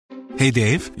Hey,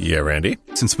 Dave. Yeah, Randy.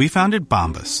 Since we founded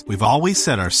Bombas, we've always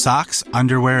said our socks,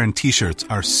 underwear, and T-shirts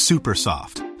are super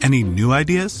soft. Any new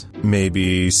ideas?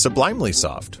 Maybe sublimely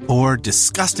soft. Or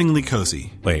disgustingly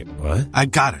cozy. Wait, what? I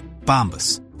got it.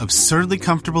 Bombas. Absurdly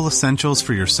comfortable essentials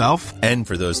for yourself and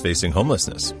for those facing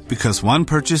homelessness. Because one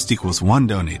purchased equals one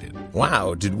donated.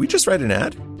 Wow, did we just write an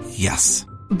ad? Yes.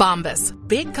 Bombas.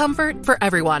 Big comfort for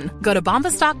everyone. Go to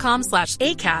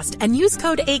bombas.com/ACAST and use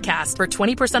code ACAST for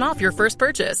 20% off your first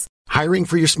purchase. Hiring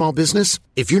for your small business?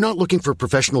 If you're not looking for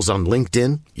professionals on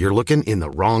LinkedIn, you're looking in the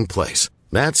wrong place.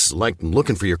 That's like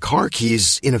looking for your car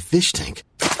keys in a fish tank.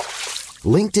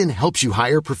 LinkedIn helps you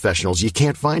hire professionals you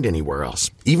can't find anywhere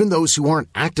else, even those who aren't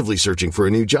actively searching for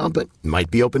a new job but might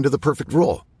be open to the perfect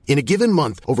role. In a given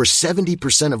month, over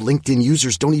 70% of LinkedIn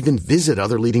users don't even visit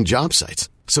other leading job sites.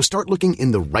 So start looking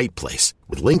in the right place.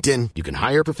 With LinkedIn, you can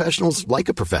hire professionals like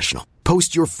a professional.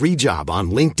 Post your free job on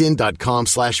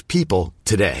linkedin.com/people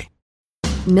today.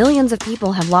 Millions of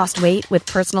people have lost weight with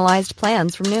personalized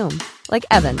plans from Noom. Like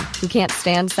Evan, who can't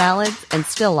stand salads and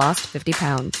still lost 50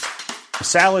 pounds.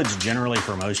 Salads generally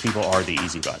for most people are the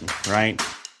easy button, right?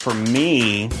 For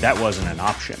me, that wasn't an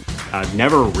option. I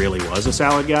never really was a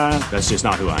salad guy. That's just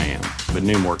not who I am. But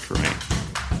Noom worked for me.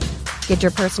 Get your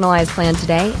personalized plan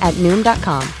today at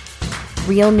Noom.com.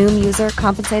 Real Noom user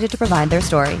compensated to provide their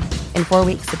story. In 4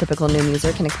 weeks, the typical Noom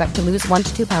user can expect to lose 1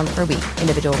 to 2 pounds per week.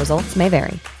 Individual results may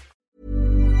vary.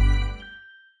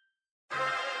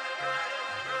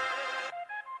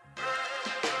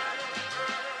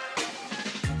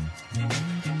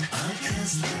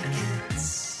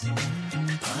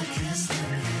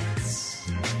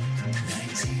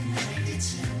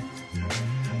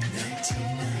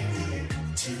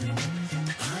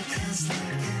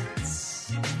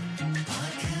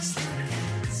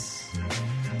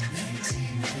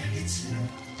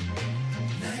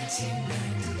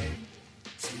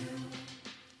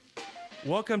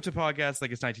 Welcome to Podcast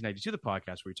Like It's 1992, the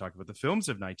podcast where we talk about the films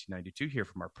of 1992 here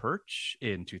from our perch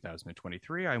in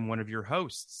 2023. I'm one of your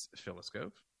hosts, Phyllis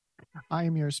Gove. I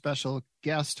am your special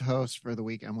guest host for the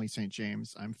week, Emily St.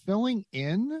 James. I'm filling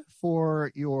in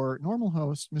for your normal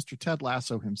host, Mr. Ted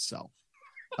Lasso himself,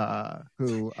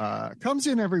 who comes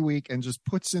in every week and just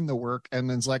puts in the work and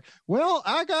then's like, well,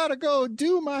 I gotta go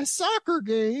do my soccer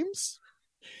games.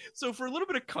 So for a little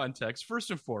bit of context,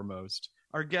 first and foremost,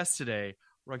 our guest today,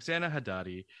 Roxana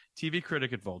Hadadi, TV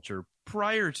critic at Vulture.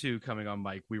 Prior to coming on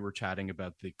mic, we were chatting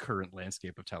about the current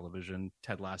landscape of television,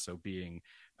 Ted Lasso being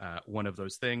one of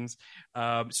those things.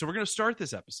 So we're going to start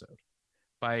this episode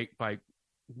by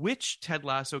which Ted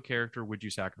Lasso character would you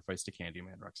sacrifice to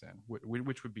Candyman, Roxanne?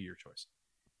 Which would be your choice?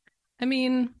 I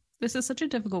mean, this is such a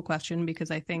difficult question because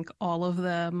I think all of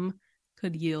them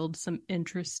could yield some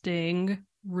interesting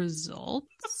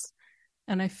results.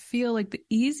 And I feel like the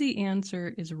easy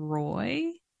answer is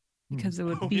Roy, because it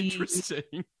would be interesting.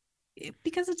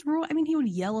 Because it's Roy. I mean, he would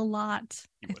yell a lot.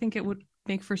 I think it would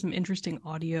make for some interesting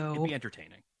audio. It'd be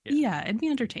entertaining. Yeah, it'd be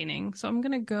entertaining. So I'm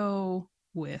gonna go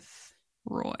with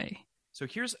Roy. So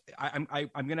here's I'm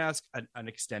gonna ask an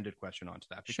extended question onto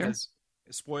that because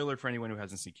spoiler for anyone who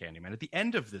hasn't seen Candyman. At the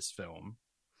end of this film,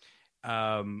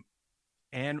 Helen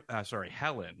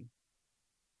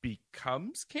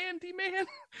becomes Candyman.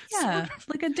 Yeah, sort of.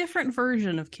 Like a different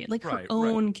version of her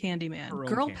own Candyman. Her own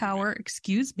Girl Candyman. Power,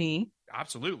 excuse me.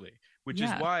 Absolutely. Which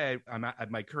is why I'm at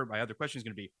my other question is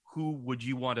going to be, who would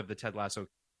you want of the Ted Lasso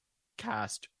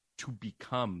cast to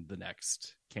become the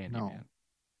next Candyman?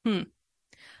 I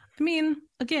mean,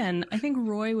 again, I think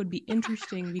Roy would be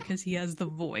interesting because he has the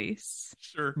voice.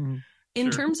 Sure. In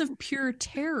terms of pure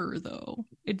terror, though,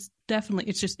 it's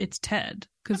Ted.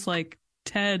 Because, like,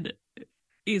 Ted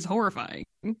is horrifying,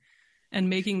 and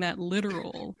making that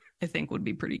literal, I think, would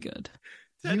be pretty good.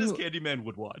 Ted as Candyman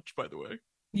would watch, by the way.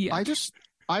 Yeah.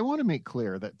 I want to make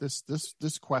clear that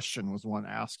this question was one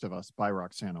asked of us by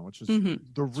Roxana, which is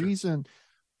the reason.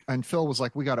 And Phil was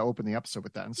like, we got to open the episode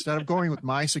with that instead of going with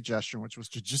my suggestion, which was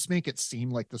to just make it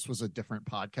seem like this was a different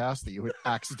podcast that you had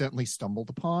accidentally stumbled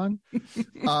upon. I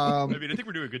mean, I think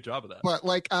we're doing a good job of that. But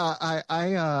like,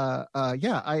 I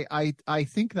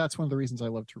think that's one of the reasons I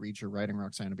love to read your writing,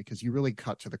 Roxana, because you really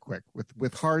cut to the quick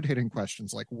with hard hitting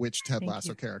questions like, which Ted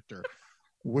Lasso character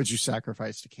would you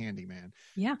sacrifice to Candyman?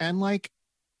 Yeah. And like,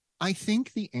 I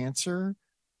think the answer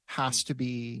has to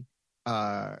be,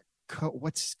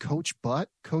 what's Coach Butt?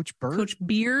 Coach Burt? Coach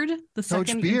Beard, the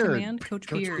second in command. Coach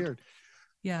Beard.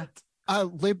 Yeah.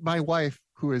 My wife,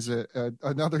 who is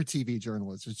another TV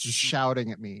journalist, is just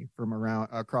shouting at me from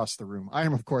across the room. I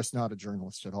am, of course, not a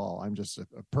journalist at all. I'm just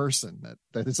a person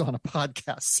that is on a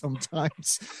podcast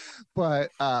sometimes.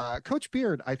 But Coach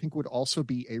Beard, I think, would also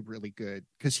be a really good,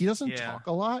 because he doesn't talk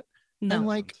a lot, No. And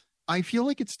like, I feel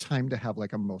like it's time to have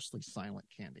like a mostly silent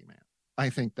Candyman. I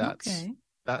think that's Okay.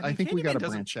 I think we Candyman got to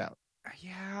doesn't- branch out.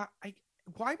 Yeah,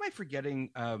 why am I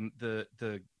forgetting the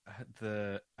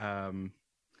oh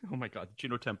my god,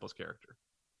 Juno Temple's character?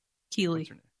 Keely. What's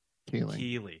her name?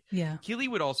 Keely. Yeah. Keely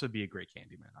would also be a great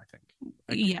Candyman, I think.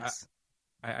 Yes.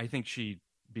 I think she'd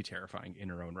be terrifying in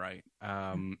her own right.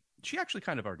 She actually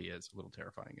kind of already is a little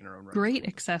terrifying in her own right. Great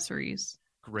accessories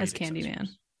Great as Candyman.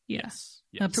 accessories. Yeah. Yes.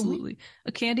 Yes. Absolutely.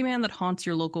 A Candyman that haunts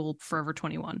your local Forever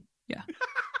 21. Yeah.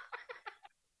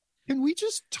 Can we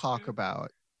just talk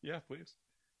about Yeah, please.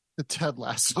 the Ted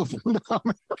Lasso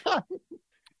phenomenon?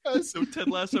 So Ted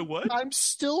Lasso what? I'm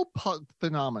still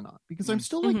phenomenon because I'm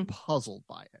still like puzzled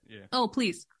by it. Yeah. Oh,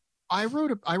 please. I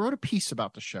wrote a piece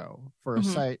about the show for a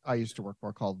site I used to work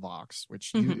for called Vox,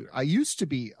 which I used to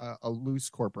be a loose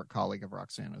corporate colleague of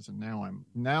Roxana's, and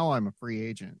now I'm a free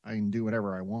agent. I can do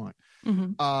whatever I want.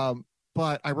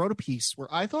 But I wrote a piece where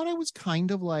I thought I was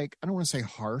kind of like, I don't want to say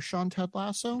harsh on Ted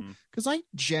Lasso, because I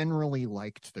generally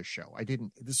liked the show.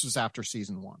 This was after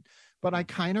season 1, but I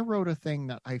kind of wrote a thing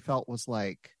that I felt was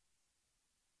like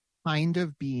kind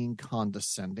of being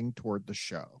condescending toward the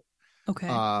show. Okay.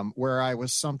 Where I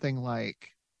was something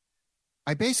like,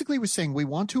 I basically was saying, we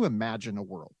want to imagine a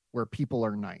world where people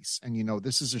are nice. And,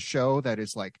 this is a show that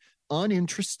is like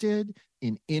uninterested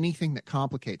in anything that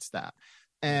complicates that.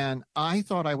 And I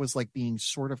thought I was like being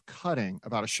sort of cutting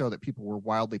about a show that people were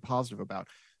wildly positive about.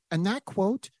 And that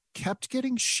quote kept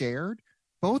getting shared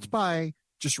both by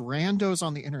just randos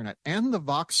on the internet and the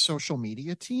Vox social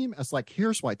media team as like,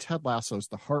 here's why Ted Lasso is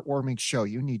the heartwarming show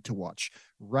you need to watch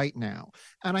right now.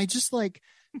 And I just like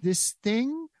this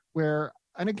thing where,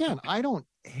 and again, I don't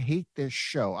hate this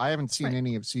show. I haven't seen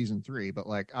any of season 3, but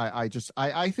like, I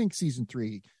think season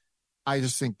 3, I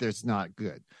just think there's not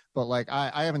good, but like,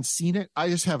 I haven't seen it. I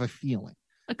just have a feeling.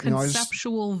 A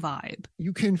conceptual vibe.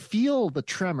 You can feel the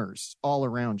tremors all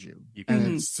around you.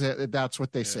 And that's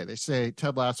what they say. They say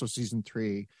Ted Lasso season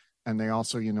 3. And they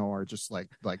also, are just like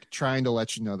trying to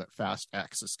let you know that Fast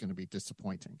X is going to be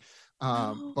disappointing.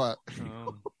 But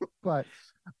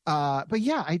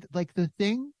yeah, I like the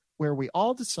thing where we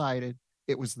all decided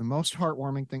it was the most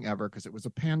heartwarming thing ever because it was a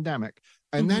pandemic.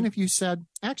 And then if you said,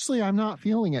 actually, I'm not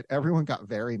feeling it, everyone got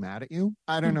very mad at you.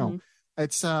 I don't know.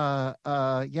 It's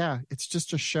it's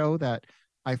just a show that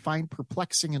I find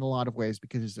perplexing in a lot of ways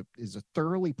because it is a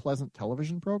thoroughly pleasant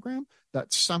television program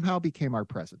that somehow became our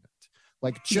president.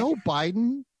 Like Joe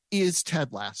Biden is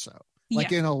Ted Lasso,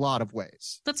 like in a lot of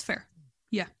ways. That's fair.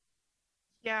 Yeah.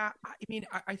 Yeah. I mean,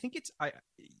 I think it's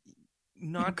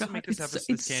not to make this episode.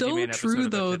 It's so true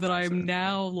though that I'm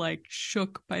now like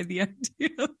shook by the idea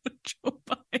that Joe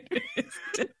Biden is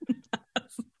Ted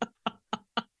Lasso.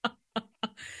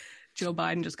 Joe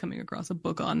Biden just coming across a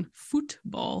book on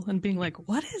football and being like,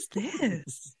 what is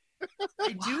this?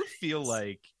 I do feel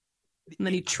like. And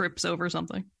then he trips over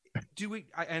something.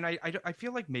 I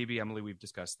feel like maybe, Emily, we've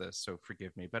discussed this, so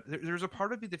forgive me, but there's a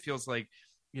part of me that feels like,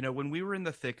 when we were in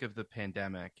the thick of the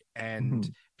pandemic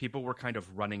and people were kind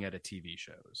of running out of TV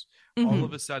shows, all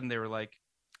of a sudden they were like,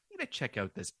 I'm going to check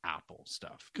out this Apple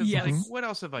stuff. Because like, what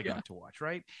else have I got to watch,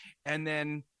 right? And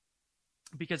then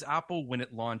because Apple, when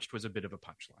it launched, was a bit of a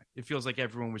punchline. It feels like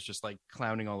everyone was just like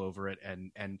clowning all over it,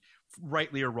 and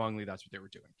rightly or wrongly, that's what they were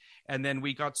doing. And then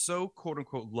we got so quote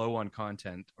unquote low on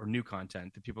content or new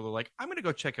content that people were like, I'm going to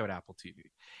go check out Apple TV.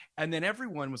 And then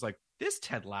everyone was like, this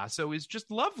Ted Lasso is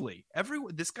just lovely.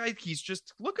 This guy, he's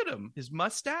just, look at him, his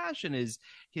mustache and his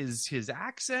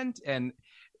accent, and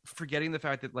forgetting the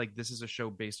fact that like this is a show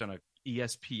based on a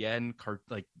ESPN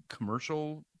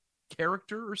commercial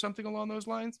character or something along those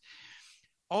lines.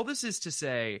 All this is to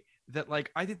say that, like,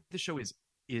 I think the show is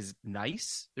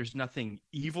nice. There's nothing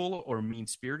evil or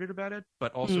mean-spirited about it,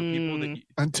 but also people that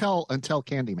until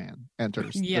Candyman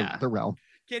enters the realm.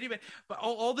 Candyman. But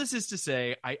all this is to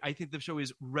say, I think the show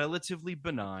is relatively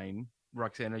benign.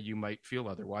 Roxana, you might feel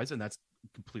otherwise, and that's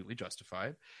completely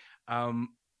justified.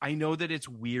 I know that it's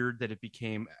weird that it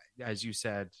became, as you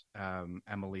said,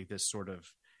 Emily, this sort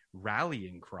of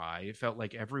rallying cry. It felt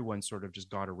like everyone sort of just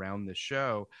got around this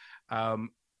show.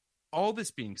 All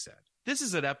this being said, this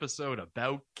is an episode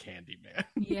about Candyman.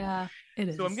 Yeah, it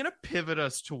is. So I'm going to pivot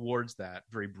us towards that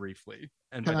very briefly.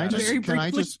 And can I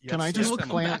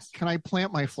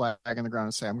plant my flag in the ground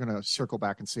and say I'm going to circle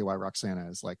back and see why Roxana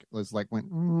is like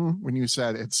when you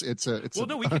said it's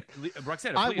Roxana,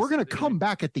 please. We're going to come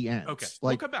back at the end. Okay,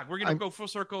 we'll come back. We're going to go full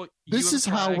circle. This is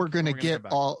how we're going to get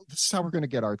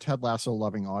our Ted Lasso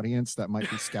loving audience that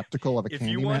might be skeptical of a Candyman. If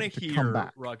you want to hear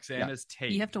hear Roxana's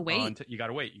take, you have to wait. You got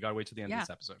to wait. You got to wait till the end of this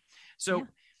episode. So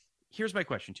Here's my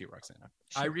question to you, Roxana.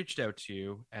 Sure. I reached out to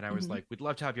you and I was like, we'd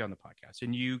love to have you on the podcast.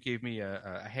 And you gave me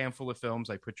a handful of films.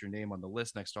 I put your name on the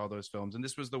list next to all those films. And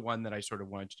this was the one that I sort of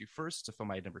wanted to do first. It's a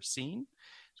film I had never seen.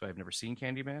 So I've never seen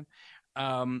Candyman.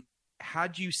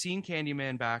 Had you seen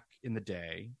Candyman back in the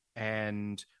day?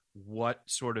 And what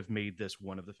sort of made this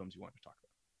one of the films you wanted to talk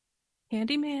about?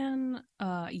 Candyman,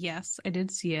 yes, I did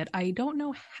see it. I don't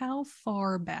know how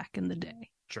far back in the day.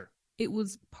 Sure. It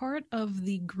was part of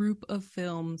the group of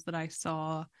films that I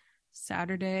saw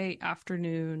Saturday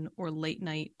afternoon or late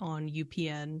night on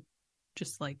UPN,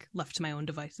 just like left to my own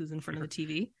devices in front of the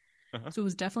TV. So it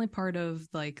was definitely part of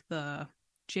like the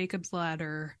Jacob's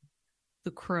Ladder,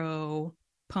 The Crow,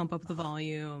 Pump Up the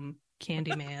Volume,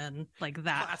 Candyman, like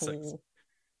that Classics. whole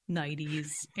 90s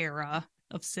era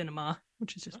of cinema,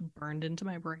 which is just burned into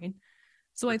my brain.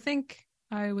 So I think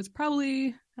I was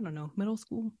probably, I don't know, middle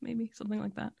school, maybe something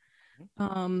like that.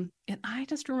 And I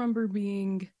just remember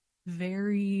being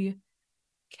very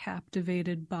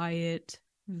captivated by it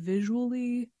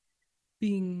visually,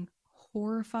 being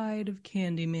horrified of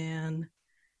Candyman,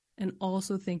 and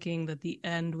also thinking that the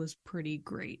end was pretty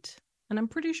great. And I'm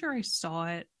pretty sure I saw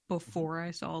it before I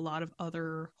saw a lot of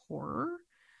other horror.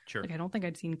 Sure. Like, I don't think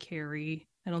I'd seen Carrie.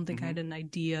 I don't think I had an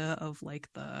idea of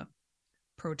like the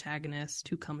protagonist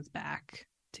who comes back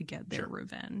to get their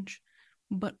revenge.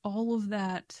 But all of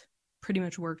that pretty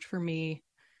much worked for me.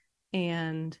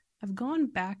 And I've gone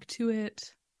back to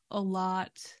it a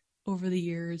lot over the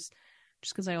years,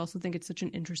 just because I also think it's such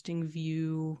an interesting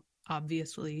view,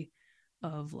 obviously,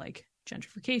 of like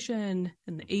gentrification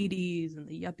in the 80s and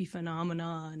the yuppie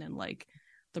phenomenon and like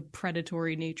the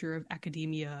predatory nature of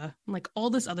academia, and like all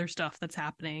this other stuff that's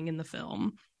happening in the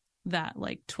film that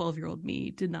like 12-year-old me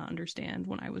did not understand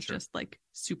when I was just like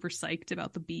super psyched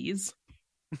about the bees.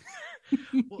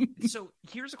 Well, so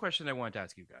here's a question I wanted to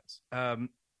ask you guys.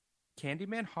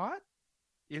 Candyman hot?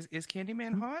 Is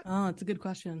Candyman hot? Oh, it's a good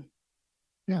question.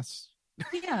 Yes.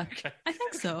 Yeah, Okay. I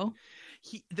think so.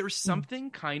 There's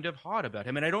something kind of hot about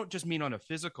him, and I don't just mean on a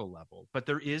physical level, but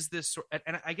there is this sort,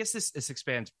 and I guess this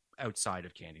expands outside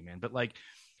of Candyman, but like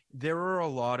there are a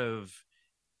lot of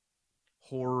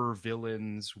horror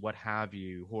villains, what have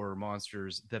you, horror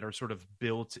monsters that are sort of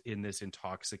built in this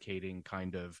intoxicating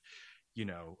kind of, you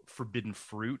know, forbidden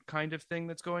fruit kind of thing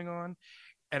that's going on.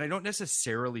 And I don't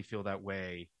necessarily feel that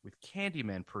way with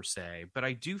Candyman per se, but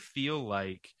I do feel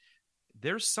like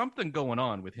there's something going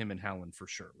on with him and Helen for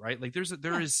sure, right? Like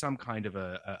there is some kind of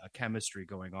a chemistry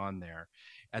going on there,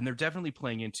 and they're definitely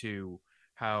playing into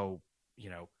how, you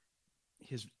know,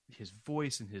 his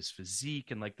voice and his physique,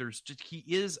 and like there's just, he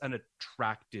is an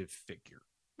attractive figure.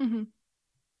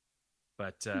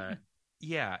 But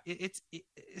yeah,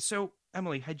 so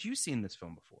Emily, had you seen this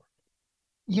film before?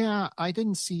 Yeah, I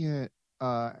didn't see it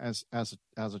as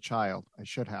a child. I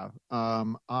should have.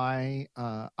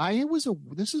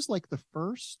 This is like the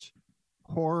first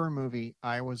horror movie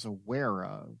I was aware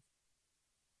of,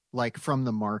 like from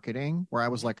the marketing, where I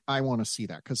was like, I want to see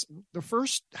that, because the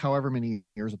first however many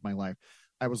years of my life,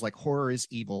 I was like, horror is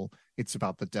evil. It's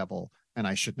about the devil, and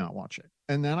I should not watch it.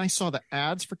 And then I saw the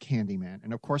ads for Candyman,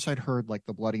 and of course I'd heard like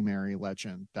the Bloody Mary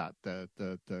legend that the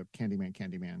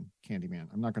Candyman.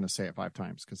 I'm not going to say it 5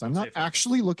 times because I'm not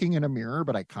actually looking in a mirror,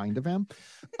 but I kind of am.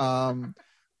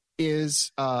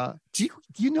 Do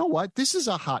you know what? This is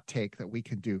a hot take that we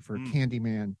can do for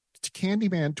Candyman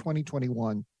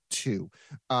 2021 2,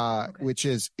 which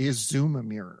is Zoom a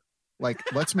mirror. Like,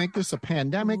 let's make this a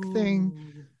pandemic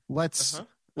thing. Let's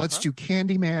do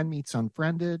Candyman meets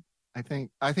Unfriended. I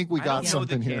think we got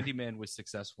something here. Candyman was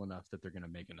successful enough that they're going to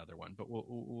make another one, but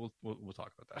we'll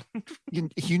talk about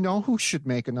that. you know who should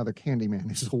make another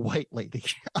Candyman is a white lady.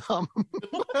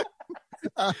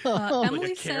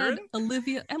 Emily said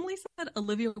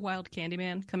Olivia Wilde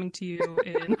Candyman coming to you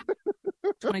in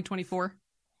 2024.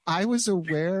 I was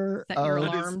aware Set your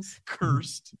alarms.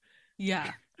 Cursed.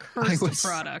 Yeah, cursed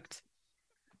product.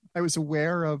 I was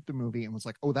aware of the movie and was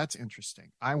like, oh, that's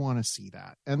interesting. I want to see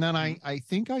that. And then I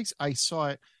think I saw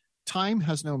it. Time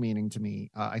has no meaning to me.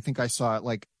 I think I saw it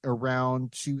like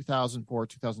around 2004,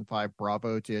 2005.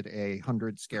 Bravo did a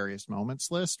 100 scariest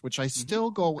moments list, which I still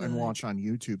go and watch on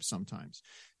YouTube sometimes.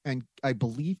 And I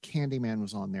believe Candyman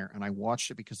was on there, and I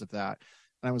watched it because of that.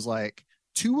 And I was like,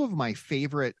 2 of my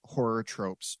favorite horror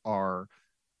tropes are: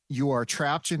 you are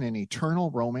trapped in an eternal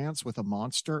romance with a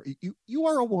monster. You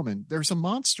are a woman. There's a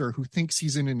monster who thinks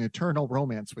he's in an eternal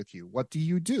romance with you. What do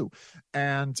you do?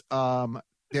 And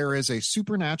there is a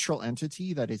supernatural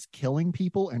entity that is killing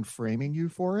people and framing you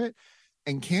for it.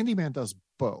 And Candyman does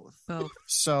both.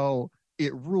 So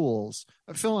it rules.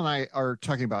 Phil and I are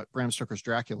talking about Bram Stoker's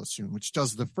Dracula soon, which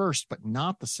does the first but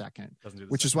not the second,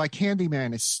 which is why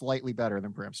Candyman is slightly better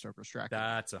than Bram Stoker's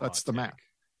Dracula. That's the map.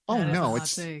 Oh that no,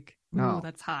 it's take. no, Ooh,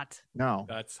 that's hot. No,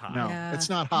 that's hot. No, yeah. It's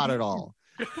not hot at all.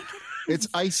 It's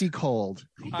icy cold.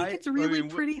 I think it's really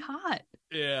pretty hot.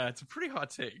 Yeah, it's a pretty hot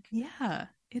take. Yeah,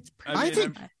 it's pretty. I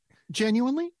think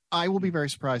genuinely, I will be very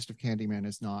surprised if Candyman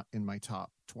is not in my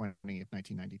top 20 of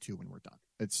 1992 when we're done.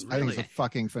 I think it's a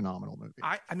fucking phenomenal movie.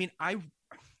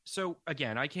 So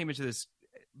again, I came into this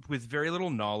with very little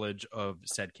knowledge of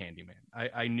said Candyman.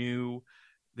 I knew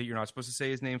that you're not supposed to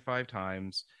say his name 5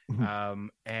 times.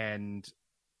 And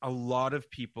a lot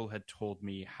of people had told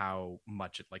me how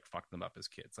much it like fucked them up as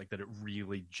kids, like that it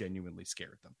really genuinely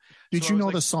scared them. Did you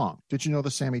know the song? Did you know the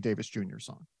Sammy Davis Jr.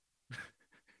 song?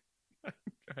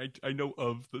 I know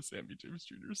of the Sammy Davis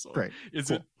Jr. song. Great. Is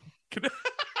cool.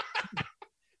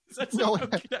 Is that no,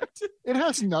 connected? It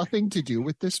has nothing to do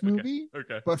with this movie.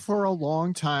 Okay. But for a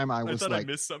long time, I was thought like,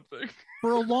 I missed something.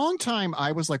 For a long time,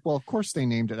 I was like, well, of course they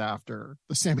named it after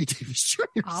the Sammy Davis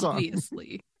Jr. song.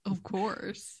 Obviously. Of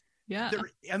course. Yeah.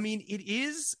 It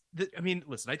is.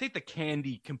 Listen, I think the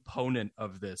candy component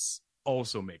of this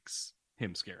also makes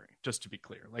him scary, just to be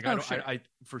clear. Like, I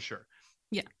for sure.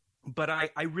 Yeah. But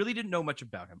I really didn't know much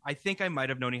about him. I think I might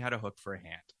have known he had a hook for a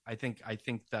hand. I think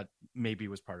that maybe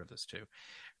was part of this too.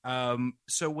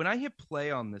 So when I hit play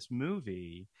on this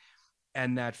movie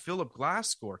and that Philip Glass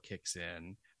score kicks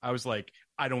in, I was like,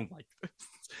 I don't like this.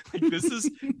 Like,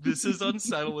 this is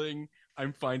unsettling.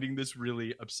 I'm finding this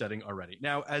really upsetting already.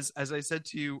 Now, as I said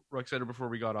to you, Roxana, before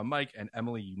we got on mic, and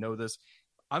Emily, you know this,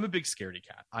 I'm a big scaredy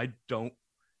cat. I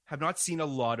have not seen a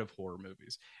lot of horror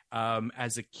movies.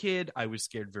 As a kid, I was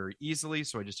scared very easily,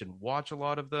 so I just didn't watch a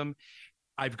lot of them.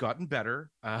 I've gotten better.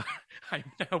 I'm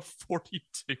now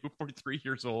 43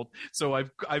 years old, so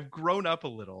I've grown up a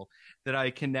little that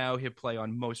I can now hit play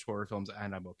on most horror films,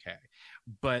 and I'm okay.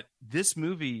 But this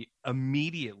movie,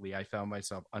 immediately I found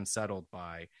myself unsettled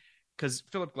by, because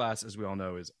Philip Glass, as we all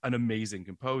know, is an amazing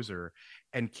composer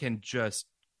and can just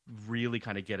really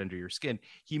kind of get under your skin.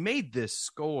 He made this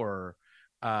score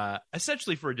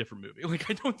essentially for a different movie. Like,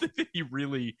 I don't think that he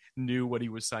really knew what he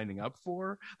was signing up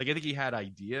for. Like, I think he had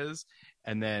ideas,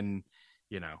 and then,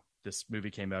 this movie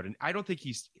came out, and I don't think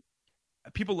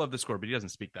people love the score, but he doesn't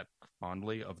speak that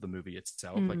fondly of the movie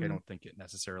itself. Like, I don't think it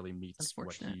necessarily meets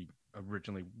what he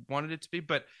originally wanted it to be.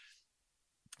 But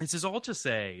this is all to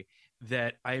say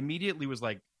that I immediately was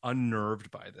like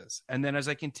unnerved by this. And then as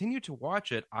I continued to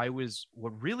watch it,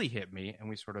 what really hit me, and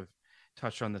we sort of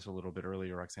touched on this a little bit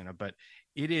earlier, Roxana, but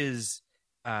it is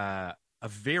a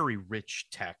very rich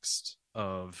text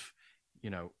of,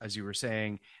 as you were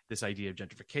saying, this idea of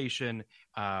gentrification,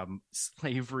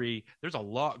 slavery. There's a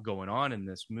lot going on in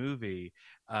this movie.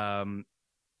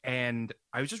 And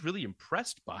I was just really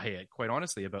impressed by it, quite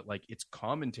honestly, about like its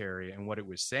commentary and what it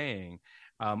was saying,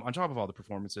 on top of all the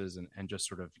performances and just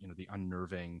sort of, the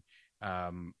unnerving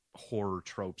horror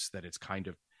tropes that it's kind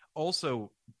of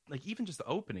also, like, even just the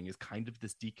opening is kind of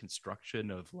this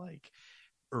deconstruction of like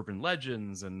urban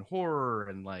legends and horror,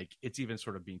 and like it's even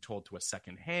sort of being told to a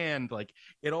second hand. Like,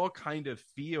 it all kind of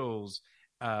feels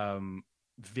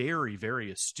very,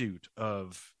 very astute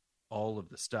of all of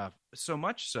the stuff, so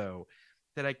much so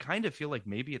that I kind of feel like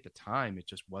maybe at the time it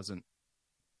just wasn't,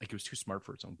 like, it was too smart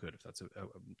for its own good, if that's the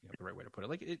right way to put it.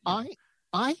 Like,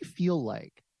 I feel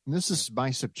like, and this is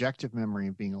my subjective memory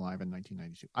of being alive in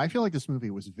 1992, I feel like this movie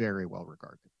was very well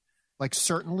regarded. Like,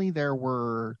 certainly there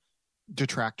were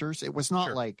detractors. It was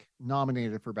not like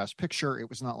nominated for Best Picture. It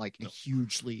was not like a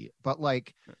hugely, but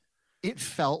like it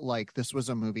felt like this was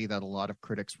a movie that a lot of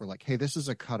critics were like, hey, this is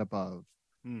a cut above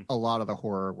a lot of the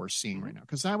horror we're seeing right now.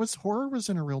 Because horror was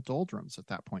in a real doldrums at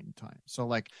that point in time. So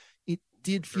like it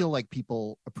did feel like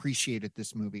people appreciated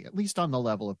this movie, at least on the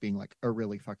level of being like a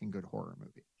really fucking good horror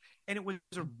movie. And it was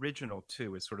original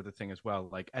too, is sort of the thing as well.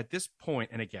 Like, at this point,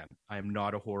 and again, I am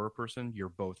not a horror person. You're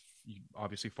both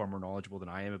obviously far more knowledgeable than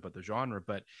I am about the genre,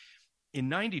 but in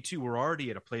 92, we're already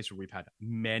at a place where we've had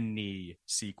many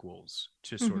sequels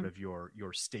to sort of your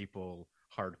staple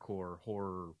hardcore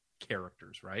horror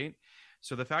characters, right?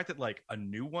 So the fact that like a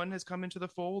new one has come into the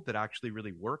fold that actually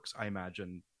really works, I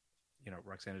imagine,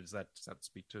 Roxana, does that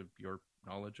speak to your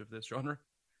knowledge of this genre?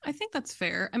 I think that's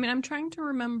fair. I mean, I'm trying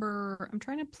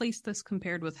to place this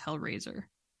compared with Hellraiser.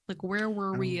 Like, where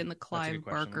were we in the Clive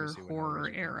Barker horror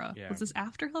era? Yeah. Was this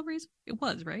after Hellraiser? It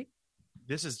was, right?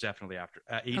 This is definitely after.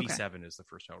 87 is the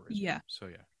first Hellraiser. Yeah. So,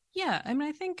 yeah. Yeah. I mean,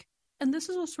 I think, and this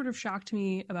is what sort of shocked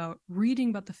me about reading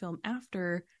about the film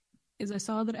after, is I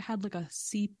saw that it had like a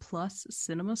C+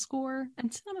 cinema score,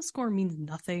 and cinema score means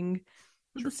nothing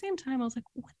At the same time, I was like,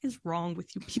 what is wrong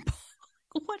with you people?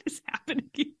 What is happening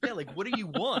here? Yeah, like, what do you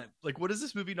want? Like, what is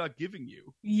this movie not giving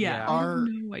you? Yeah, I have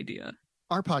no idea.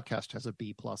 Our podcast has a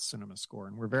B+ cinema score,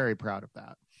 and we're very proud of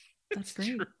that. That's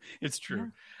great. True. It's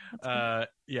true.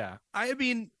 Yeah, I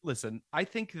mean, listen, I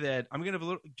think that I'm going to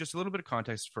have just a little bit of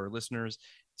context for our listeners.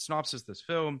 Synopsis of this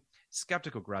film: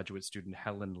 skeptical graduate student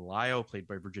Helen Lyle, played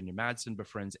by Virginia Madsen,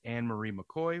 befriends Anne Marie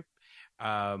McCoy,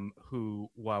 who,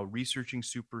 while researching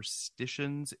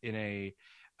superstitions in a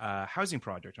housing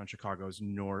project on Chicago's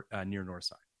near North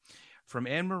Side. From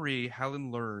Anne Marie,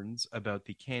 Helen learns about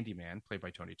the Candyman, played by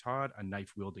Tony Todd, a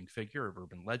knife-wielding figure of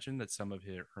urban legend that some of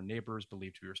her neighbors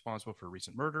believe to be responsible for a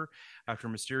recent murder. After a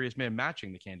mysterious man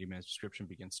matching the Candyman's description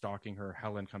begins stalking her,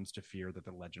 Helen comes to fear that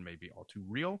the legend may be all too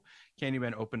real.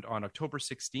 Candyman opened on October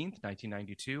 16th,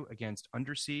 1992, against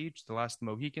Under Siege, The Last of the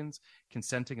Mohicans,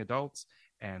 Consenting Adults,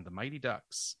 and The Mighty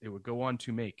Ducks. It would go on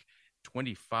to make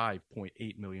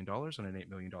 $25.8 million on an $8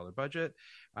 million budget.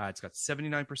 It's got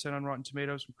 79% on Rotten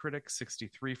Tomatoes from critics,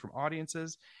 63% from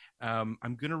audiences. I'm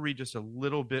going to read just a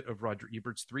little bit of Roger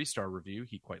Ebert's 3-star review.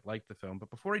 He quite liked the film.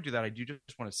 But before I do that, I do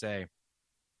just want to say,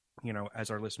 you know, as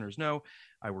our listeners know,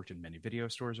 I worked in many video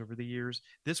stores over the years.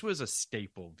 This was a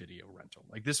staple video rental.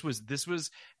 Like this was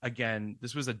a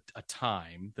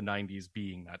time, the 90s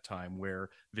being that time, where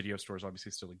video stores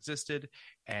obviously still existed,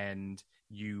 and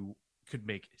you could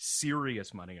make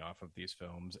serious money off of these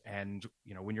films. And,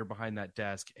 you know, when you're behind that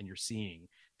desk and you're seeing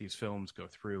these films go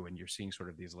through and you're seeing sort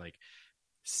of these like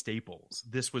staples,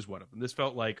 this was one of them. This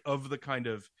felt like, of the kind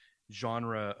of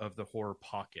genre of the horror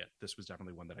pocket, this was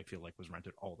definitely one that I feel like was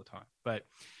rented all the time. But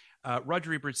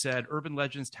Roger Ebert said, urban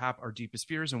legends tap our deepest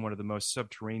fears, and one of the most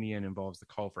subterranean involves the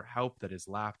call for help that is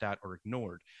laughed at or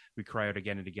ignored. We cry out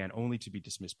again and again, only to be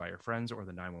dismissed by our friends or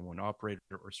the 911 operator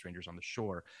or strangers on the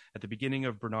shore. At the beginning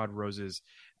of Bernard Rose's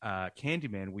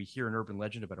Candyman, we hear an urban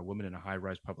legend about a woman in a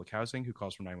high-rise public housing who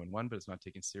calls for 911, but is not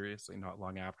taken seriously. Not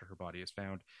long after her body is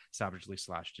found, savagely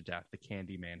slashed to death, the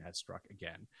Candyman has struck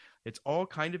again. It's all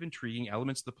kind of intriguing.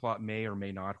 Elements of the plot may or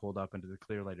may not hold up under the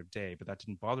clear light of day, but that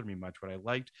didn't bother me much. What I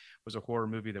liked was a horror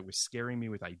movie that was scaring me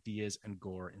with ideas and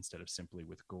gore instead of simply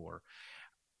with gore.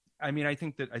 I mean, I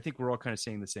think we're all kind of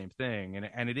saying the same thing.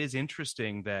 And it is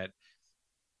interesting that,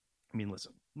 I mean,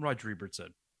 listen, Roger Ebert said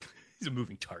he's a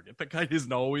moving target. That guy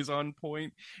isn't always on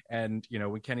point. And, you know,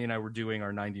 when Kenny and I were doing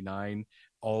our 99,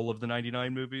 all of the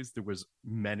 99 movies, there was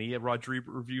many a Roger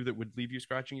Ebert review that would leave you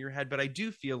scratching your head. But I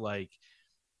do feel like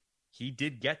he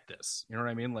did get this, you know what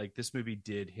I mean? Like, this movie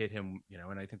did hit him, you know,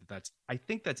 and I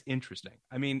think that's interesting.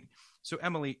 I mean, so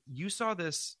Emily, you saw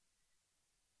this.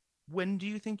 When do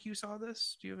you think you saw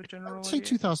this? Do you have a general I'd say idea?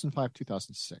 2005,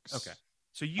 2006. Okay.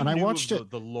 So you and knew I watched of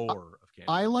the lore of Candyman.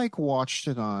 I like watched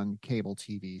it on cable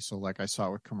TV. So like I saw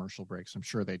it with commercial breaks. I'm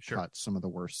sure they'd cut some of the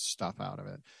worst stuff out of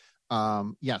it.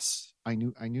 Yes, I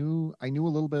knew a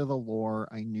little bit of the lore.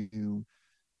 I knew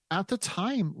at the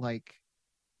time, like,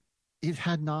 it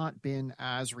had not been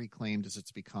as reclaimed as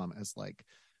it's become as like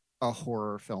a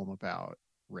horror film about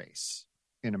race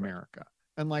in America.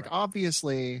 And like,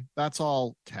 obviously that's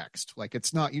all text. Like,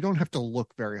 it's not, you don't have to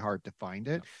look very hard to find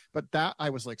it. But that I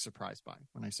was like surprised by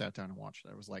when I sat down and watched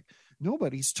it. I was like,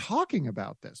 nobody's talking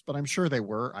about this, but I'm sure they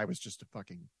were. I was just a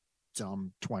fucking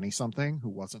dumb 20 something who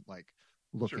wasn't like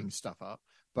looking stuff up.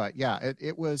 But yeah,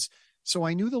 it was. So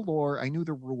I knew the lore, I knew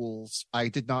the rules. I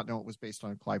did not know it was based on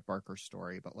a Clive Barker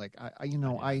story, but like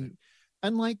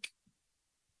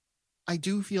I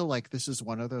do feel like this is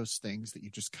one of those things that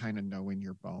you just kind of know in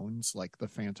your bones, like the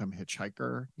Phantom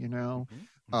Hitchhiker, you know,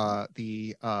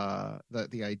 the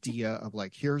idea of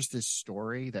like, here's this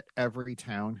story that every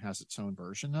town has its own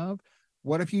version of.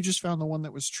 What if you just found the one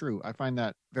that was true? I find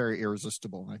that very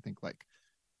irresistible. And I think like,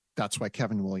 that's why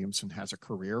Kevin Williamson has a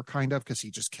career, kind of, because he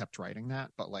just kept writing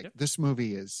that. But like, this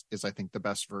movie is I think the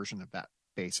best version of that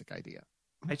basic idea.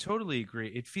 I totally agree.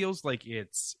 It feels like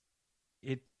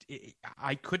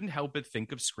I couldn't help but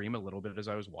think of Scream a little bit as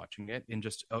I was watching it, in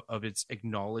just of its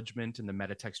acknowledgement and the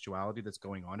metatextuality that's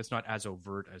going on. It's not as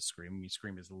overt as Scream. I mean,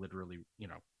 Scream is literally, you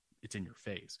know, it's in your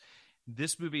face.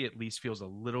 This movie at least feels a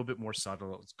little bit more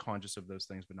subtle. It's conscious of those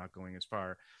things, but not going as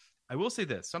far. I will say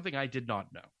this, something I did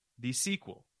not know. The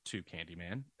sequel to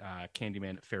Candyman,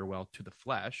 Candyman Farewell to the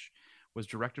Flesh, was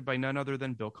directed by none other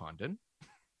than Bill Condon.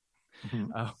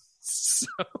 So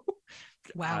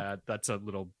wow, that's a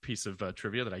little piece of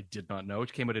trivia that I did not know.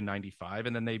 It came out in 95,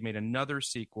 and then they made another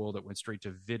sequel that went straight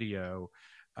to video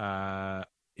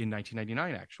in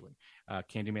 1999, actually.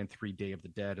 Candyman 3 Day of the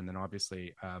Dead. And then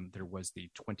obviously there was the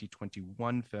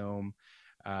 2021 film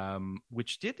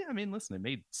which did, I mean, listen, it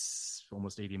made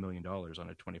almost $80 million on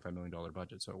a $25 million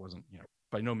budget, so it wasn't,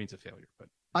 by no means a failure. But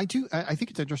I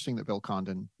think it's interesting that Bill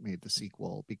Condon made the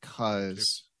sequel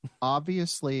because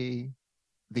obviously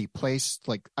the place,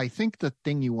 like, I think the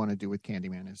thing you want to do with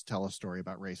Candyman is tell a story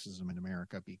about racism in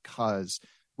America, because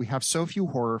we have so few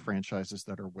horror franchises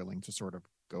that are willing to sort of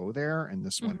go there, and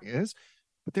this one is.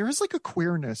 But there is like a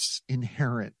queerness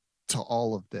inherent to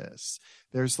all of this.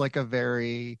 There's like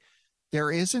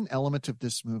there is an element of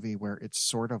this movie where it's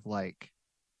sort of like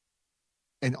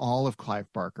in all of Clive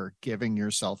Barker giving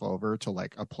yourself over to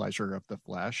like a pleasure of the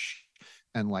flesh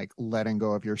and like letting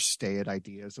go of your staid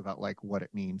ideas about like what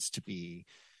it means to be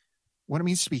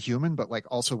human, but like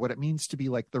also what it means to be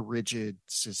like the rigid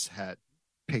cishet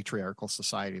patriarchal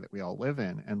society that we all live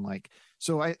in. And like,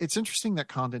 so it's interesting that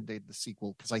Condon did the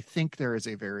sequel, because I think there is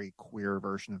a very queer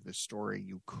version of this story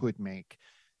you could make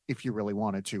if you really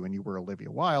wanted to, and you were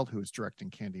Olivia Wilde, who is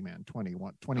directing Candyman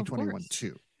 2021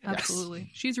 too. Absolutely. Yes.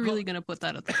 She's really going to put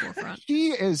that at the forefront.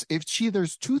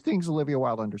 There's two things Olivia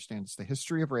Wilde understands: the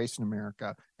history of race in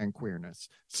America and queerness.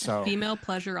 So female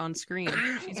pleasure on screen.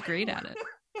 She's great at it.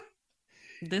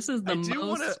 This is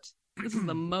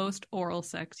the most oral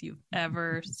sex you've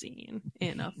ever seen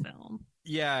in a film.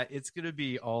 Yeah, it's going to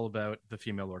be all about the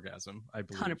female orgasm. I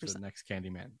believe 100%. The next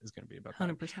Candyman is going to be about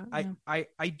 100%. that.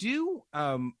 I do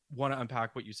want to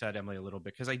unpack what you said, Emily, a little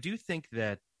bit, because I do think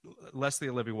that less the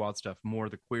Olivia Wilde stuff, more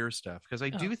the queer stuff, because I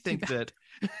do think that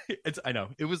I know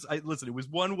it was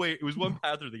one way, it was one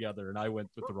path or the other, and I went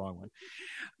with the wrong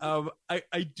one.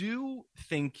 I do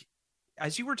think,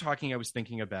 as you were talking, I was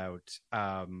thinking about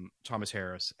Thomas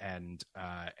Harris and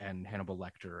Hannibal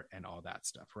Lecter and all that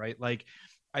stuff, right? Like,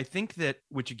 I think that,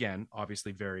 which again,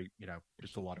 obviously very,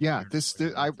 just a lot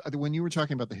of when you were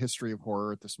talking about the history of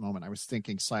horror at this moment, I was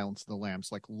thinking Silence of the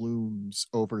Lambs like looms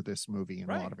over this movie in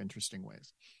a lot of interesting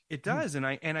ways. It does, and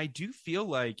I do feel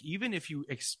like even if you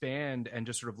expand and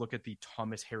just sort of look at the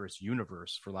Thomas Harris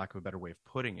universe, for lack of a better way of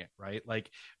putting it, right?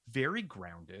 Like, very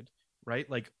grounded. Right,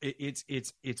 like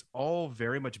it's all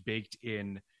very much baked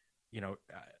in,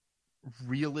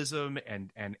 realism,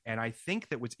 and I think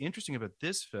that what's interesting about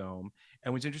this film,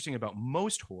 and what's interesting about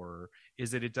most horror, is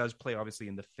that it does play obviously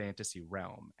in the fantasy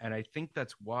realm, and I think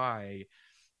that's why,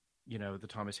 the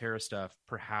Thomas Harris stuff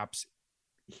perhaps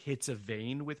hits a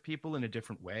vein with people in a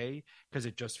different way, because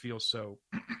it just feels so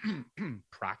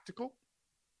practical,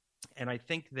 and I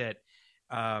think that.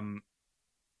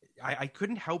 I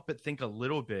couldn't help but think a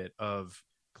little bit of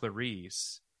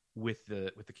Clarice with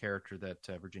the character that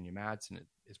Virginia Madsen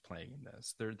is playing in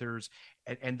this. There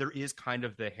is kind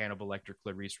of the Hannibal Lecter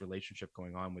Clarice relationship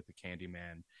going on with the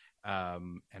Candyman,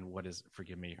 and what is,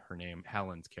 forgive me, her name,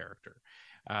 Helen's character.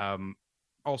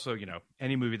 Also,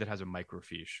 any movie that has a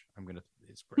microfiche,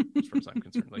 it's great as far as I'm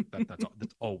concerned. Like that's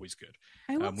always good.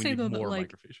 I would say though that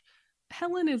like microfiche.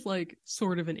 Helen is like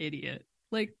sort of an idiot.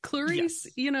 Like Clarice,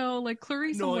 yes.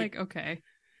 Clarice, no, I'm like, okay,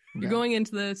 you're going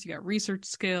into this, you got research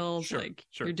skills,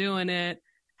 you're doing it.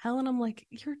 Helen, I'm like,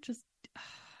 you're just.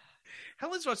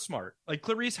 Helen's not smart. Like,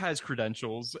 Clarice has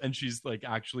credentials, and she's like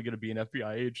actually going to be an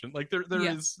FBI agent. Like there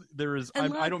is.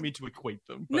 I don't mean to equate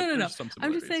them. But no.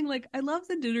 I'm just saying, like, I love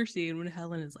the dinner scene when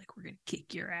Helen is like, "We're going to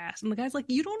kick your ass," and the guy's like,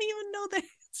 "You don't even know that."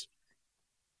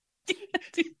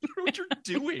 What you're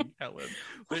doing, Helen?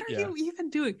 What are you even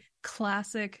doing?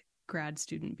 Classic grad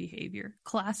student behavior.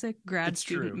 Classic grad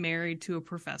student married to a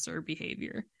professor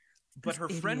behavior. But her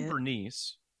friend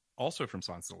Bernice, also from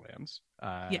Silence of the Lambs,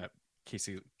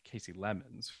 Casey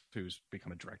Lemons, who's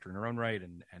become a director in her own right,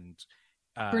 and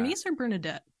Bernice or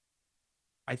Bernadette?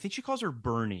 I think she calls her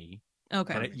Bernie.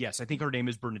 Okay. Yes, I think her name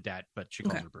is Bernadette, but she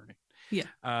calls her Bernie. Yeah.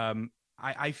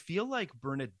 I feel like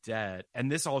Bernadette, and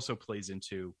this also plays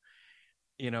into,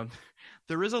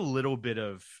 there is a little bit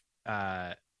of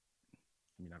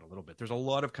not a little bit. There's a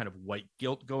lot of kind of white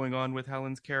guilt going on with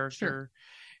Helen's character.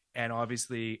 And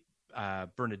obviously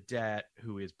Bernadette,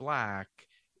 who is Black,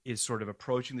 is sort of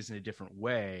approaching this in a different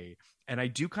way. And I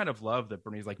do kind of love that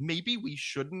Bernie's like, maybe we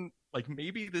shouldn't, like,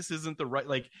 maybe this isn't the right,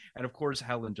 like, and of course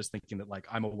Helen just thinking that, like,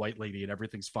 I'm a white lady and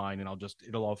everything's fine and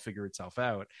it'll all figure itself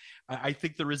out. I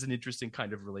think there is an interesting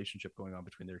kind of relationship going on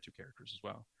between their two characters as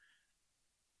well.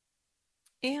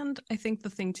 And I think the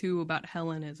thing too about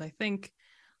Helen is, I think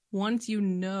once you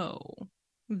know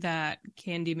that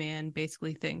Candyman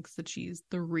basically thinks that she's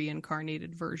the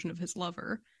reincarnated version of his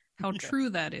lover, how true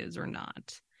that is or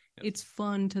not, it's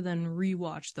fun to then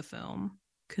rewatch the film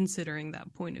considering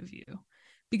that point of view.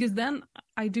 Because then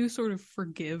I do sort of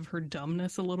forgive her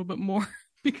dumbness a little bit more,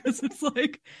 because it's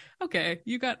like, okay,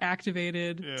 you got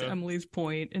activated, to Emily's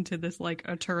point, into this like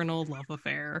eternal love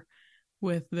affair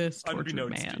with this tortured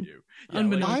Unbeknownst man. to you.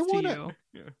 Unbeknownst to wanna- you.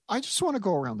 Yeah. I just want to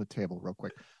go around the table real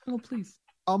quick. Oh, please.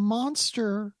 A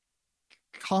monster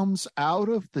comes out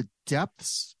of the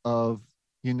depths of,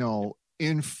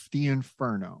 the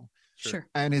inferno Sure.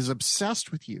 and is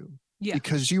obsessed with you Yeah.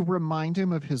 because you remind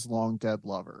him of his long dead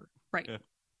lover. Right. Yeah.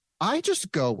 I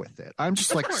just go with it. I'm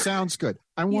just like, sounds good.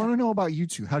 I want to know about you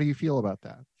two. How do you feel about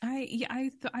that?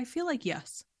 I feel like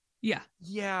yes. Yeah.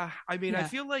 Yeah, I mean, I Yeah.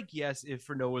 feel like yes, if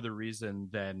for no other reason,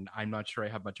 then I'm not sure I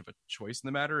have much of a choice in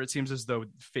the matter. It seems as though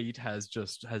fate has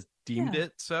deemed Yeah.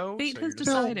 it so. Fate so has you're just-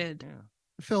 decided. Yeah.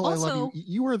 Phil, I love Also- you.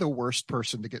 You are the worst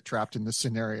person to get trapped in this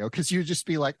scenario because you just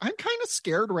be like, I'm kind of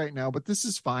scared right now, but this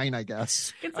is fine, I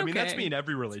guess. It's I mean, that's okay. me in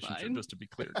every It's relationship, fine. just to be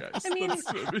clear, guys. I mean-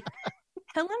 That's-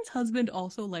 Helen's husband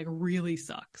also like really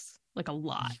sucks. Like a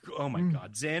lot. oh my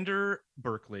God, Xander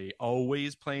Berkeley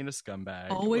always playing a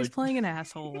scumbag, Always like- playing an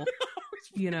asshole. always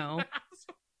You playing know? an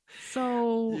asshole.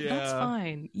 So that's Yeah.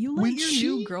 fine. You let When your she-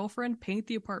 new girlfriend paint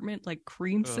the apartment like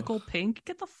creamsicle pink.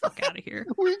 Get the fuck out of here.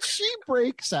 When she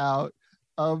breaks out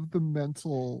of the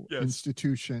mental Yes.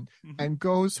 institution Mhm. and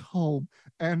goes home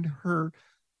and her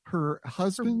Her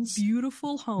husband's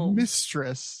beautiful home.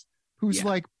 mistress, who's Yeah.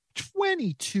 like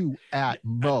 22 at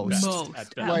most, best. Most. At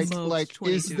At best. most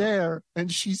is 22. there, and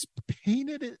she's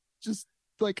painted it just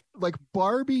like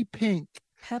Barbie pink.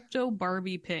 Pepto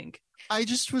Barbie pink. I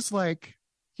just was like,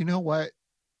 you know what?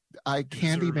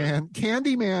 deserve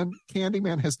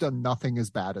Candyman has done nothing as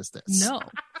bad as this. No.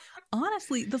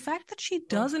 Honestly, the fact that she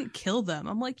doesn't kill them,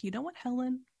 I'm like, you know what,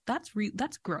 Helen? That's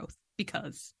growth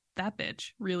because that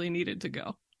bitch really needed to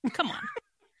go. Come on.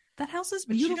 That house is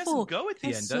But she beautiful. doesn't go at the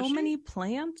It has end, so does she? many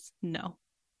plants. No.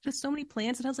 Just so many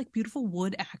plants. It has like beautiful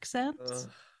wood accents.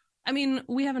 Ugh. I mean,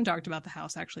 we haven't talked about the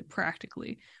house actually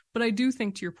practically, but I do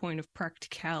think to your point of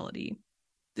practicality,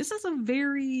 this is a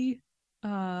very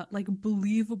like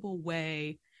believable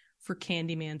way for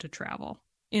Candyman to travel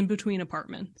in between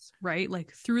apartments, right?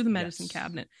 Like through the medicine Yes.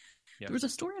 cabinet. Yes. There was a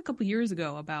story a couple years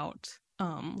ago about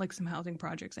like some housing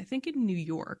projects, I think in New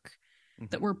York,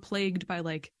 that Mhm. were plagued by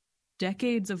like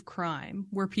decades of crime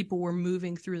where people were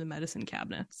moving through the medicine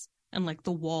cabinets and like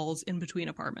the walls in between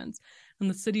apartments. And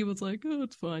the city was like, oh,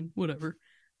 it's fine, whatever.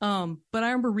 But I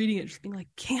remember reading it just being like,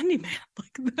 Candyman,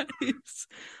 like that is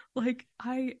like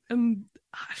I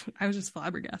was just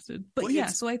flabbergasted. But Well, yeah,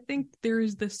 it's- so I think there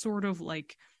is this sort of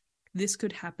like this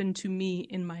could happen to me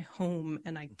in my home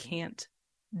and I can't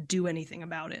do anything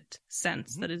about it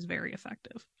sense that is very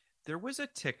effective. There was a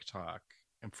TikTok,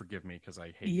 and forgive me because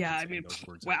I hate Yeah, saying I mean, those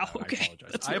words. wow, out loud. okay, I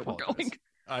apologize. that's I where we're apologize. going.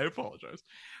 I apologize.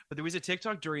 But there was a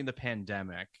TikTok during the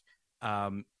pandemic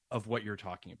of what you're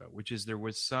talking about, which is there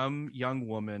was some young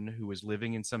woman who was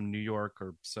living in some New York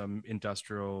or some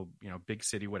industrial, big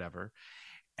city, whatever,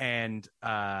 and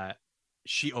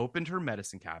she opened her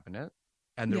medicine cabinet,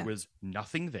 and there Yeah. was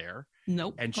nothing there,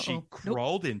 Nope. and she Nope.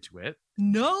 crawled into it,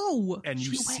 No. and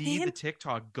you She went see in? the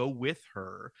TikTok go with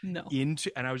her No.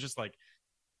 into, and I was just like,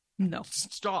 No.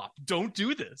 stop, don't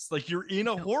do this. Like, you're in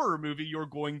a No. horror movie, you're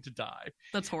going to die.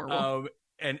 That's horrible.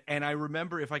 And I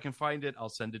remember, if I can find it, I'll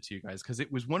send it to you guys, because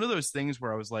it was one of those things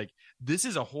where I was like, this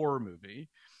is a horror movie.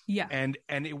 Yeah. And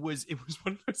it was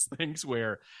one of those things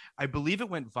where I believe it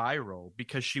went viral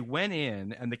because she went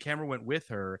in and the camera went with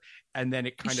her, and then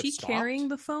it kind Is of she stopped. carrying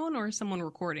the phone or is someone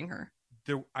recording her?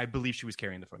 I believe she was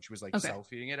carrying the phone. She was like Okay.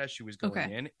 selfieing it as she was going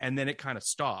Okay. in, and then it kind of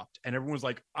stopped, and everyone was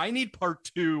like, I need part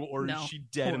 2, or No. is she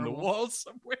dead in the Horrible. wall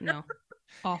somewhere? No.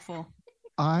 Awful.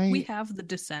 I We have the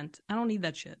descent. I don't need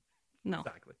that shit. No.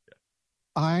 Exactly. Yeah.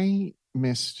 I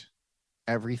missed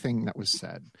everything that was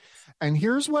said. And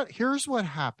here's what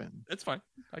happened. It's fine.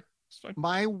 It's fine.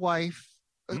 My wife,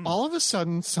 all of a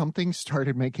sudden, something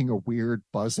started making a weird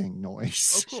buzzing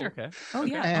noise. Oh, cool. Sure. Okay. Oh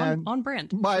yeah, And on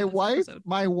brand. My for this episode.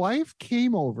 wife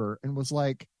came over and was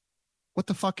like, what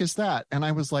the fuck is that? And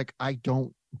I was like, I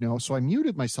don't know. So I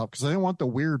muted myself because I didn't want the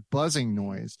weird buzzing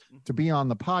noise to be on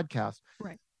the podcast.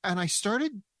 Right. And I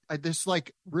started this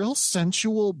like real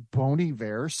sensual Bon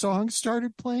Iver song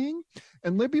started playing,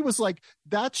 and Libby was like,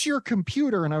 that's your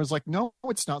computer. And I was like, no,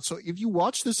 it's not. So if you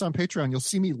watch this on Patreon, you'll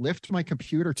see me lift my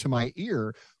computer to my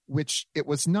ear, which it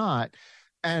was not.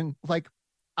 And like,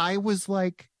 I was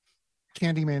like,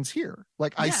 Candyman's here.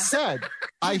 Like I said,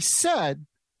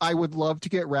 I would love to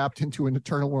get wrapped into an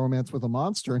eternal romance with a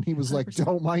monster. And he was like, 100%.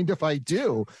 don't mind if I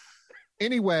do.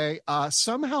 Anyway,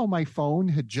 somehow my phone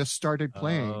had just started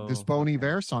playing this Bon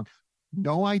Iver song.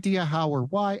 No idea how or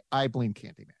why. I blame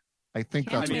Candyman. I think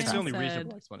Candyman I that's mean, what's it's the only said-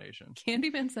 reasonable explanation.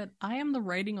 Candyman said, I am the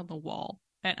writing on the wall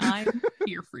and I'm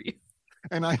here for you.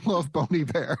 and I love Bon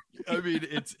Iver. I mean,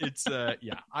 it's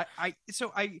yeah.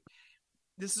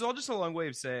 this is all just a long way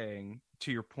of saying,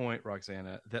 to your point,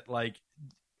 Roxana, that like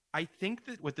I think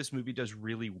that what this movie does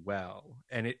really well,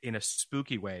 and it in a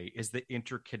spooky way, is the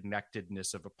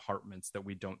interconnectedness of apartments that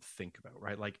we don't think about,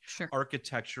 right? Like Sure.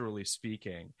 architecturally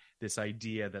speaking, this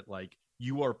idea that like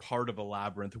you are part of a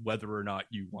labyrinth, whether or not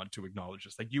you want to acknowledge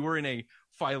this. Like you are in a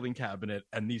filing cabinet,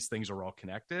 and these things are all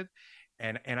connected,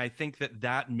 and I think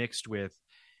that mixed with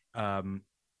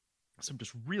some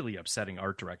just really upsetting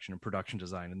art direction and production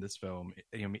design in this film,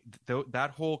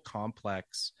 that whole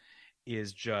complex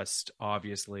is just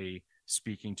obviously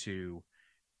speaking to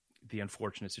the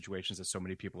unfortunate situations that so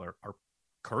many people are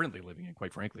currently living in,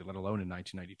 quite frankly, let alone in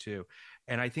 1992.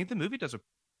 And I think the movie does a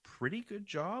pretty good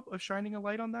job of shining a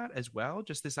light on that as well.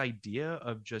 Just this idea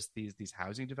of just these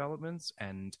housing developments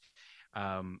and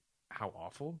how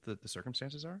awful the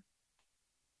circumstances are.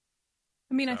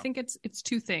 I mean, I think it's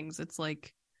two things. It's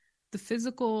like the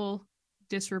physical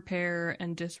disrepair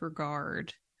and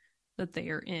disregard that they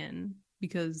are in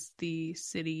because the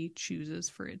city chooses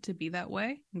for it to be that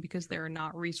way and because there are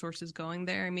not resources going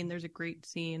there. I mean, there's a great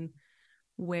scene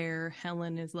where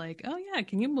Helen is like, oh yeah,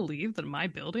 can you believe that my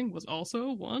building was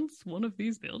also once one of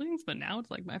these buildings, but now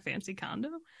it's like my fancy condo?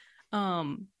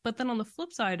 But then on the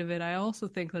flip side of it, I also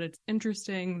think that it's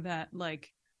interesting that like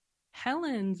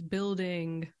Helen's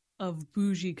building of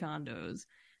bougie condos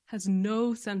has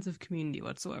no sense of community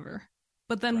whatsoever.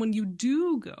 But then when you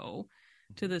do go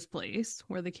to this place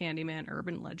where the Candyman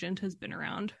urban legend has been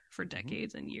around for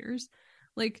decades and years,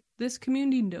 like this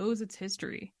community knows its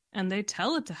history and they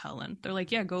tell it to Helen. They're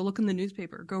like, yeah, go look in the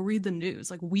newspaper, go read the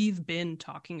news. Like we've been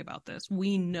talking about this.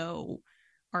 We know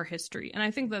our history. And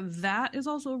I think that is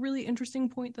also a really interesting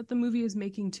point that the movie is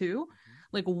making too.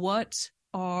 Like what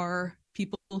are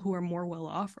people who are more well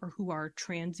off or who are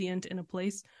transient in a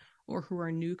place or who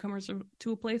are newcomers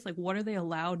to a place, like what are they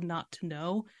allowed not to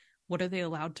know? What are they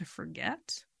allowed to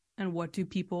forget? And what do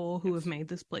people who have made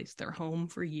this place their home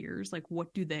for years, like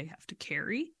what do they have to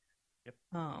carry? Yep.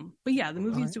 But yeah, the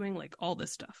movie's doing like all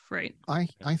this stuff, right?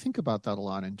 I think about that a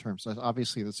lot in terms of,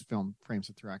 obviously this film frames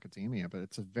it through academia, but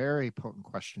it's a very potent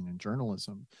question in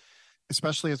journalism,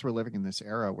 especially as we're living in this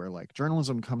era where like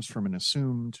journalism comes from an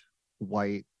assumed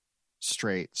white,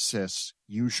 straight, cis,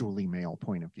 usually male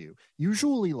point of view,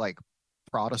 usually like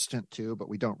Protestant too, but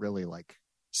we don't really like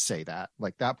say that.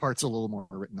 Like that part's a little more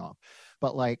written off.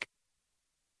 But like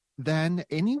then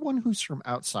anyone who's from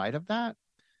outside of that,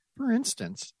 for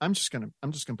instance, I'm just gonna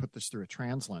put this through a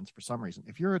trans lens for some reason.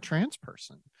 If you're a trans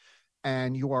person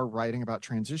and you are writing about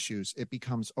trans issues, it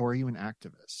becomes, oh, are you an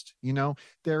activist? You know,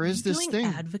 there is this thing.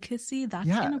 Advocacy, that's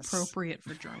inappropriate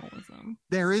for journalism.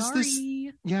 There is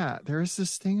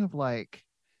this thing of like,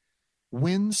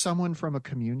 when someone from a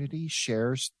community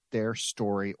shares their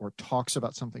story or talks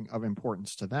about something of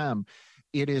importance to them,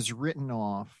 it is written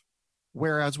off.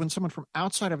 Whereas when someone from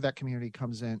outside of that community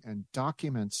comes in and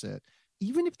documents it,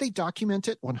 even if they document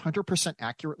it 100%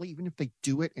 accurately, even if they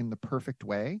do it in the perfect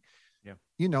way,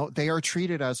 you know, they are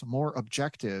treated as more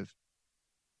objective.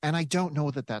 And I don't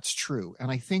know that that's true. And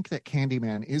I think that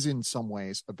Candyman is in some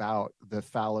ways about the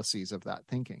fallacies of that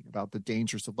thinking, about the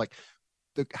dangers of like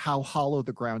how hollow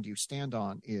the ground you stand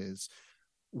on is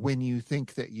when you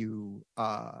think that you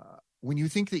are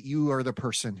the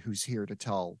person who's here to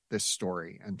tell this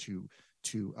story and to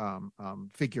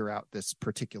figure out this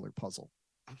particular puzzle.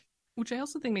 Which I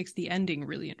also think makes the ending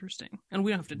really interesting. And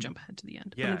we don't have to jump ahead to the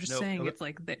end. Yeah, but I'm just saying it's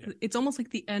like it's almost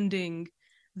like the ending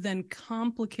then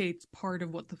complicates part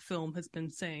of what the film has been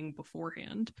saying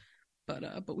beforehand. But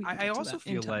we can I also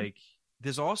feel like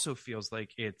this also feels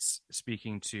like it's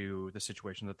speaking to the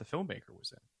situation that the filmmaker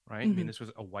was in, right? I mean, this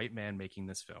was a white man making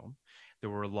this film. There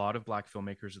were a lot of black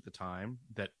filmmakers at the time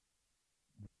that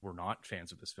were not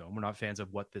fans of this film. Were not fans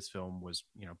of what this film was,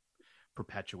 you know,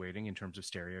 perpetuating in terms of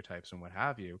stereotypes and what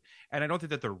have you. And I don't think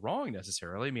that they're wrong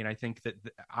necessarily. I mean, I think that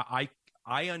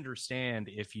I understand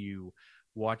if you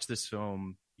watch this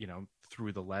film, you know,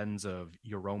 through the lens of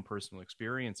your own personal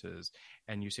experiences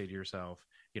and you say to yourself,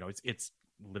 you know, it's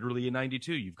literally in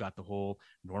 92, you've got the whole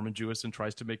Norman Jewison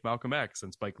tries to make Malcolm X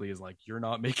and Spike Lee is like, you're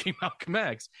not making Malcolm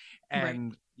X.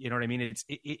 And you know what I mean? It's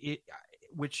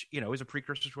which, you know, is a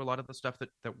precursor to a lot of the stuff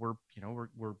that we're, you know,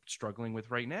 we're struggling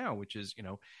with right now, which is, you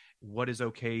know, what is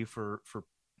okay for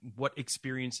what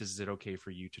experiences is it okay for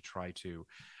you to try to,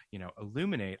 you know,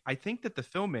 illuminate. I think that the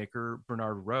filmmaker,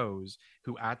 Bernard Rose,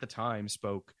 who at the time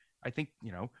spoke, I think,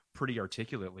 you know, pretty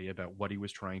articulately about what he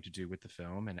was trying to do with the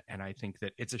film. And I think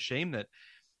that it's a shame that,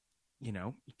 you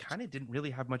know, he kind of didn't really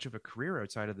have much of a career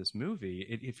outside of this movie.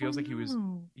 It feels like he was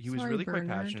really quite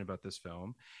passionate about this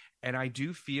film. And I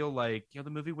do feel like, you know,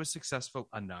 the movie was successful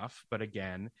enough, but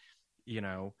again, you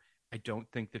know, I don't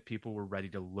think that people were ready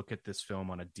to look at this film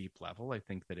on a deep level. I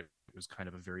think that it was kind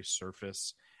of a very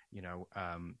surface,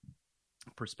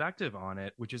 perspective on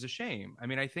it, which is a shame. I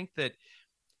mean, I think that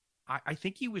I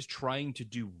think he was trying to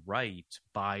do right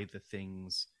by the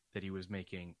things that he was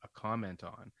making a comment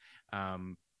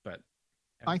on. But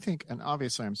I think, and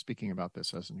obviously I'm speaking about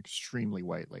this as an extremely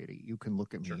white lady. You can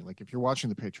look at me, like if you're watching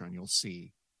the Patreon, you'll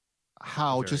see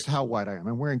how white I am.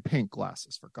 I'm wearing pink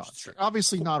glasses, for God's sake.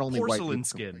 Obviously not only porcelain white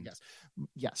skin.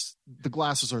 Yes. The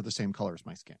glasses are the same color as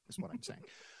my skin, is what I'm saying.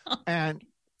 And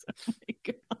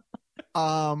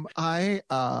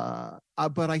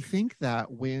but I think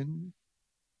that when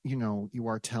you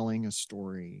are telling a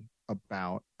story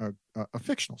about a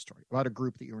fictional story about a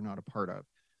group that you're not a part of,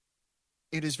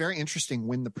 it is very interesting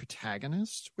when the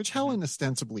protagonist, which Helen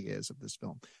ostensibly is of this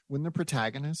film, when the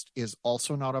protagonist is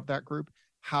also not of that group,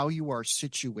 how you are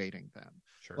situating them.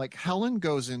 Sure. Like Helen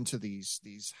goes into these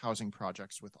housing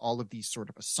projects with all of these sort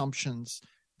of assumptions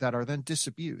that are then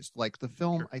disabused. Like the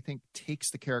film, I think,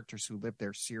 takes the characters who live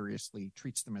there seriously,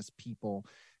 treats them as people,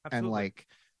 Absolutely.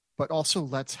 but also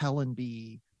lets Helen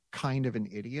be kind of an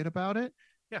idiot about it.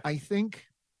 Yeah. I think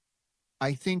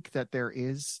that there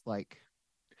is like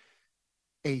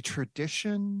a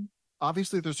tradition.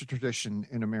 Obviously, there's a tradition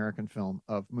in American film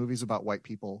of movies about white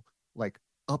people, like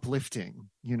uplifting,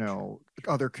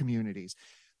 other communities.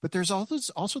 But there's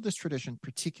also this tradition,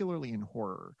 particularly in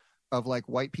horror, of like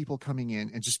white people coming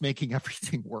in and just making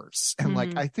everything worse. And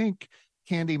like, I think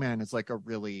Candyman is like a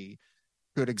really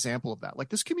good example of that. Like,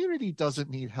 this community doesn't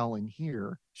need Helen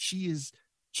here. She is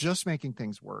just making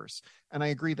things worse. And I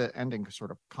agree that ending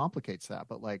sort of complicates that,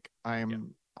 but like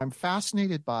I'm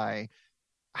fascinated by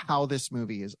how this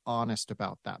movie is honest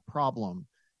about that problem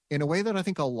in a way that I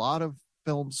think a lot of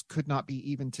films could not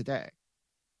be even today.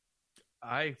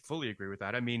 I fully agree with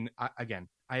that. I mean, I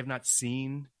have not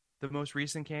seen the most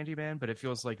recent Candyman, but it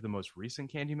feels like the most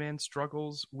recent Candyman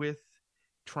struggles with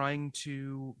trying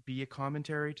to be a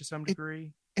commentary to some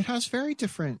degree. It has very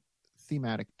different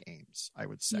thematic aims, I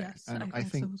would say. Yes, and I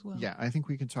think so as well. Yeah, I think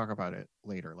we can talk about it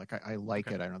later. Like I like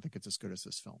it. I don't think it's as good as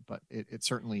this film, but it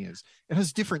certainly is. It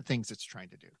has different things it's trying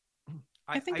to do.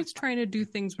 I think it's trying to do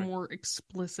things more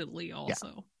explicitly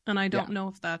also. And I don't know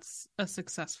if that's a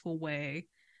successful way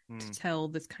to tell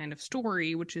this kind of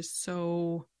story, which is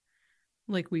so,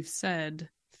 like we've said,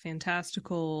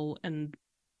 fantastical and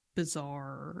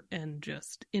bizarre and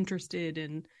just interested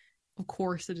in, of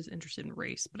course it is interested in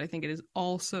race, but I think it is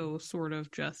also sort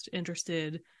of just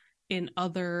interested in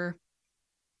other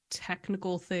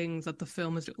technical things that the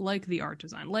film is, like the art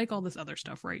design, like all this other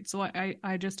stuff, right? So I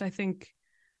think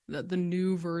that the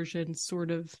new version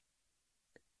sort of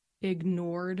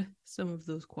ignored some of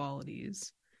those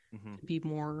qualities to be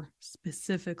more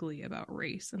specifically about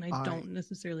race, and I don't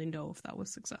necessarily know if that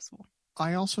was successful.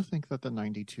 I also think that the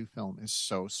 92 film is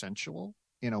so sensual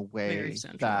in a way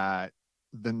that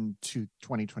the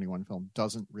 2021 film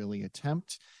doesn't really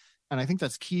attempt. And I think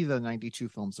that's key to the 92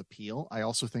 film's appeal. I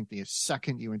also think the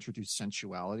second you introduce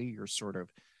sensuality, you're sort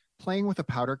of playing with a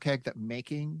powder keg that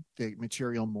making the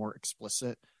material more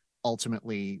explicit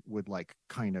ultimately would like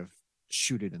kind of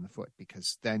shoot it in the foot,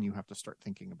 because then you have to start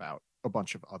thinking about a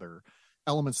bunch of other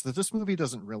elements that this movie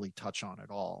doesn't really touch on at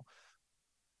all,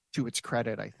 to its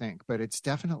credit, I think. But it's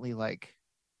definitely like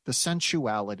the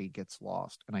sensuality gets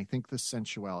lost. And I think the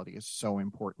sensuality is so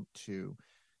important to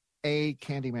A,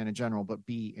 Candyman in general, but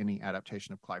B, any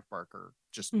adaptation of Clive Barker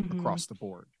just across the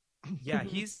board. Yeah,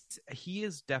 he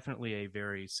is definitely a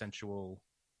very sensual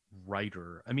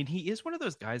writer. I mean, he is one of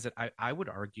those guys that I would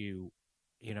argue,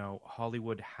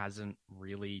 Hollywood hasn't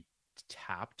really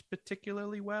tapped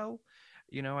particularly well.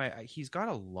 He's got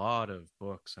a lot of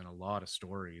books and a lot of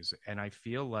stories, and I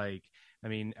feel like, I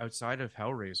mean, outside of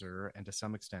Hellraiser and to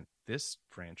some extent this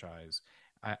franchise,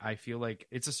 I feel like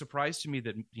it's a surprise to me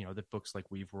that that books like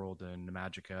Weaveworld and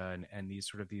Magica and these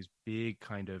sort of these big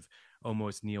kind of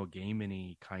almost Neil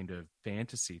Gaiman-y kind of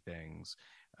fantasy things,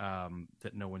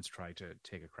 that no one's tried to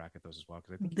take a crack at those as well.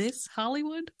 Because I think this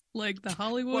Hollywood, like the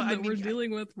Hollywood we're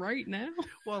dealing with right now.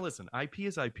 Well, listen, IP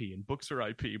is IP and books are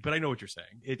IP, but I know what you're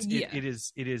saying.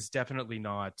 It is definitely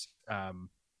not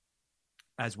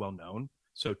as well known.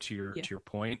 So to your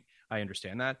point, I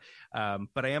understand that.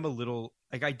 But I am a little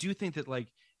like, I do think that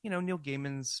Neil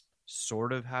Gaiman's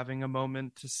sort of having a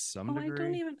moment to some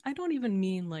degree. I don't even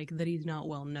mean like that he's not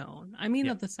well known. I mean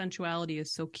that the sensuality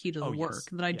is so key to the work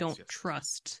that I don't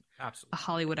trust a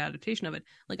Hollywood adaptation of it.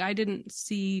 Like, I didn't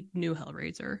see New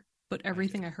Hellraiser, but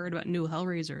everything I heard about New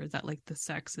Hellraiser is that like the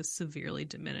sex is severely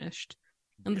diminished,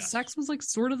 and the sex was like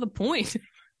sort of the point.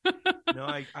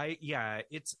 No,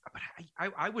 it's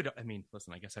I would, I mean,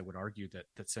 listen, I guess I would argue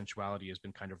that sensuality has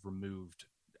been kind of removed,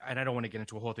 and I don't want to get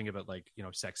into a whole thing about like, you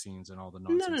know, sex scenes and all the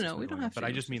nonsense. No, we don't have to. But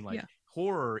I just mean like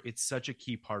horror. It's such a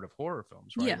key part of horror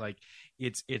films, right? Like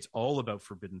it's all about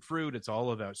forbidden fruit. It's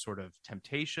all about sort of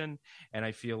temptation, and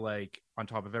I feel like on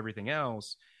top of everything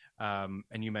else.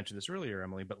 And you mentioned this earlier,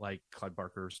 Emily, but like Clive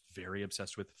Barker's very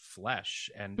obsessed with flesh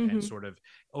and sort of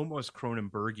almost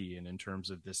Cronenbergian in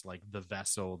terms of this, like the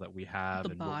vessel that we have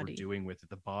and what we're doing with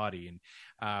the body.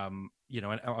 And, you know,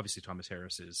 and obviously Thomas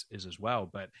Harris is as well,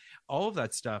 but all of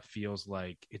that stuff feels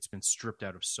like it's been stripped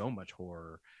out of so much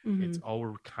horror. It's all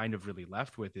we're kind of really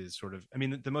left with is sort of, I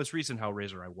mean, the most recent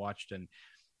Hellraiser I watched, and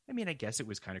I mean, I guess it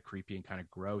was kind of creepy and kind of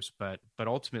gross, but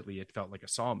ultimately it felt like a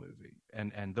Saw movie,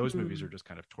 and those movies are just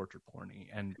kind of torture porny,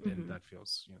 and that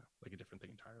feels, you know, like a different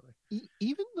thing entirely.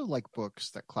 Even the like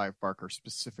books that Clive Barker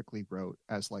specifically wrote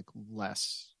as like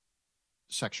less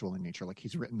sexual in nature, like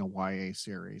he's written a YA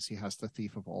series. He has The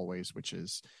Thief of Always, which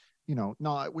is, you know,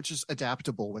 which is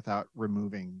adaptable without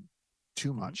removing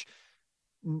too much.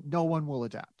 No one will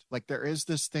adapt. Like there is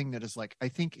this thing that is like, I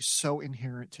think so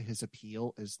inherent to his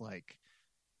appeal is like,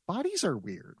 bodies are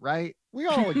weird, right? We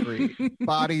all agree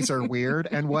bodies are weird.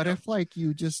 And what if like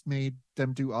you just made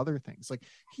them do other things? Like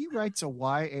he writes a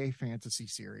YA fantasy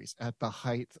series at the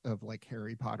height of like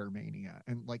Harry Potter mania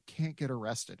and like can't get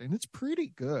arrested. And it's pretty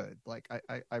good. Like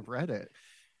I've read it.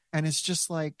 And it's just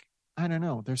like, I don't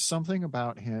know. There's something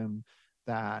about him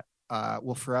that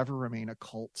will forever remain a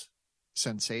cult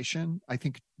sensation. I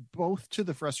think both to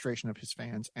the frustration of his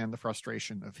fans and the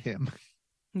frustration of him.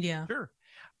 Yeah. Sure.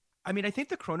 I mean, I think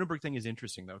the Cronenberg thing is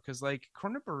interesting, though, because like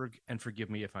Cronenberg, and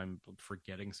forgive me if I'm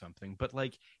forgetting something, but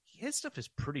like his stuff is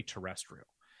pretty terrestrial.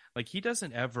 Like he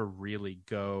doesn't ever really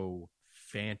go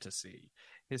fantasy.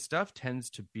 His stuff tends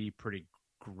to be pretty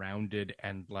grounded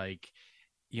and like,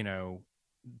 you know,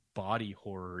 body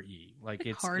horror-y. Like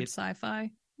it's hard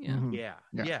sci-fi. Yeah.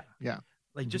 Yeah.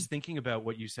 Like just thinking about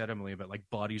what you said, Emily, about like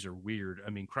bodies are weird. I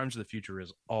mean, Crimes of the Future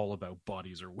is all about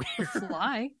bodies are weird. The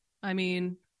Fly. I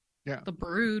mean, The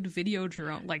Brood,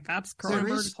 Videodrome, like that's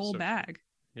Cronenberg's whole bag.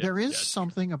 Yeah, there is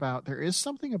something about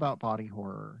body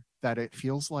horror that it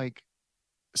feels like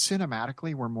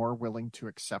cinematically we're more willing to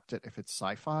accept it if it's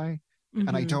sci-fi.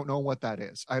 And I don't know what that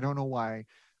is. I don't know why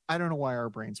our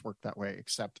brains work that way,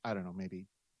 except I don't know, maybe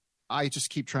I just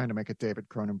keep trying to make a David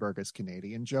Cronenberg as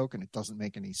Canadian joke and it doesn't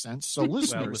make any sense. So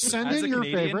listeners, send in your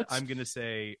favorites. I'm going to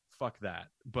say fuck that.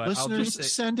 But listeners, I'll just say,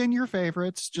 send in your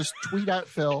favorites. Just tweet at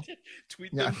Phil.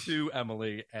 Tweet them to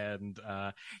Emily. And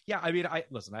I mean, I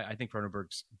think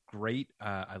Cronenberg's great.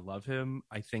 I love him.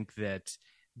 I think that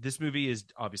this movie is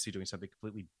obviously doing something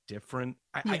completely different.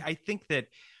 I think that,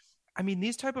 I mean,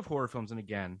 these type of horror films, and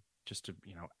again, just to,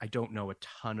 you know, I don't know a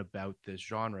ton about this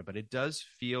genre, but it does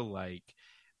feel like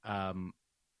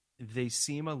they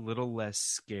seem a little less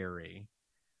scary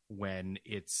when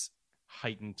it's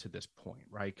heightened to this point,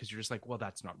 right? Because you're just like, well,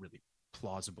 that's not really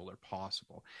plausible or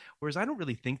possible. Whereas I don't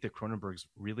really think that Cronenberg's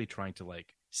really trying to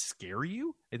like scare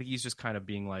you. I think he's just kind of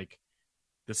being like,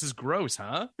 this is gross,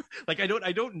 huh? Like I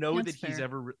don't know that's that fair. He's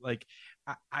ever like,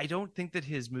 I don't think that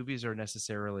his movies are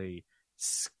necessarily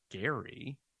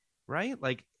scary, right?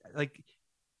 Like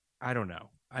I don't know.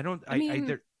 I mean,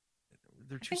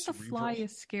 they're too I think cerebral. The Fly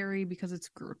is scary because it's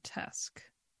grotesque.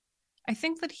 I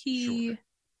think that I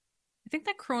think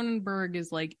that Cronenberg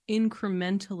is like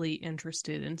incrementally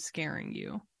interested in scaring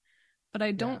you, but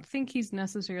I don't think he's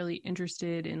necessarily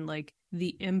interested in like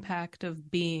the impact of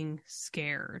being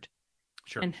scared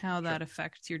and how that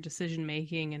affects your decision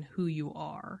making and who you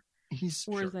are.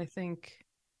 Whereas I think,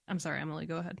 I'm sorry, Emily,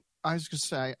 go ahead. I was going to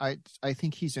say, I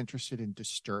think he's interested in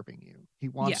disturbing you. He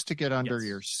wants to get under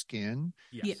your skin.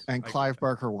 Yes. And Clive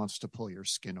Barker wants to pull your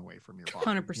skin away from your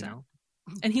body. 100%. You know?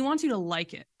 And he wants you to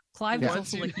like it. Clive is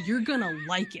also like, you're going to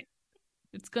like it.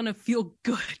 It's going to feel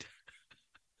good.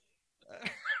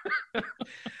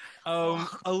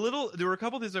 There were a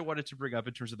couple of things I wanted to bring up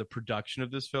in terms of the production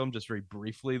of this film, just very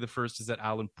briefly. The first is that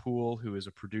Alan Poole, who is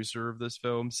a producer of this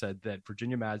film, said that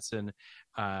Virginia Madsen,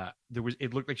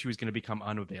 it looked like she was going to become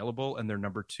unavailable, and their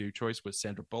number 2 choice was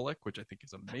Sandra Bullock, which I think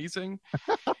is amazing.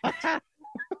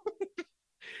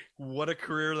 What a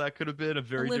career that could have been, a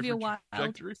very Olivia different Wilde,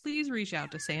 trajectory. Please reach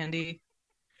out to Sandy.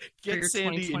 Get your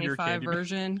Sandy 2025 in your Candyman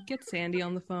version. Get Sandy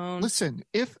on the phone. Listen,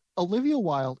 if Olivia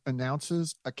Wilde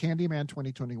announces a Candyman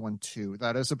 2021 2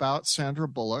 that is about Sandra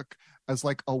Bullock as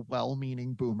like a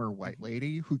well-meaning boomer white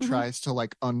lady who tries to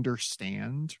like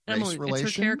understand race relations.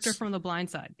 It's her character from The Blind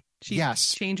Side. She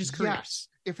changes careers. Yes.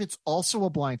 If it's also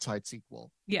a Blind Side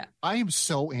sequel. Yeah. I am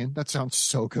so in. That sounds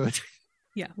so good.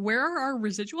 Yeah. Where are our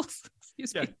residuals?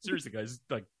 Excuse Yeah, me. seriously, guys.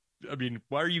 Like, I mean,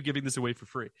 why are you giving this away for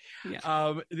free?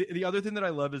 Yeah. The other thing that I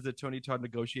love is that Tony Todd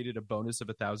negotiated a bonus of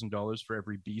 $1,000 for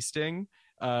every bee sting,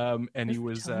 and he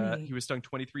was stung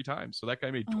 23 times. So that guy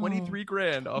made 23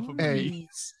 grand off of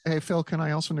bees. Hey, Phil, can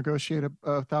I also negotiate a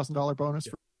 $1,000 bonus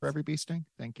for every bee sting?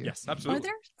 Thank you. Yes, absolutely.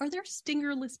 Are there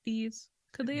stingerless bees?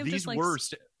 Could they have these just like were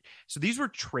so these were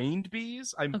trained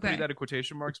bees. I'm putting that in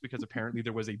quotation marks because apparently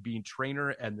there was a bee trainer,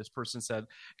 and this person said,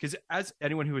 because as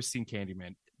anyone who has seen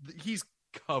Candyman, he's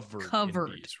covered in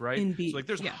bees, right? In bees, so like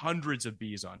there's hundreds of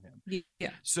bees on him.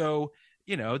 Yeah. So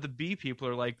the bee people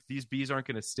are like, these bees aren't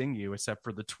going to sting you except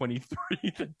for the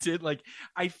 23 that did. Like,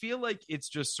 I feel like it's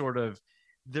just sort of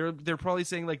they're probably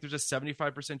saying like there's a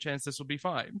 75% chance this will be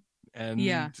fine, and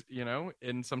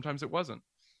and sometimes it wasn't.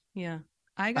 Yeah.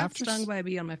 I got stung by a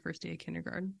bee on my first day of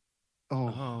kindergarten.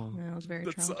 Oh, yeah, it was very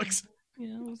that traumatizing. sucks.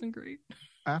 Yeah, it wasn't great.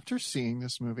 After seeing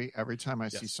this movie, every time I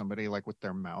see somebody like with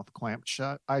their mouth clamped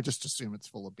shut, I just assume it's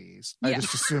full of bees. Yeah. I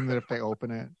just assume that if they open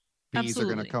it, bees are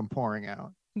going to come pouring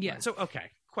out. Yeah. So,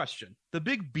 okay, question: the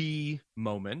big bee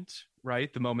moment,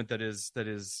 right? The moment that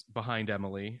is behind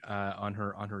Emily on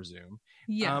her Zoom.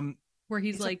 Yeah. Where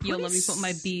he's like, "Yo, let me put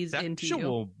my bees into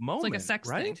you." Moment, it's like a sex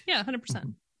right? thing. Yeah,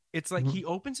 100%. It's like he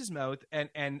opens his mouth,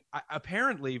 and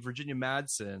apparently Virginia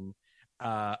Madsen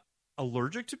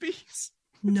allergic to bees.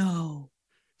 No.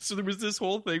 So there was this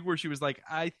whole thing where she was like,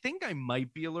 I think I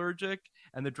might be allergic.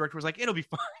 And the director was like, it'll be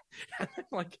fine. And then,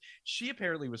 like, she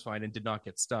apparently was fine and did not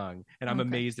get stung. And I'm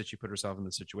amazed that she put herself in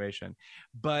this situation.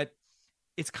 But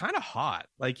it's kind of hot.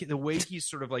 Like, the way he's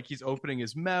sort of like, he's opening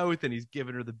his mouth and he's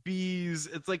giving her the bees.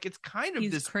 It's like, it's kind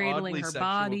of this cradling oddly her sexual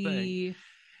body. thing.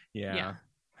 Yeah.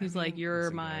 He's like,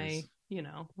 you're my,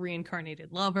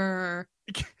 reincarnated lover.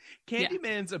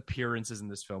 Candyman's appearances in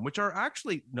this film, which are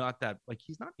actually not that, like,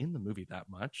 he's not in the movie that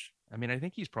much. I mean, I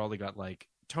think he's probably got, like,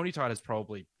 Tony Todd has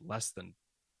probably less than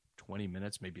 20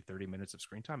 minutes, maybe 30 minutes of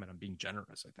screen time, and I'm being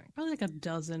generous, I think. Probably like a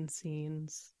dozen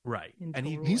scenes. Right. And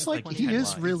he's like, he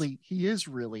is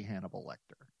really Hannibal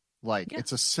Lecter. Like,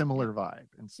 it's a similar vibe.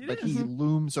 And but he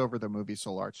looms over the movie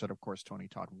so large that, of course, Tony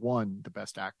Todd won the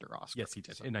Best Actor Oscar. Yes, he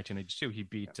did. In 1982, he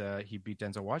beat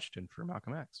Denzel Washington for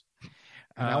Malcolm X.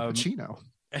 And Al Pacino.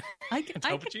 I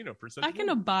can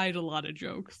abide a lot of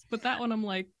jokes, but that one I'm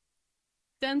like,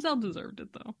 Denzel deserved it,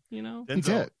 though.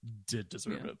 Denzel did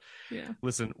deserve it. Yeah.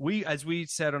 Listen, as we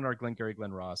said on our Glengarry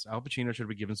Glen Ross, Al Pacino should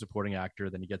be given supporting actor,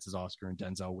 then he gets his Oscar, and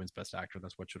Denzel wins Best Actor.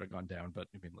 That's what should have gone down. But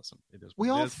I mean, listen, it is. We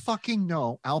all fucking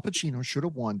know Al Pacino should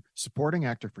have won supporting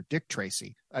actor for Dick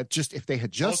Tracy. Just if they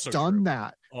had just done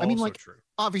that. I mean, like,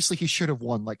 obviously he should have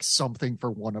won like something for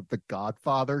one of the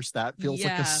Godfathers. That feels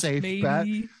like a safe bet.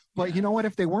 But you know what?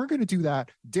 If they weren't going to do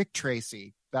that, Dick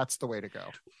Tracy. That's the way to go.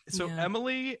 So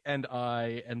Emily and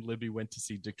I and Libby went to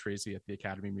see Dick Tracy at the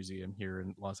Academy Museum here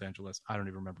in Los Angeles. I don't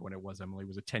even remember when it was, Emily.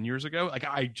 Was it 10 years ago? Like,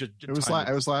 it was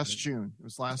last June. It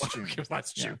was last June. It was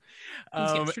last June. It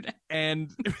was yesterday. And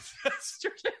it was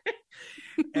yesterday.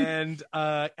 And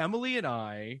Emily and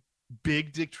I,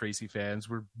 big Dick Tracy fans,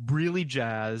 were really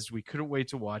jazzed. We couldn't wait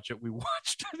to watch it. We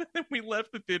watched it and we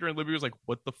left the theater, and Libby was like,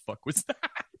 what the fuck was that?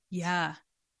 Yeah.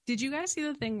 Did you guys see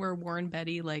the thing where Warren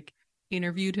Beatty, like,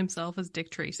 interviewed himself as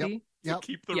Dick Tracy? Yep.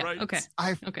 Keep the rights.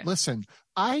 Okay. Listen,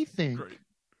 I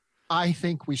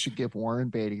think we should give Warren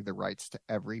Beatty the rights to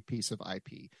every piece of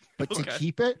IP. But to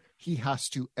keep it, he has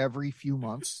to every few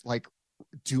months, like,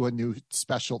 do a new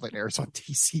special that airs on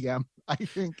TCM. I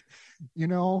think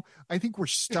we're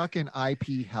stuck in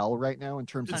IP hell right now in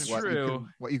terms of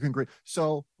what you can create.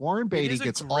 So Warren Beatty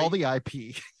gets all the IP.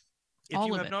 If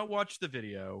you have not watched the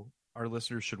video, our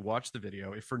listeners should watch the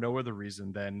video. If for no other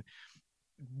reason than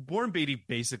Warren Beatty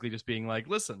basically just being like,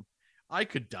 listen, I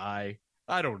could die.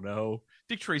 I don't know.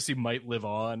 Dick Tracy might live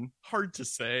on. Hard to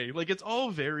say. Like, it's all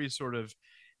very sort of,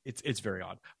 it's very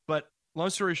odd. But long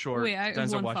story short,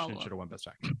 Denzel Washington should have won Best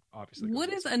Actor, obviously.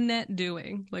 What is Annette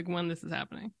doing, like, when this is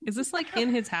happening? Is this, like,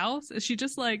 in his house? Is she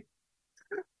just, like,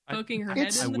 poking her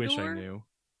head in the door? I wish I knew.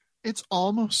 It's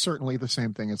almost certainly the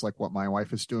same thing as like what my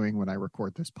wife is doing when I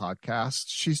record this podcast.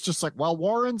 She's just like, well,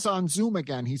 Warren's on Zoom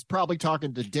again. He's probably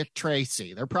talking to Dick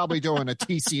Tracy. They're probably doing a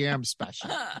TCM special.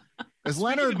 Is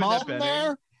Leonard Maltin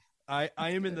there? I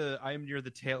am near the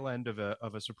tail end of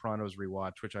a Sopranos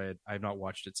rewatch, which I have not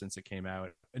watched it since it came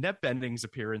out. Annette Bening's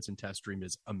appearance in Test Stream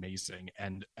is amazing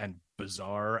and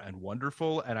bizarre and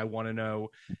wonderful. And I want to know,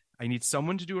 I need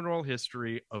someone to do an oral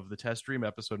history of the Test Stream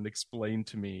episode and explain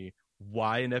to me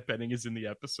why Annette Bening is in the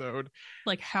episode.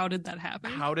 Like, how did that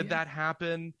happen? That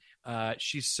happen?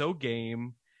 She's so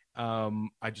game.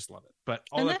 I just love it. But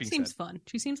all and that that being seems said, fun.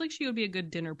 She seems like she would be a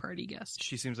good dinner party guest.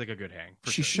 she seems like a good hang.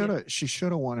 She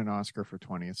should have won an Oscar for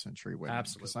 20th Century Women.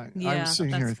 Absolutely. I was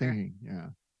sitting here that's fair. thinking,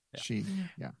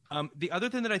 The other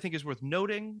thing that I think is worth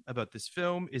noting about this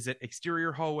film is that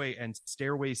exterior hallway and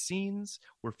stairway scenes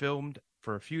were filmed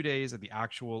for a few days at the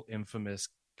actual infamous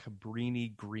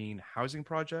Cabrini Green housing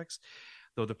projects,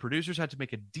 though the producers had to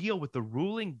make a deal with the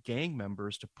ruling gang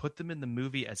members to put them in the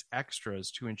movie as extras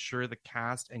to ensure the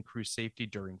cast and crew safety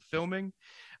during filming.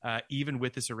 Even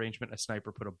with this arrangement, a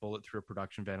sniper put a bullet through a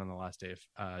production van on the last day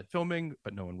of filming,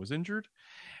 but no one was injured.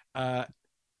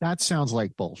 that sounds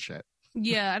like bullshit.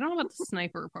 Yeah, I don't know about the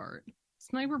sniper part.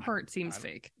 Sniper part seems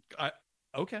fake.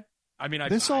 Okay. I mean,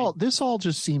 this all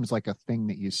just seems like a thing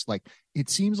that you like. It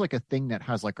seems like a thing that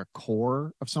has like a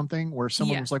core of something where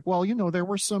someone was like, well, there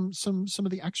were some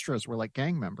of the extras were like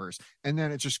gang members, and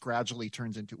then it just gradually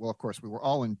turns into, well, of course we were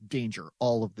all in danger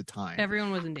all of the time.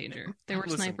 Everyone was in danger. There were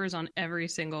snipers on every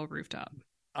single rooftop.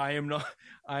 I am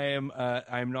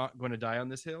not going to die on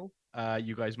this hill.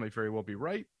 You guys might very well be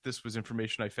right. This was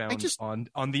information I found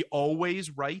on the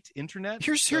always right internet.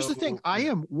 Here's the thing. I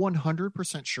am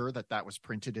 100% sure that was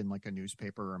printed in like a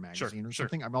newspaper or a magazine or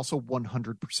something. I'm also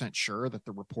 100% sure that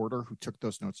the reporter who took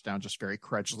those notes down just very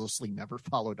credulously never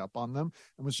followed up on them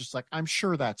and was just like, I'm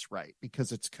sure that's right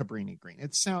because it's Cabrini Green.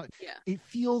 It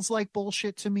feels like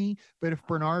bullshit to me, but if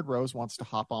Bernard Rose wants to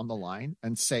hop on the line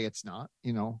and say it's not, who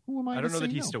am I? I don't know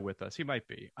that he's still with us. He might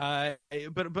be.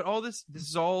 But all this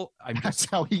is all. That's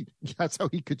how he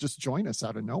could just join us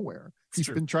out of nowhere. He's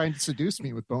been trying to seduce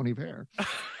me with Bon Iver.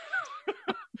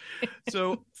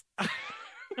 So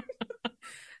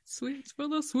sweets for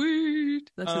the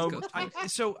sweet. That's his ghost.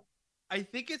 I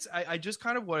think I just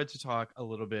kind of wanted to talk a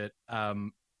little bit,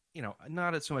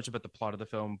 not so much about the plot of the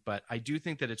film, but I do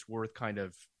think that it's worth kind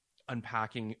of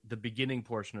unpacking the beginning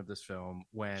portion of this film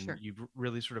when you've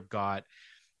really sort of got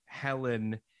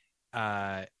Helen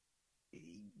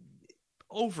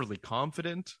overly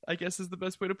confident, I guess is the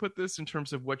best way to put this, in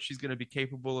terms of what she's going to be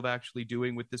capable of actually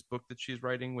doing with this book that she's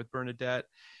writing with Bernadette.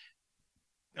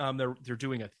 They're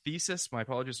doing a thesis. My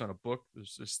apologies, on a book.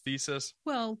 There's this thesis.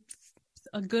 Well,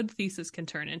 a good thesis can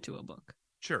turn into a book.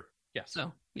 Sure. Yes.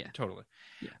 So yeah, totally.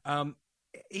 Yeah.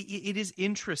 It is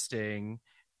interesting.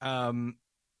 The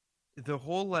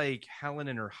whole like Helen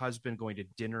and her husband going to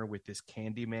dinner with this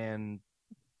Candyman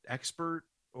expert,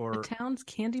 or the town's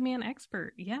Candyman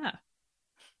expert. Yeah.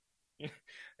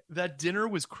 That dinner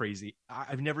was crazy.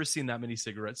 I've never seen that many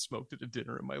cigarettes smoked at a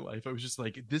dinner in my life. I was just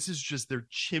like, this is just their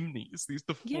chimneys.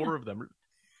 The four of them. It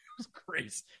was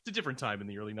crazy. It's a different time in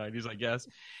the early 90s, I guess.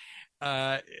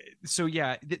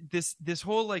 This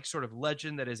whole like sort of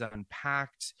legend that is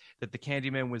unpacked, that the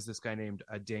Candyman was this guy named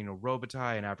Daniel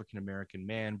Robitaille, an African-American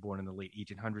man born in the late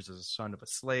 1800s as a son of a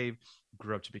slave,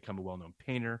 grew up to become a well-known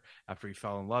painter. After he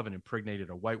fell in love and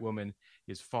impregnated a white woman,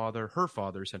 her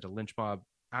father sent a lynch mob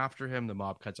after him. The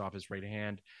mob cuts off his right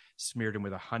hand, smeared him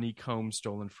with a honeycomb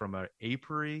stolen from an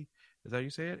apiary. Is that how you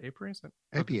say it? Apiary? Is that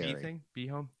apiary? Bee thing? Bee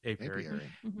home? Apiary.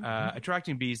 Mm-hmm.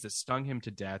 Attracting bees that stung him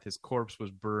to death. His corpse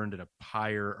was burned and a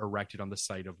pyre erected on the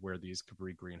site of where these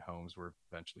Cabrini Green homes were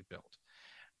eventually built.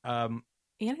 And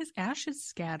his ashes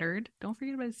scattered. Don't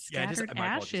forget about his scattered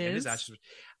ashes. And his ashes.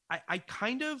 I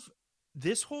kind of,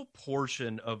 this whole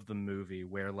portion of the movie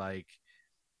where like,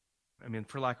 I mean,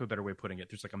 for lack of a better way of putting it,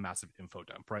 there's like a massive info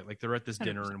dump, right? Like they're at this 100%.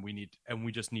 Dinner and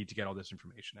we just need to get all this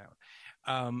information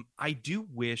out. I do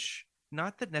wish,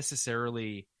 not that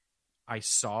necessarily I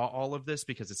saw all of this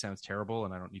because it sounds terrible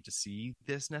and I don't need to see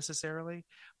this necessarily,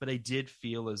 but I did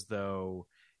feel as though,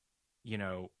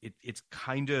 it's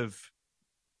kind of,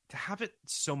 to have it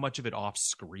so much of it off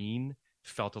screen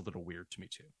felt a little weird to me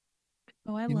too.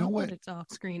 Oh, I love that it's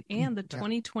off screen, and the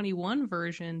 2021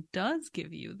 version does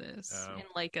give you this in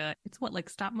like it's like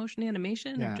stop motion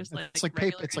animation, or just it's like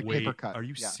paper. It's like paper cut. Are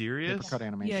you serious? Paper cut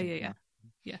animation.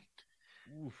 Yeah.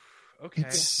 Oof. Okay.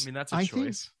 I mean, that's a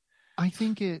choice. I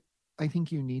think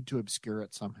you need to obscure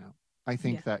it somehow. I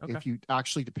think that if you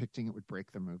actually depicting it would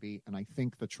break the movie, and I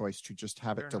think the choice to just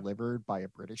have it delivered by a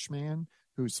British man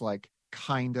who's like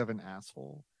kind of an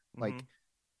asshole, like.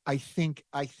 I think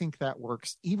that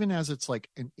works, even as it's like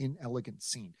an inelegant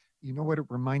scene. You know what it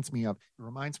reminds me of? It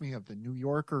reminds me of the New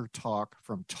Yorker talk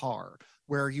from Tar,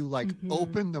 where you like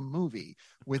open the movie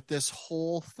with this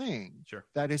whole thing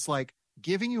that is like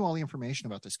giving you all the information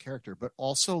about this character, but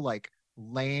also like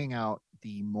laying out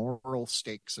the moral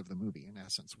stakes of the movie in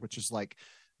essence, which is like,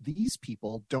 these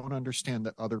people don't understand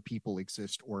that other people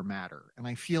exist or matter. And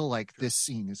I feel like this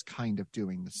scene is kind of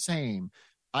doing the same.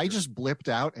 I just blipped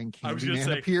out and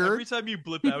Candyman appeared. Every time you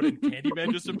blip out and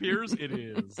Candyman just appears, it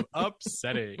is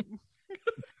upsetting.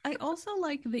 I I also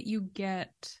like that you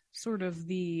get sort of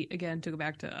the, again, to go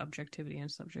back to objectivity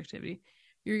and subjectivity,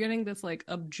 you're getting this like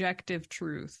objective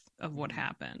truth of what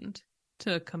happened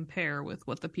to compare with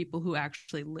what the people who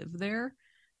actually live there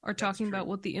are talking about,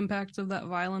 what the impacts of that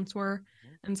violence were.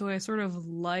 And so I sort of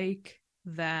like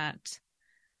that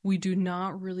we do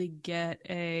not really get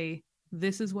a,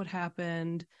 this is what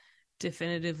happened,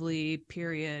 definitively,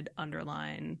 period,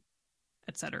 underline,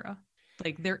 etc.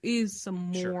 Like there is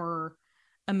some more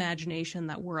imagination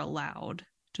that we're allowed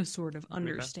to sort of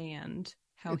understand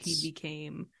how he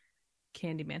became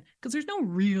Candyman, because there's no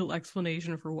real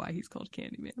explanation for why he's called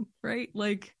Candyman, right?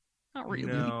 Like, not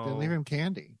really. No. They leave him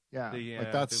candy. Yeah,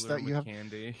 like that's that you have.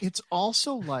 Candy. It's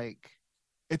also like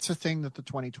it's a thing that the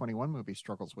 2021 movie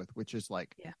struggles with, which is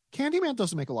like Candyman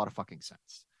doesn't make a lot of fucking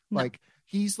sense. No. Like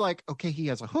he's like, okay, he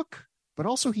has a hook, but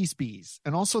also he's bees,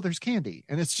 and also there's candy,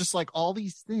 and it's just like all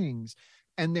these things,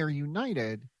 and they're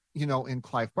united, you know, in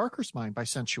Clive Barker's mind by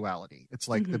sensuality. It's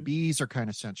like the bees are kind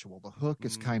of sensual. The hook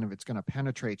is kind of, it's going to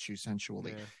penetrate you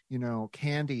sensually. Yeah. You know,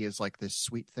 candy is like this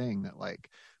sweet thing that like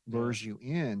lures you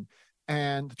in.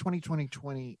 And the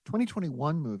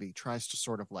 2021 movie tries to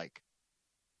sort of like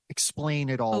explain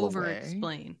it all away.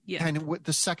 Over-explain. Yeah. And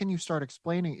the second you start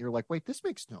explaining it, you're like, wait, this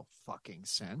makes no fucking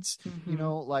sense. You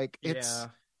know, like it's,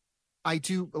 I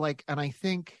do like, and I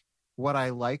think what I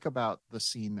like about the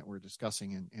scene that we're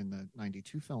discussing in the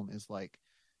 92 film is like,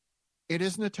 it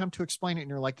is an attempt to explain it. And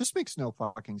you're like, this makes no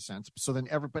fucking sense. So then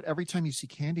every time you see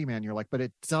Candyman, you're like, but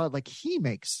it does, like, he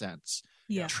makes sense.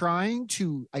 Yeah.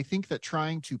 I think that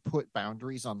trying to put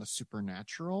boundaries on the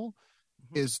supernatural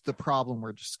is the problem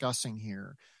we're discussing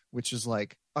here, which is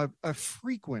like a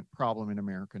frequent problem in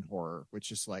American horror,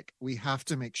 which is like, we have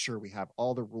to make sure we have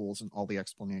all the rules and all the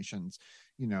explanations,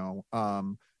 you know,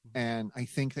 and I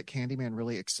think that Candyman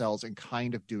really excels in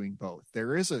kind of doing both.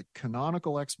 There is a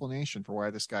canonical explanation for why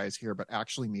this guy is here, but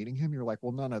actually meeting him, you're like,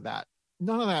 well, none of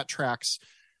that tracks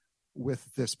with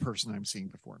this person I'm seeing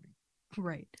before me.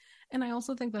 Right. And I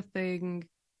also think the thing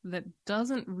that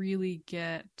doesn't really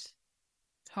get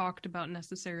talked about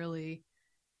necessarily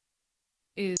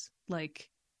is like,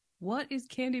 what is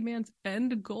Candyman's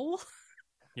end goal?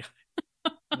 Yeah.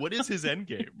 What is his end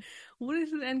game? What is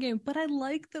his end game? But I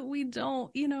like that we don't,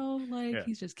 you know, like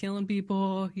he's just killing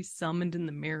people. He's summoned in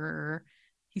the mirror.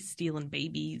 He's stealing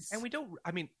babies. And we don't,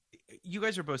 I mean, you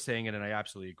guys are both saying it and I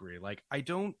absolutely agree. Like, I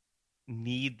don't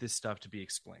need this stuff to be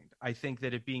explained. I think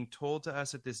that it being told to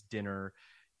us at this dinner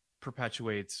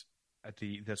perpetuates at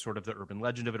the sort of the urban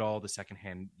legend of it all, the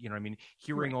secondhand, you know what I mean?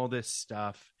 Hearing all this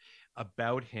stuff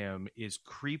about him is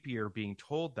creepier being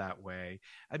told that way.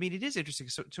 I mean, it is interesting.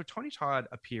 So Tony Todd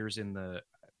appears in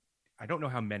I don't know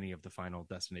how many of the Final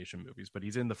Destination movies, but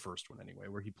he's in the first one anyway,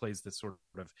 where he plays this sort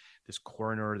of this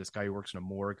coroner, this guy who works in a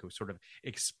morgue who sort of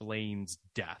explains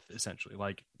death, essentially.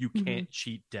 Like, you can't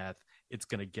cheat death. It's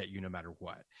going to get you no matter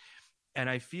what. And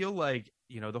I feel like,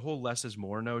 you know, the whole less is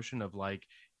more notion of like,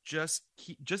 just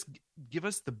give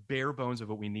us the bare bones of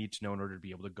what we need to know in order to be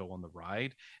able to go on the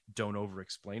ride. Don't over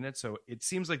explain it. So it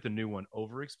seems like the new one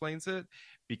over explains it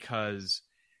because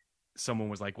someone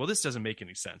was like, well, this doesn't make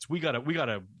any sense. We gotta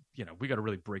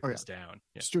really break this down.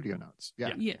 Studio notes.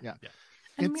 Yeah.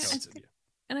 And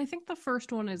I think the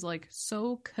first one is like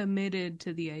so committed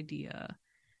to the idea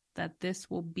that this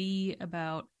will be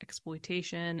about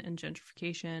exploitation and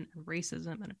gentrification and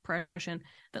racism and oppression,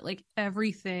 that like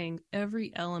every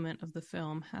element of the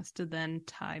film has to then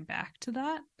tie back to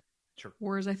that. Sure.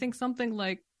 Whereas I think something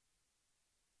like,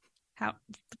 how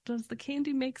does the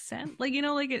candy make sense? Like, you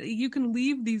know, like you can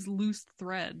leave these loose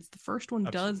threads. The first one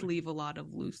does leave a lot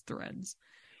of loose threads,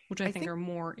 which I think are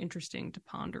more interesting to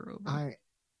ponder over.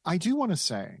 I do want to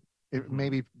say,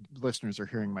 maybe listeners are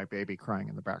hearing my baby crying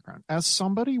in the background. As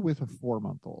somebody with a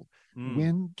 4-month-old,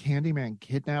 when Candyman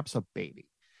kidnaps a baby,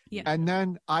 and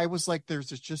then I was like, there's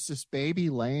just this baby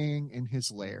laying in his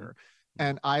lair,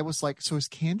 and I was like, so is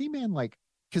Candyman like?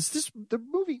 Because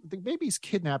the baby's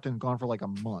kidnapped and gone for like a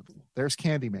month. There's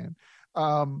Candyman.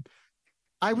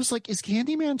 I was like, is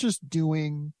Candyman just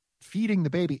feeding the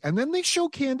baby? And then they show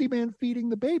Candyman feeding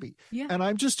the baby. Yeah. And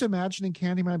I'm just imagining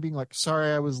Candyman being like,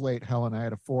 sorry, I was late, Helen. I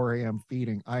had a 4 a.m.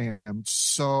 feeding. I am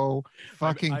so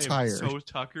fucking tired. So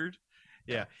tuckered.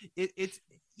 Yeah. It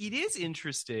is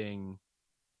interesting.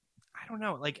 I don't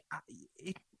know. Like,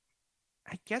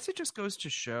 I guess it just goes to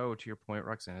show, to your point,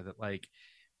 Roxana, that like,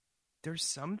 there's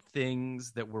some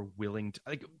things that we're willing to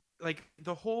like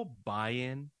the whole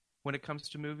buy-in when it comes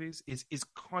to movies is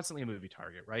constantly a movie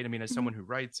target, right? I mean, as someone who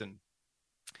writes, and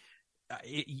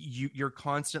you're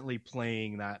constantly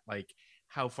playing that, like,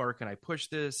 how far can I push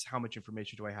this? How much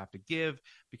information do I have to give?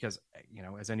 Because, you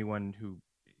know, as anyone who,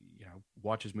 you know,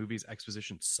 watches movies,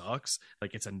 exposition sucks.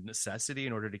 Like, it's a necessity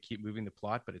in order to keep moving the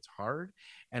plot, but it's hard.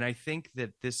 And I think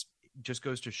that this just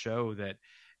goes to show that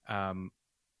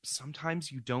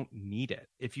sometimes you don't need it.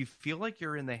 If you feel like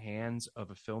you're in the hands of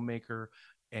a filmmaker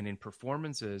and in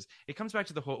performances, it comes back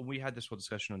to the whole, we had this whole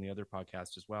discussion on the other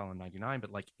podcast as well in 99,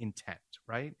 but like intent,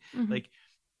 right? Mm-hmm. Like,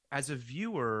 as a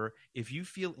viewer, if you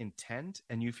feel intent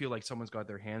and you feel like someone's got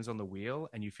their hands on the wheel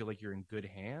and you feel like you're in good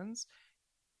hands,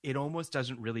 it almost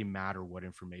doesn't really matter what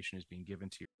information is being given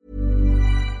to you.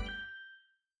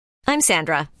 I'm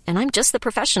Sandra, and I'm just the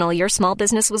professional your small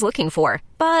business was looking for.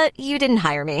 But you didn't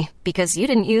hire me because you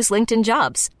didn't use LinkedIn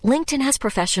Jobs. LinkedIn has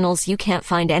professionals you can't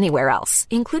find anywhere else,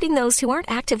 including those who aren't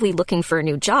actively looking for a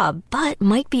new job, but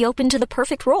might be open to the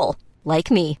perfect role, like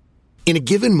me. In a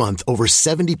given month, over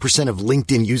 70% of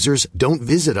LinkedIn users don't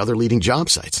visit other leading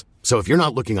job sites. So if you're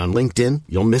not looking on LinkedIn,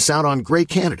 you'll miss out on great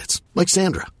candidates like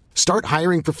Sandra. Start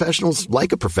hiring professionals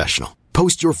like a professional.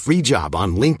 Post your free job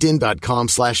on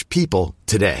linkedin.com/people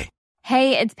today.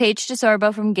 Hey, it's Paige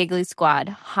DeSorbo from Giggly Squad.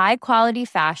 High quality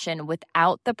fashion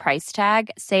without the price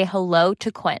tag. Say hello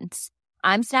to Quince.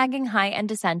 I'm snagging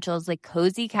high-end essentials like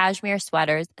cozy cashmere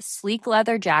sweaters, sleek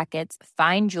leather jackets,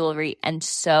 fine jewelry, and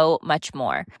so much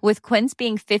more. With Quince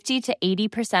being 50 to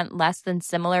 80% less than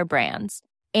similar brands.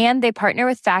 And they partner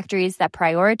with factories that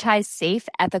prioritize safe,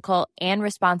 ethical, and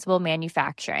responsible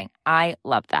manufacturing. I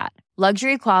love that.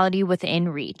 Luxury quality within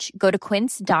reach. Go to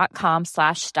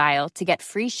quince.com/style to get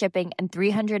free shipping and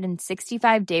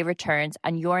 365-day returns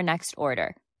on your next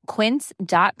order.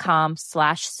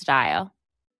 Quince.com/style.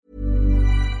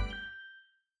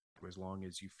 As long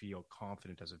as you feel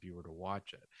confident as a viewer to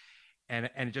watch it. And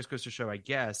it just goes to show, I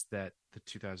guess, that the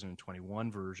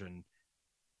 2021 version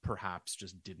perhaps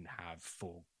just didn't have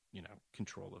full,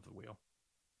 control of the wheel.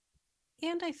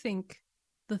 And I think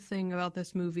the thing about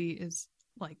this movie is,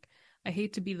 like, I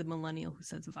hate to be the millennial who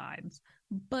says vibes,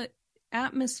 but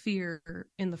atmosphere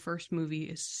in the first movie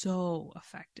is so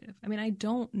effective. I mean, I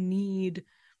don't need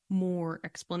more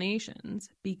explanations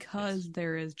because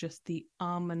there is just the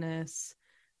ominous,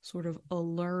 sort of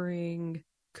alluring,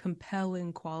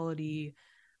 compelling quality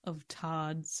of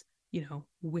Todd's,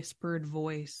 whispered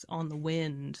voice on the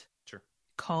wind, sure,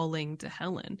 calling to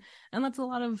Helen. And that's a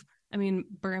lot of,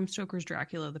 Bram Stoker's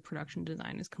Dracula, the production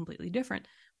design is completely different,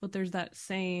 but there's that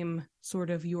same sort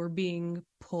of, you're being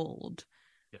pulled.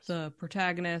 Yes. The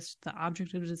protagonist, the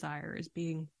object of desire, is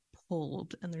being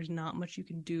pulled, and there's not much you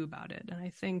can do about it. And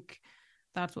I think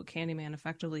that's what Candyman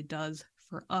effectively does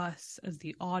for us as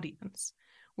the audience.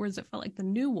 Whereas it felt like the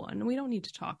new one, and we don't need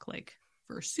to talk like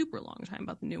for a super long time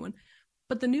about the new one,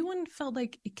 but the new one felt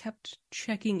like it kept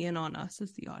checking in on us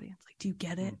as the audience. Like, do you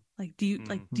get it? Like, do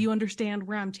you understand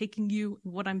where I'm taking you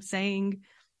and what I'm saying?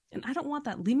 And I don't want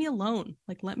that. Leave me alone.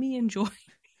 Like, let me enjoy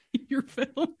your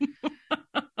film.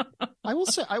 I will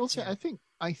say, I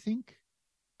think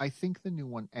the new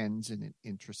one ends in an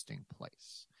interesting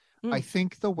place. I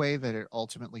think the way that it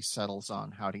ultimately settles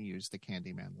on how to use the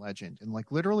Candyman legend, and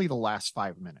like literally the last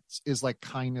 5 minutes, is like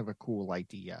kind of a cool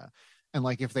idea. And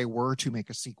like, if they were to make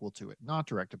a sequel to it, not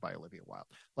directed by Olivia Wilde,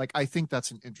 like, I think that's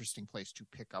an interesting place to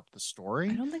pick up the story.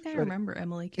 I don't think I remember,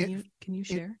 Emily. Can you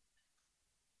share?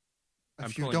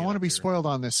 If you don't want to be spoiled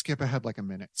on this, skip ahead like a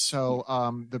minute. So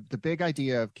the big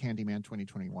idea of Candyman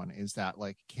 2021 is that,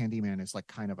 like, Candyman is like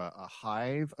kind of a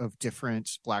hive of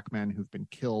different Black men who've been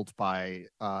killed by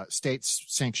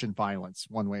state-sanctioned violence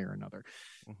one way or another.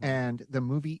 Mm-hmm. And the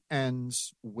movie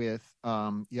ends with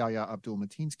Yahya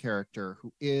Abdul-Mateen's character,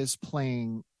 who is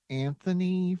playing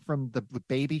Anthony from the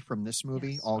baby from this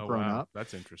movie, all grown up.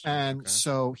 That's interesting. And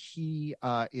so he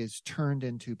is turned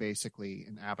into basically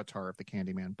an avatar of the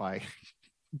Candyman by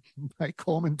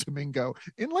Coleman Domingo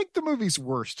in like the movie's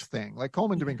worst thing. Like,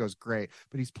 Coleman Domingo's great,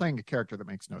 but he's playing a character that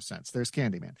makes no sense. There's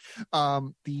Candyman.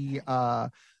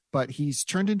 But he's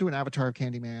turned into an avatar of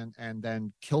Candyman and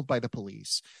then killed by the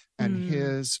police. And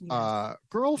his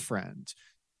girlfriend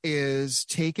is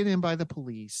taken in by the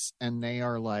police, and they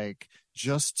are like,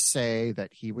 just say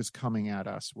that he was coming at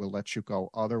us, we'll let you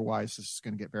go, otherwise this is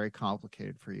going to get very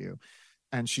complicated for you.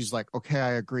 And she's like, okay,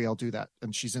 I agree, I'll do that.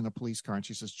 And she's in a police car, and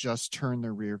she says, just turn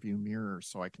the rear view mirror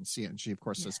so I can see it. And she of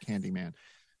course says Candyman.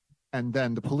 And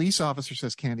then the police officer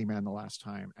says Candyman the last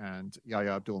time, and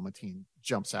Yahya Abdul-Mateen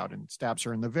jumps out and stabs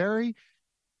her. In the very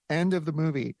end of the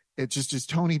movie, it just is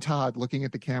Tony Todd looking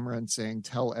at the camera and saying,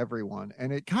 tell everyone.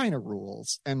 And it kind of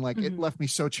rules. And like, it left me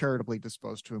so charitably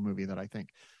disposed to a movie that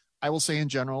I will say in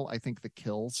general, I think the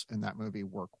kills in that movie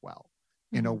work well.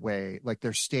 in a way, like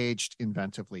they're staged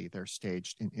inventively, they're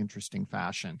staged in interesting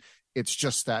fashion. It's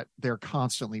just that they're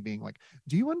constantly being like,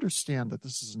 do you understand that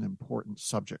this is an important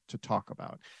subject to talk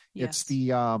about? Yes.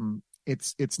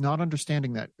 It's not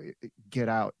understanding that Get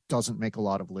Out doesn't make a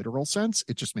lot of literal sense.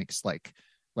 It just makes like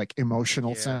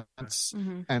emotional sense.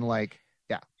 And like,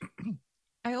 yeah.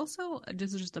 I also,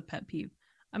 this is just a pet peeve,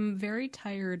 I'm very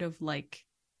tired of like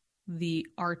the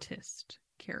artist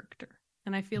character.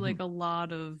 And I feel like a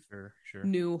lot of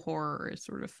new horror is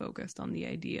sort of focused on the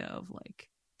idea of like,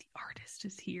 the artist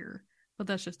is here. But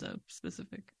that's just a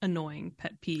specific annoying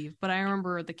pet peeve. But I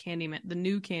remember the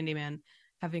new Candyman,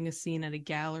 having a scene at a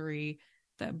gallery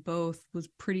that both was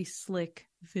pretty slick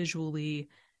visually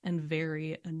and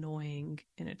very annoying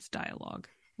in its dialogue,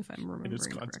 if I'm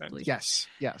remembering correctly. Yes.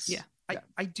 Yeah.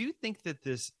 I do think that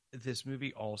this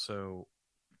movie also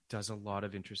does a lot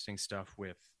of interesting stuff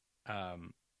with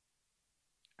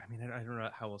I mean, I don't know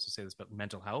how else to say this, but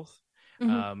mental health. You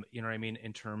know what I mean?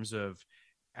 In terms of,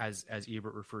 as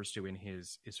Ebert refers to in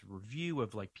his review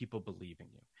of like people believing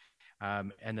you,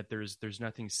 and that there's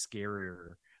nothing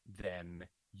scarier than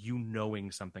you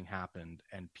knowing something happened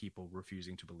and people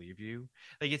refusing to believe you.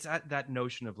 Like it's that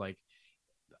notion of like,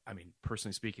 I mean,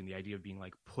 personally speaking, the idea of being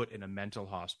like put in a mental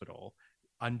hospital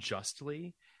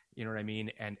unjustly, you know what I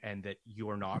mean? And that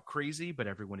you're not crazy, but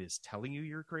everyone is telling you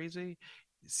you're crazy.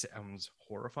 Sounds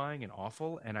horrifying and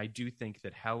awful. And I do think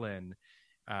that Helen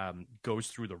goes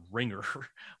through the ringer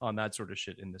on that sort of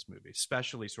shit in this movie,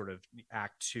 especially sort of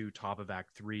Act 2, top of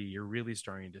Act 3. You're really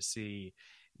starting to see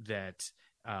that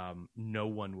no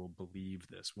one will believe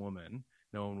this woman.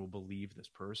 No one will believe this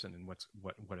person and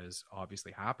what has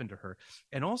obviously happened to her.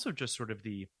 And also just sort of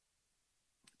the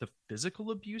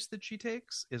physical abuse that she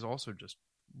takes is also just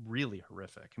really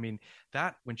horrific. I mean,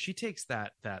 that when she takes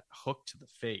that hook to the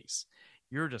face,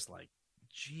 you're just like,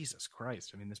 Jesus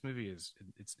Christ. I mean, this movie it's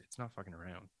not fucking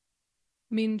around.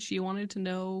 I mean, she wanted to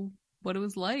know what it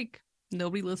was like.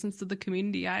 Nobody listens to the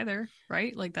community either,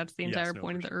 right? Like that's the entire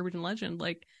point of the urban legend.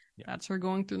 Like that's her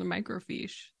going through the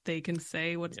microfiche. They can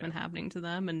say what's been happening to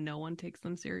them and no one takes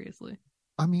them seriously.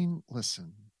 I mean,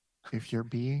 listen, if you're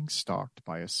being stalked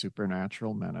by a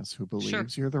supernatural menace who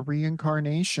believes you're the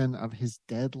reincarnation of his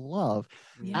dead love,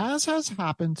 as has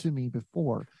happened to me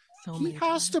before, he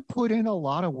has to put in a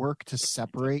lot of work to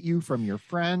separate you from your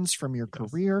friends, from your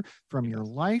career, from your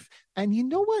life. And you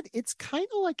know what? It's kind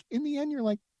of like in the end, you're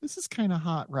like, this is kind of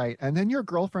hot, right? And then your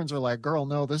girlfriends are like, girl,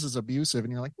 no, this is abusive.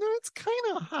 And you're like, no, it's kind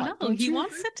of hot. No, he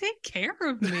wants to take care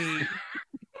of me.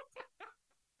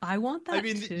 I want that. I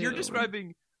mean, too. You're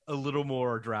describing a little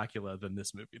more Dracula than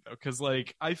this movie, though. Because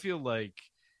like, I feel like,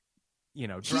 you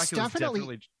know,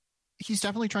 Dracula's he's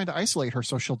definitely trying to isolate her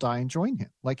so she'll die and join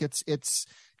him. Like it's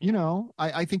you know,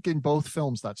 I think in both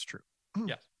films that's true.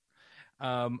 Yes.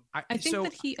 I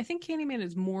think Candyman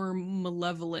is more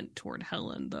malevolent toward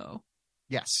Helen though.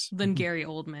 Yes. Than Gary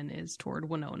Oldman is toward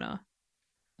Winona.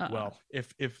 Well,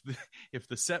 if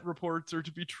the set reports are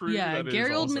to be true, yeah,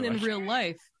 Gary Oldman in real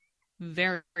life,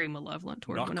 very malevolent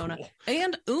toward Winona. Cool.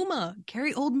 And Uma,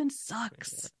 Gary Oldman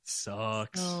sucks.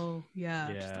 Sucks. Oh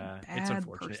yeah, just a bad it's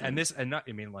unfortunate. Person. And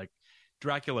I mean, like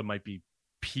Dracula might be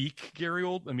peak Gary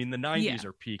Oldman. I mean, the 90s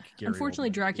are peak Gary Unfortunately,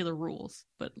 Oldman. Dracula rules,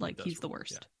 but like he's the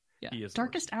worst. Yeah. He is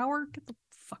Darkest Hour, get the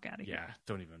fuck out of here. Yeah,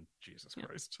 don't even. Jesus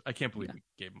Christ, I can't believe we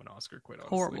gave him an Oscar. Quite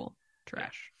honestly, horrible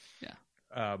trash.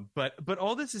 Yeah. But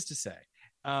all this is to say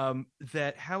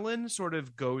that Helen sort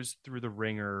of goes through the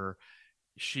ringer.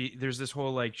 There's this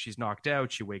whole like she's knocked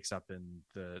out. She wakes up in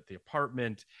the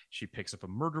apartment. She picks up a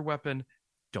murder weapon.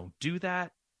 Don't do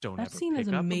that. That scene is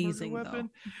amazing, though.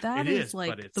 That is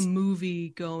like the movie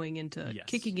going into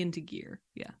kicking into gear.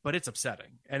 Yeah, but it's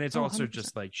upsetting, and it's also 100%.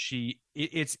 Just like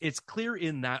it's clear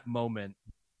in that moment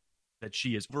that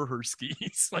she is over her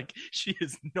skis. Like she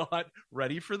is not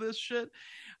ready for this shit.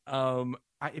 I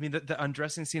mean, the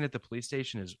undressing scene at the police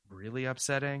station is really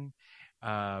upsetting.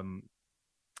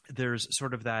 There's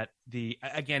sort of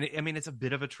again, I mean, it's a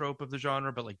bit of a trope of the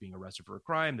genre, but like being arrested for a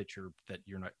crime that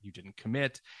you didn't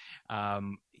commit,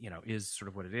 you know, is sort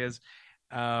of what it is.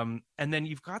 And then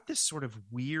you've got this sort of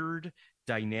weird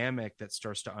dynamic that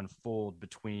starts to unfold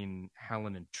between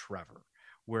Helen and Trevor,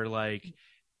 where like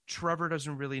Trevor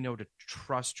doesn't really know to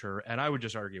trust her. And I would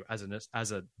just argue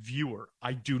as a viewer,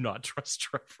 I do not trust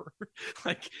Trevor.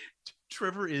 Like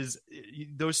Trevor is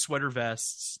those sweater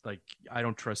vests. Like I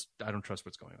don't trust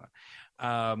what's going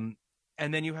on.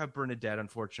 And then you have Bernadette,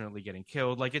 unfortunately, getting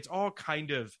killed. Like it's all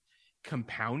kind of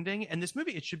compounding. And this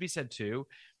movie, it should be said too,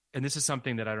 and this is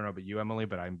something that I don't know about you, Emily,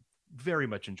 but I'm very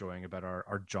much enjoying about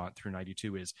our jaunt through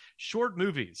 92 is short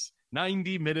movies,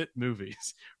 90-minute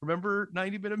movies. Remember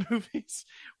 90-minute movies?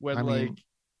 When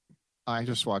I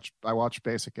watched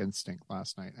Basic Instinct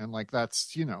last night, and like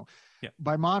that's,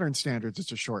 by modern standards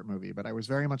it's a short movie, but I was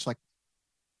very much like,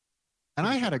 and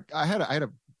I had a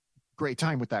great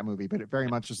time with that movie, but it very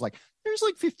much is like, there's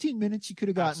like 15 minutes you could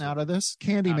have gotten out of this.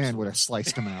 Candyman would have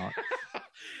sliced them out.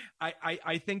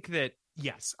 I think that,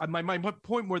 yes, my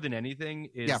point more than anything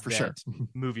is that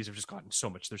movies have just gotten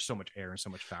there's so much air and so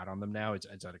much fat on them now, it's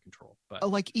out of control. But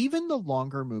like even the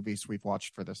longer movies we've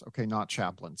watched for this, okay, not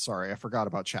Chaplin, sorry, I forgot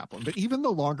about Chaplin, but even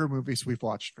the longer movies we've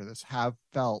watched for this have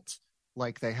felt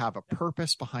like they have a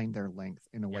purpose behind their length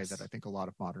in a way that I think a lot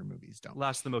of modern movies don't.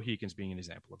 Last of the Mohicans being an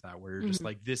example of that, where you're just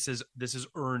like, this has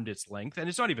earned its length, and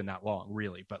it's not even that long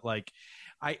really, but like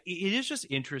it is just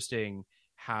interesting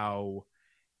how,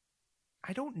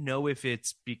 I don't know if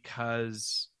it's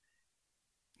because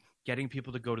getting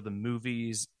people to go to the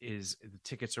movies is the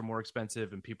tickets are more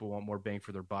expensive and people want more bang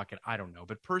for their buck. And I don't know.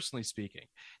 But personally speaking,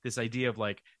 this idea of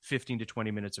like 15 to 20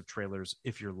 minutes of trailers,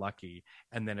 if you're lucky,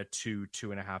 and then a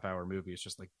 2.5 hour movie is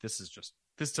just like, this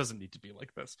doesn't need to be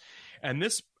like this. And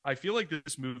this, I feel like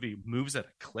this movie moves at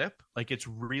a clip. Like it's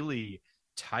really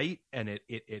tight, and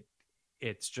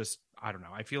it's just, I don't know.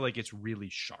 I feel like it's really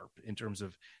sharp in terms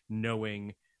of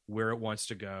knowing where it wants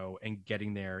to go and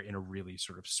getting there in a really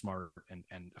sort of smart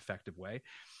and effective way.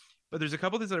 But there's a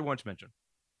couple things that I want to mention.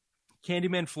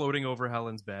 Candyman floating over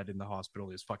Helen's bed in the hospital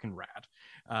is fucking rad.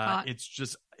 It's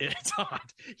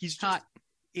hot. He's just hot.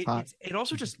 It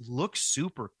also just looks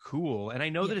super cool. And I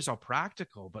know that it's all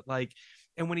practical, but like,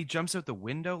 and when he jumps out the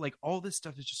window, like all this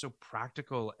stuff is just so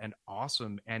practical and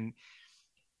awesome. And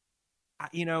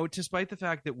despite the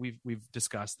fact that we've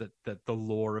discussed that the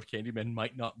lore of Candyman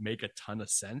might not make a ton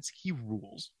of sense, he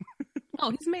rules.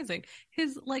 Oh, he's amazing.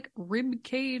 His like rib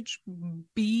cage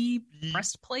bee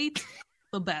breastplate,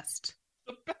 the best.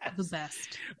 The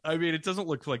best. I mean, it doesn't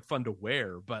look like fun to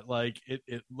wear, but like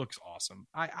it looks awesome.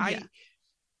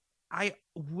 I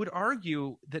would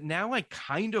argue that now I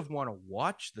kind of want to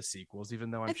watch the sequels, even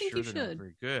though I'm sure they're not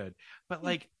very good. But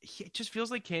like, it just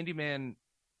feels like Candyman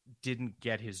didn't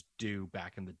get his due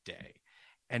back in the day,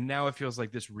 and now it feels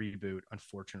like this reboot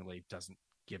unfortunately doesn't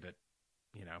give it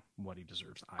what he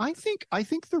deserves either. I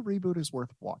think the reboot is worth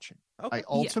watching. I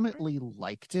ultimately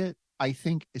liked it. I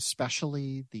think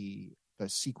especially the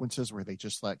sequences where they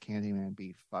just let Candyman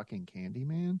be fucking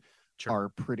Candyman are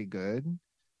pretty good,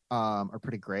 are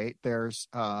pretty great. There's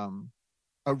a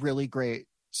really great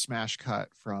smash cut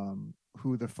from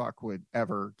Who the Fuck Would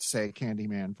Ever Say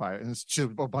Candyman Fire, and it's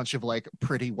just a bunch of like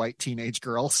pretty white teenage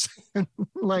girls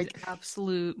like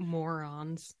absolute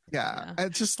morons.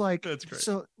 It's just like, that's great.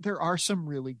 So there are some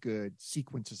really good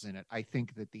sequences in it. I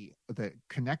think that the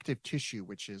connective tissue,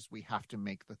 which is we have to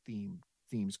make the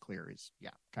themes clear, is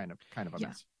kind of a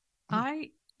mess.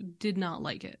 I did not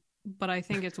like it, but I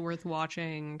think it's worth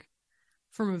watching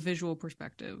from a visual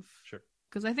perspective. Sure.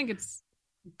 Because I think it's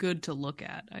good to look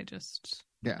at.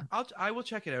 I will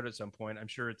check it out at some point. I'm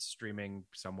sure it's streaming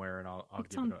somewhere, and I'll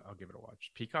give it a watch.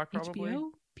 Peacock, probably.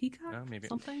 HBO? Peacock? No, maybe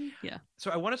something. Yeah.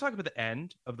 So I want to talk about the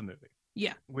end of the movie.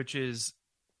 Yeah. Which is,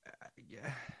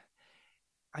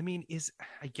 I mean,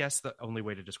 I guess the only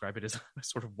way to describe it is a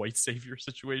sort of white savior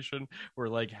situation where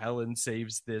like Helen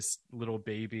saves this little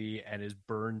baby and is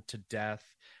burned to death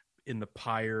in the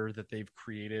pyre that they've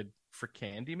created for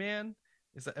Candyman.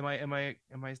 Is that am I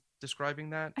describing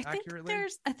that accurately?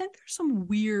 I think there's some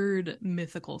weird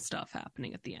mythical stuff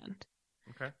happening at the end.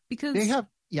 Okay. Because they have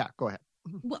go ahead.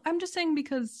 Well, I'm just saying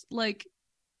because like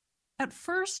at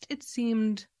first it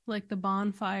seemed like the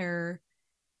bonfire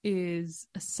is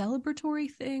a celebratory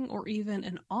thing or even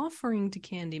an offering to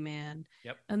Candyman.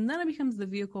 Yep. And then it becomes the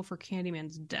vehicle for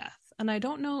Candyman's death. And I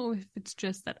don't know if it's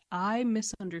just that I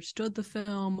misunderstood the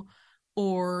film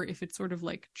or if it sort of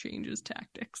like changes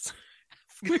tactics.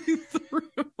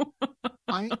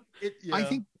 I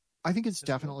think it's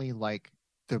definitely like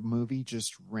the movie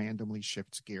just randomly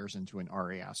shifts gears into an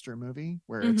Ari Aster movie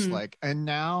where it's like, and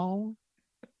now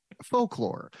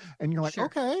folklore, and you're like,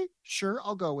 okay, sure,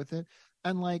 I'll go with it.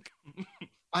 And like,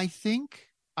 I think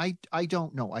I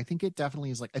don't know. I think it definitely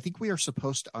is like, I think we are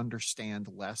supposed to understand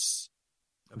less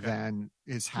than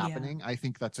is happening. Yeah. I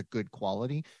think that's a good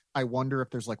quality. I wonder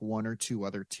if there's like one or two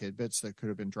other tidbits that could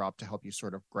have been dropped to help you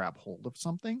sort of grab hold of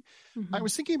something. I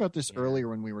was thinking about this earlier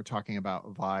when we were talking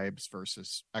about vibes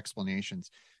versus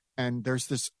explanations, and there's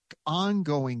this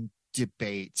ongoing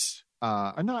debate.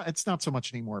 It's not so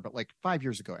much anymore, but like 5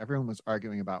 years ago, everyone was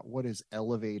arguing about what is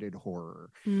elevated horror.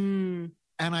 And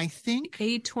I think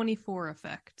A24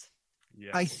 effect.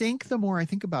 Yeah. I think the more I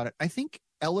think about it, I think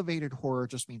elevated horror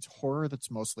just means horror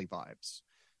that's mostly vibes,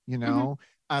 you know,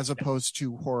 as opposed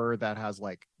to horror that has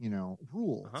like, you know,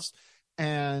 rules.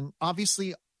 And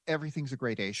obviously everything's a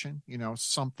gradation, you know,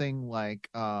 something like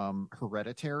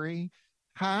Hereditary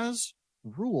has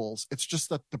rules. It's just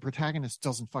that the protagonist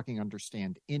doesn't fucking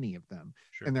understand any of them,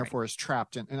 and therefore is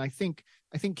trapped in. And I think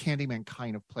Candyman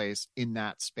kind of plays in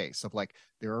that space of like,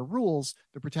 there are rules,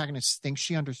 the protagonist thinks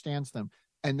she understands them,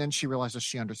 and then she realizes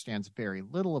she understands very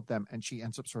little of them, and she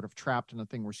ends up sort of trapped in a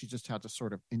thing where she just had to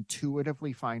sort of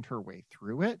intuitively find her way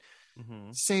through it.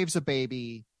 Saves a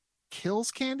baby,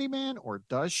 kills Candyman, or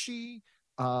does she?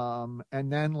 And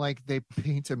then like they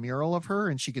paint a mural of her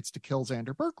and she gets to kill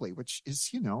Xander Berkeley, which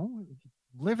is, you know,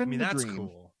 living the that's dream.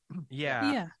 Cool.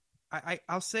 Yeah.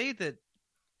 I'll say that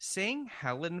saying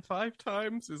Helen 5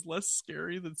 times is less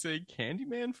scary than saying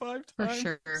Candyman 5 times.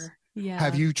 For sure. Yeah.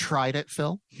 Have you tried it,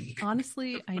 Phil?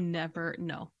 Honestly, I never.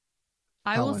 No.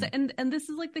 I will say, and this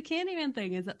is like the Candyman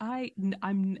thing, is that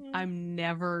I'm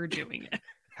never doing it.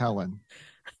 Helen.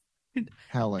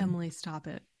 Emily, stop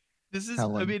it. This is,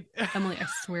 Helen. I mean, Emily, I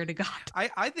swear to God.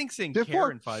 I think saying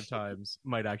Karen 5 times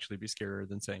might actually be scarier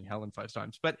than saying Helen 5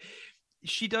 times. But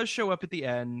she does show up at the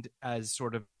end as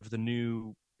sort of the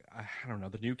new, I don't know,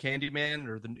 the new Candyman,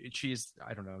 or she's,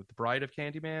 I don't know, the bride of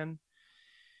Candyman.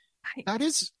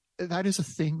 That is a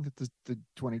thing that the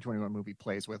 2021 movie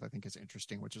plays with, I think is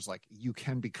interesting, which is like, you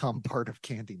can become part of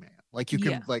Candyman. Like you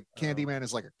can, like Candyman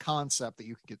is like a concept that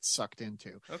you can get sucked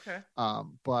into. Okay.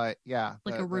 But yeah.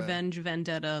 Like a revenge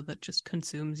vendetta that just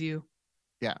consumes you.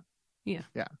 Yeah. Yeah.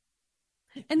 Yeah.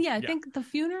 And I think the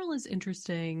funeral is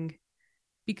interesting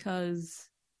because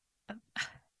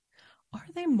are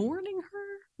they mourning her?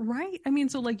 Right? I mean,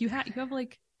 so like you have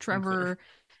like Trevor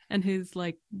and his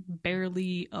like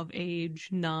barely of age,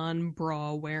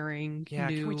 non-bra wearing. Yeah,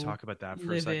 can we talk about that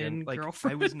for a second? Like,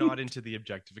 girlfriend. I was not into the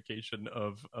objectification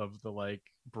of the like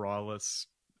braless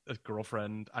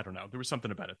girlfriend. I don't know. There was something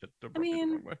about it that rubbed me the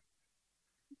wrong way.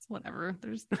 It's whatever.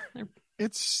 It's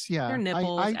their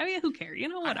nipples. I mean, who cares? You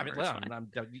know, whatever.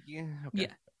 I'm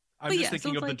just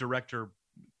thinking of the director.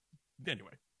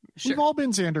 Anyway, we've all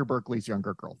been Xander Berkeley's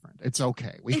younger girlfriend. It's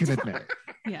okay. We can admit it.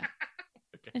 Yeah.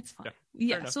 It's fine.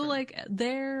 Yeah. So like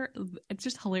it's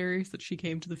just hilarious that she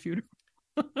came to the funeral.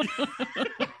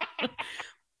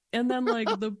 And then like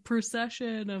the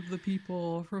procession of the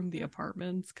people from the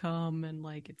apartments come, and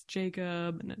like it's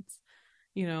Jacob, and it's,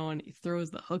 you know, and he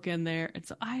throws the hook in there. And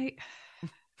so I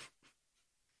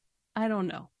don't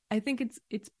know. I think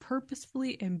it's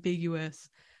purposefully ambiguous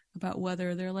about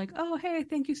whether they're like, oh hey,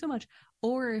 thank you so much,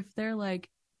 or if they're like,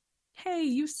 hey,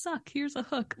 you suck, here's a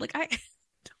hook. Like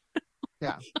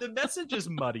yeah, the message is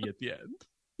muddy at the end.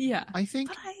 Yeah, I think,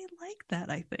 but I like that.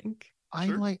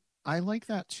 I like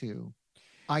that too.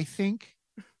 I think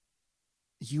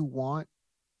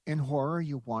in horror,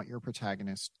 you want your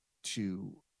protagonist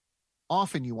to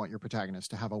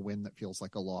have a win that feels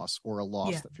like a loss, or a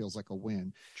loss that feels like a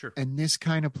win. Sure. And this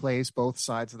kind of plays both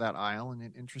sides of that aisle in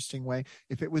an interesting way.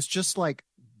 If it was just like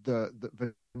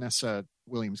the Vanessa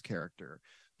Williams character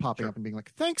popping up and being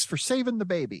like, thanks for saving the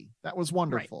baby, that was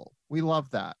wonderful, we love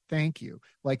that, thank you,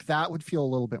 like that would feel a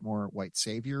little bit more white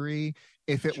saviory.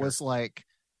 If it was like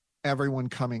everyone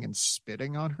coming and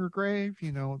spitting on her grave,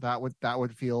 you know, that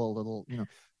would feel a little, you know,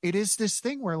 it is this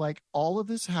thing where like all of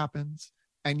this happens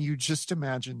and you just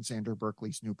imagine Xander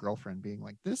Berkeley's new girlfriend being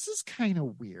like, this is kind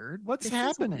of weird, what's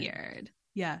happening? Weird.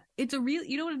 Yeah, it's a real,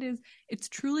 you know what it is, it's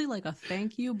truly like a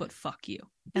thank you but fuck you.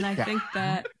 And I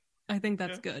think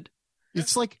that's good.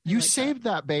 It's like, you saved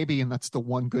that baby, and that's the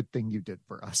one good thing you did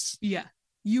for us. Yeah.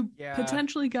 You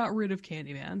potentially got rid of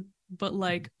Candyman, but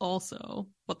like also,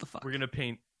 what the fuck? We're going to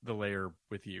paint the layer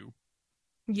with you.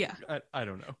 Yeah. I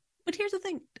don't know. But here's the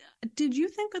thing. Did you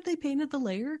think that they painted the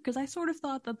layer? Because I sort of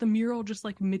thought that the mural just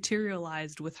like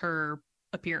materialized with her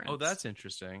appearance. Oh, that's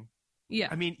interesting. Yeah.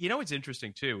 I mean, you know what's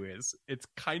interesting too is it's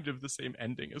kind of the same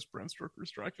ending as Bram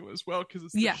Stoker's Dracula as well, because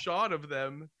it's the shot of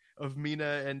them, of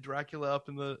Mina and Dracula up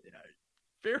in the...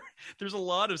 There's a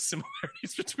lot of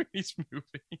similarities between these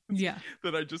movies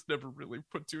that I just never really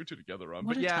put two and two together on.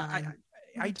 But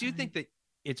I do think that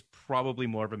it's probably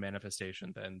more of a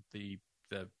manifestation than the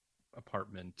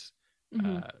apartment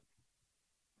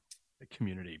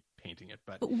community painting it.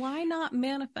 But why not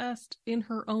manifest in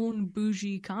her own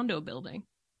bougie condo building?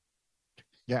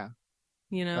 Yeah.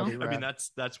 You know? I mean,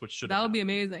 that's what should have That would be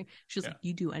amazing. She's like,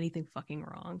 you do anything fucking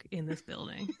wrong in this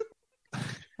building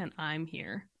and I'm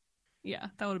here. Yeah,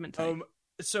 that would have been tight.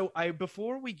 So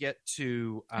before we get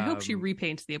to... I hope she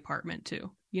repaints the apartment too.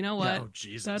 You know what? Oh,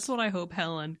 Jesus. That's what I hope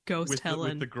Helen, Helen,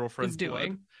 with the girlfriend's is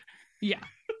doing. Blood. Yeah.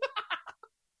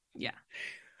 Yeah.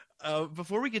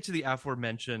 Before we get to the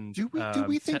aforementioned, do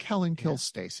we think Helen kills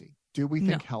Stacy? Do we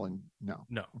think Helen? No.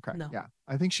 Okay. No. Yeah,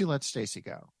 I think she lets Stacy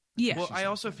go. Yeah. Well, I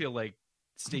also feel like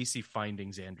Stacy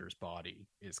finding Xander's body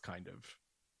is kind of,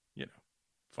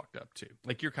 fucked up too.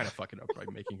 Like, you're kind of fucking up by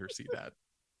making her see that.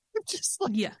 Just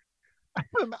like, yeah.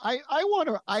 I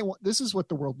want. This is what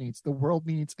the world needs. The world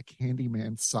needs a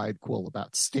Candyman sidequel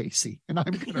about Stacy, and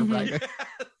I'm gonna write it.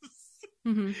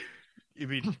 Mm-hmm. I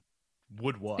mean,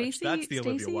 would watch. Stacey, That's the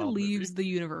Olivia Stacey Wilde leaves movie. the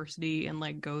university and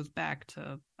like goes back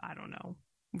to, I don't know,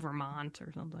 Vermont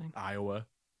or something. Iowa.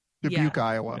 Dubuque, Yeah.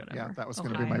 Iowa. Whatever. Yeah, that was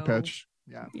going to be my Ohio. pitch.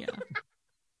 Yeah. Yeah.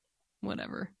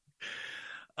 Whatever.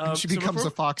 And she So becomes before-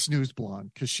 a Fox News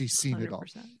blonde because she's seen 100%. it all.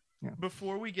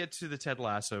 Before we get to the Ted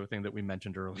Lasso thing that we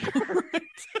mentioned earlier,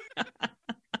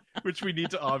 which we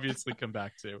need to obviously come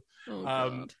back to, Oh,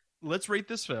 God. let's rate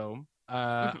this film.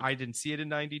 I didn't see it in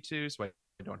 92, so I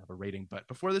don't have a rating. But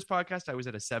before this podcast, I was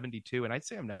at a 72, and I'd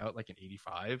say I'm now at like an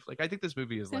 85. Like, I think this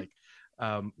movie is like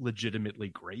legitimately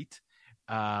great.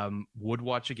 Would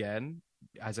watch again,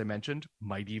 as I mentioned.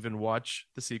 Might even watch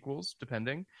the sequels,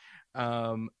 depending.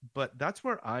 But that's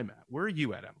where I'm at. Where are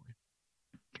you at, Emily?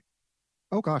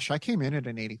 Oh gosh, I came in at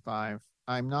an 85.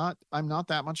 I'm not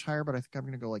that much higher, but I think I'm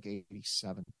going to go like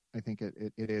 87. I think it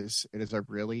is a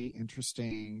really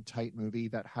interesting, tight movie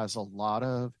that has a lot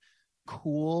of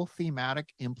cool thematic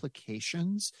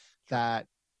implications that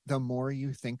the more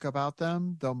you think about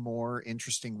them, the more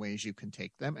interesting ways you can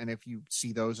take them. And if you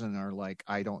see those and are like,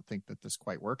 I don't think that this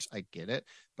quite works, I get it.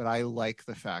 But I like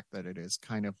the fact that it is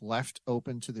kind of left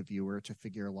open to the viewer to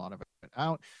figure a lot of it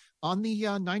out. On the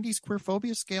 90s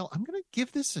queerphobia scale, I'm going to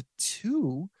give this a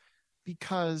 2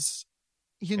 because,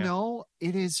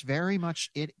 it is very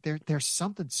much it. There's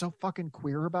something so fucking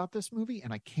queer about this movie,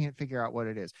 and I can't figure out what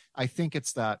it is. I think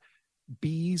it's that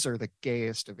bees are the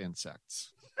gayest of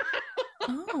insects.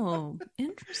 Oh,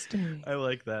 interesting. I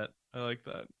like that.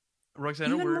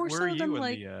 Roxana, Even where more so are you than in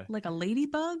like, the? like a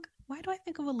ladybug? Why do I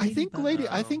think of a ladybug?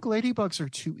 I think ladybugs are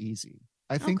too easy.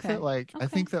 I think Okay. I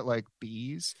think that like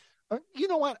bees. You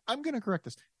know what? I'm going to correct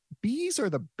this. Bees are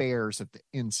the bears of the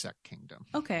insect kingdom.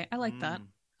 Okay, I like that.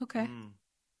 Okay.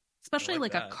 Especially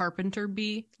like like that. a carpenter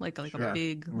bee, like a Sure.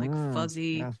 big, like Mm,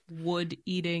 fuzzy yeah.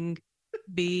 wood-eating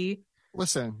bee.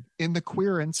 Listen, in the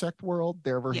queer insect world,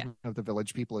 their version of the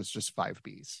village people is just 5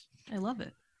 bees. I love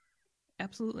it.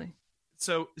 Absolutely.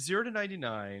 So 0 to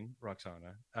 99,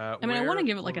 Roxana. I mean, I want to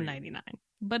give it like a 99,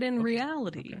 but in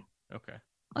reality, Okay.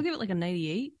 I'll give it like a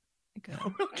 98.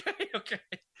 Okay.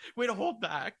 Way to hold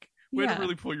back. Way to Yeah.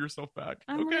 really pull yourself back.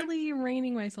 I'm okay. really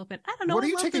reining myself in. I don't know. What are I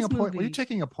you love taking this a point? What are you movie.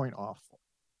 taking a point off for?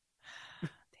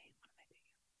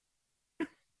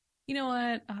 You know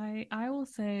what? I will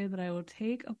say that I will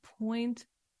take a point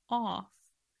off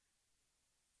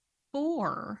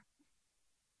for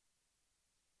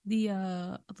the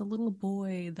little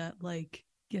boy that like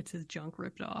gets his junk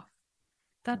ripped off.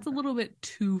 That's a little bit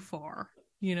too far,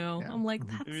 Yeah. I'm like, Mhm.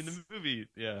 that's I mean, the movie,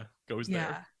 goes yeah,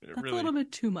 there. It that's really... a little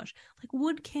bit too much. Like,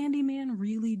 would Candyman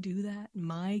really do that?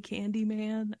 My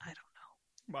Candyman? I don't know.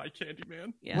 My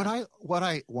Candyman. Yeah.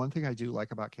 One thing I do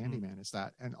like about Candyman is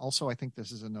that, and also I think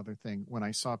this is another thing, when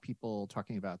I saw people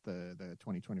talking about the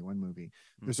 2021 movie,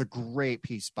 there's a great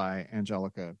piece by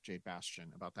Angelica Jade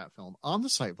Bastian about that film on the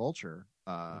site Vulture,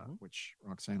 which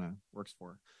Roxana works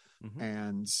for,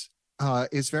 and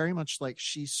is very much like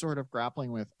she's sort of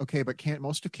grappling with, okay, but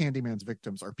most of Candyman's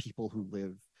victims are people who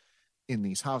live in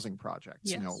these housing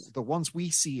projects. Yes. The ones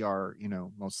we see are,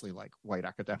 mostly like white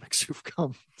academics who've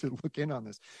come to look in on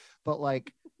this. But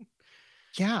like,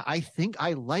 yeah, I think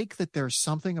I like that there's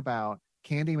something about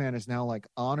Candyman is now like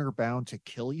honor bound to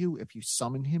kill you if you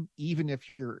summon him, even if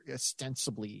you're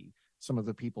ostensibly some of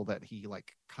the people that he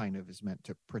like kind of is meant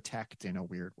to protect in a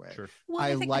weird way. Sure. Well,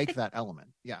 I think- like that element.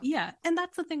 Yeah. Yeah, and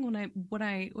that's the thing what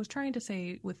I was trying to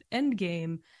say with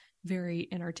Endgame very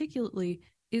inarticulately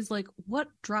is like what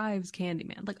drives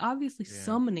Candyman? Like obviously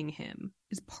summoning him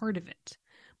is part of it.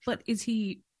 But is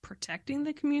he protecting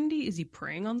the community? Is he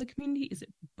preying on the community? Is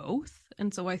it both?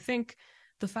 And so I think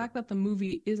the fact that the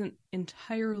movie isn't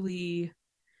entirely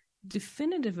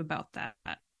definitive about that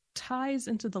ties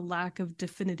into the lack of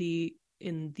definity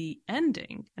in the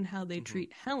ending and how they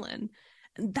treat Helen.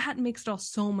 And that makes it all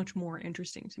so much more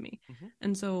interesting to me.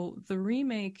 And so the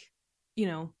remake,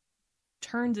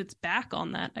 turns its back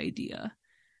on that idea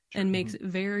and makes it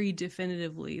very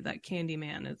definitively that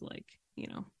Candyman is like,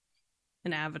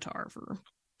 an avatar for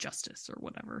justice or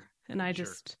whatever. And I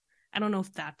don't know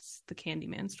if that's the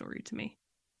Candyman story to me.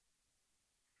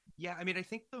 Yeah, I mean, I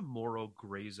think the moral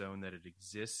gray zone that it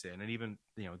exists in, and even,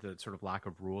 the sort of lack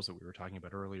of rules that we were talking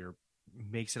about earlier,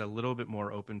 makes it a little bit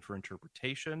more open for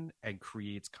interpretation and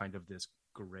creates kind of this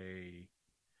gray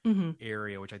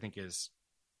area, which I think is,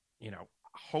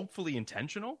 hopefully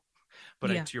intentional. But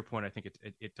to your point, I think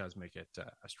it does make it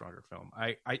a stronger film.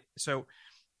 So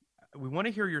we want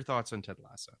to hear your thoughts on Ted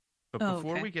Lasso. But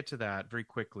before we get to that, very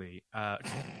quickly,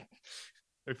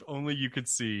 if only you could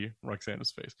see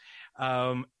Roxana's face.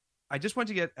 I just want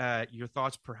to get your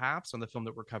thoughts perhaps on the film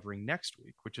that we're covering next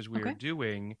week, which is we are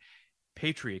doing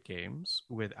Patriot Games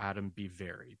with Adam B.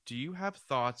 Very. Do you have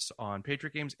thoughts on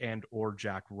Patriot Games and or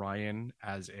Jack Ryan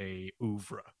as a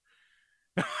oeuvre?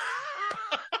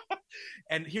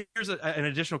 And here's an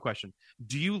additional question.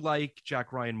 Do you like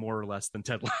Jack Ryan more or less than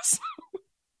Ted Lasso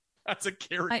as a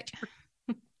character?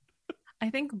 I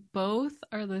think both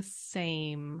are the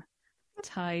same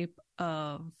type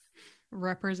of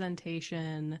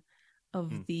representation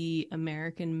of the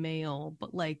American male,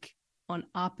 but like on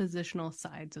oppositional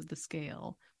sides of the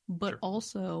scale, but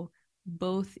also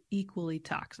both equally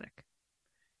toxic.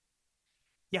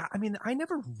 Yeah, I mean, I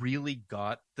never really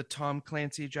got the Tom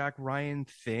Clancy, Jack Ryan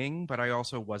thing, but I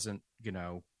also wasn't, I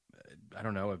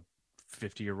don't know, a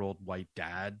 50-year-old white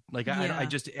dad. Like,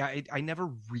 I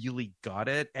never really got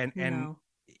it. And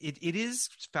it is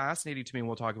fascinating to me, and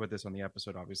we'll talk about this on the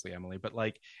episode, obviously, Emily, but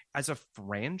like, as a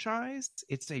franchise,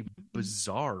 it's a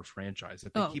bizarre franchise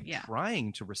that they keep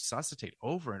trying to resuscitate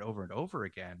over and over and over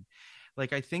again.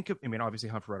 Like, obviously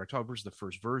Hunt for Red October is the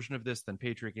first version of this. Then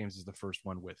Patriot Games is the first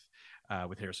one with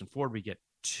Harrison Ford. We get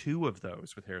two of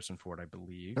those with Harrison Ford, I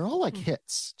believe. They're all like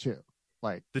hits too.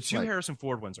 Like the two Harrison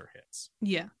Ford ones are hits.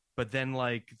 Yeah. But then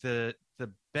like the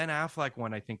Ben Affleck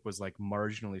one, I think, was like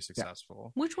marginally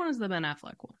successful. Which one is the Ben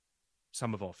Affleck one?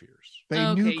 Sum of All Fears. They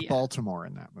nuke Baltimore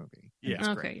in that movie.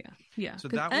 Yeah. Okay. Yeah. So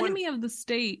that Enemy of the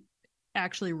State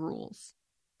actually rules.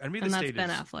 Enemy of the State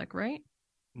that's Ben Affleck, right?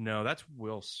 No, that's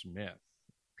Will Smith.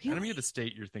 Really? Enemy of the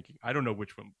State, you're thinking. I don't know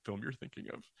which film you're thinking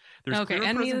of. There's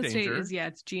Enemy of the State is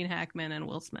it's Gene Hackman and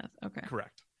Will Smith. Okay,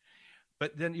 correct.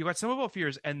 But then you got Some of All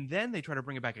Fears, and then they try to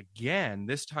bring it back again.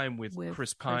 This time with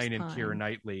Chris Pine and Keira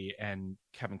Knightley and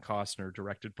Kevin Costner,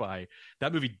 directed by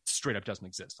that movie. Straight up doesn't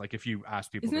exist. Like if you ask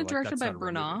people, isn't it directed by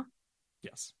Bernard?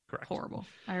 Yes, correct. Horrible.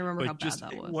 I remember how bad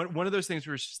that was. One of those things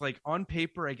where it's just like, on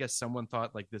paper, I guess someone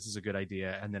thought like this is a good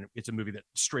idea, and then it's a movie that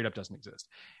straight up doesn't exist.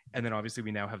 And then obviously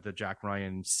we now have the Jack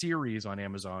Ryan series on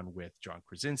Amazon with John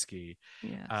Krasinski.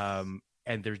 Yes.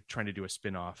 And they're trying to do a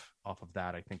spin-off off of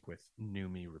that, I think, with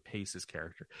Noomi Rapace's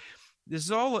character. This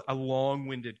is all a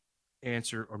long-winded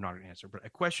answer, or not an answer, but a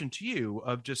question to you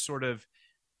of just sort of,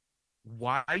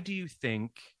 why do you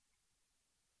think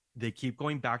they keep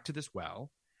going back to this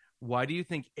well? Why do you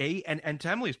think and to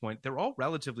Emily's point, they're all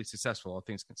relatively successful, all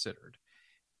things considered.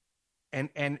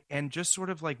 And just sort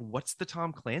of like, what's the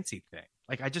Tom Clancy thing?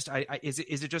 Like, is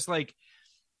it just like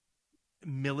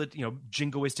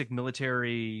jingoistic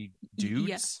military dudes?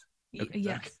 Yes.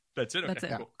 Okay. That's it. That's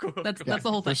okay. it. Cool. That's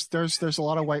the whole thing. There's a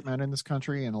lot of white men in this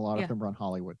country, and a lot of them run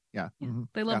Hollywood. Yeah. Mm-hmm.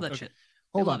 They love that shit.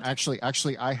 Hold on. Actually,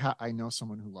 I know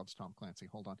someone who loves Tom Clancy.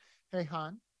 Hold on. Hey,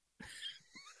 Han.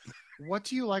 What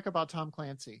do you like about Tom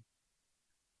Clancy?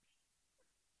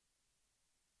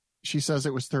 She says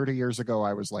it was 30 years ago.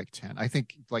 I was like 10. I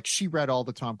think like she read all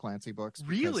the Tom Clancy books.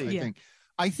 Really?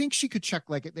 I think she could check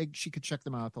she could check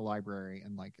them out at the library,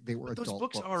 and like they were adult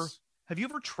books. Have you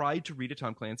ever tried to read a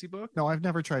Tom Clancy book? No, I've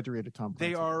never tried to read a Tom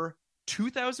Clancy book. They are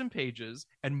 2,000 pages,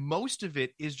 and most of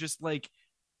it is just like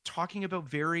talking about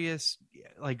various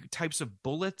like types of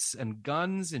bullets and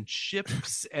guns and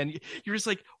ships, and you're just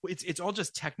like, it's all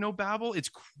just techno babble. It's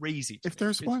crazy. If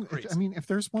there's one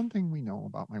thing we know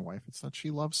about my wife, it's that she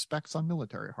loves specs on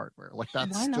military hardware. Like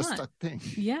that's just a thing.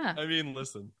 Yeah. I mean,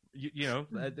 listen, you know,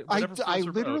 I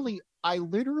literally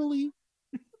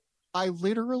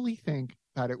think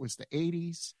that it was the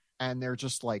 80s, and they're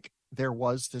just like, there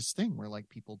was this thing where like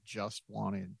people just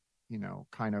wanted,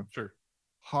 kind of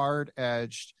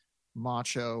hard-edged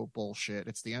macho bullshit.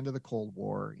 It's the end of the Cold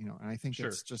War, and I think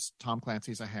it's just Tom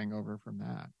Clancy's a hangover from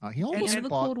that. He almost the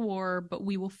Cold War, but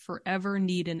we will forever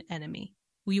need an enemy.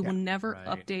 We will never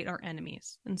update our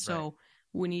enemies, and so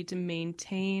we need to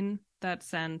maintain that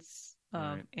sense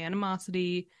of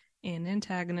animosity and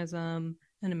antagonism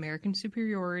and American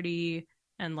superiority,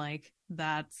 and like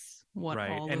that's what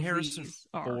all and of Harrison these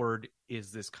Ford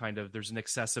is this kind of, there's an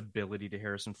accessibility to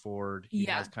Harrison Ford. He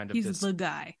has kind of he's the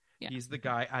guy. Yeah. He's the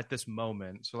guy at this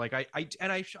moment. So like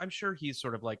I'm sure he's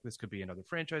sort of like, this could be another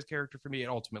franchise character for me. It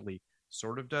ultimately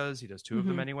sort of does. He does two of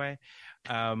them anyway.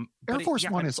 Air Force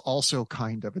One is also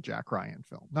kind of a Jack Ryan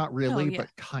film. Not really, but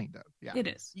kind of. Yeah. It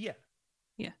is. Yeah.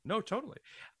 Yeah. No, totally.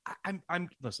 I'm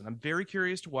listen, I'm very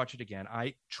curious to watch it again.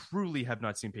 I truly have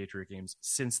not seen Patriot Games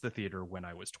since the theater when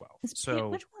I was 12.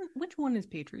 So which one is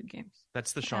Patriot Games?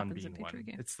 That's the What Sean happens in Bean one. Patriot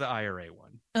Games? It's the IRA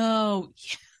one. Oh,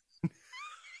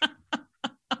 yeah.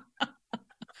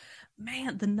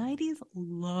 Man, the 90s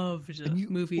loved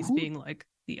movies being like,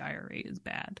 the IRA is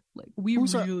bad. Like, we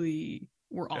really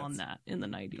were on that in the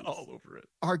 90s. All over it.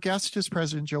 Our guest is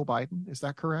President Joe Biden. Is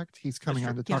that correct? He's coming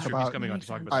on to talk about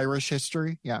Irish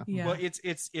history. Yeah. Well,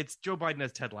 it's Joe Biden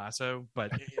as Ted Lasso,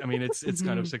 but I mean, it's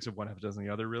kind of six of one, half a dozen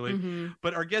the other, really. Mm-hmm.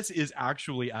 But our guest is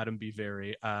actually Adam B.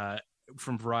 Very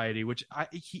from Variety, which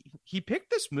he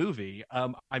picked this movie.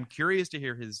 I'm curious to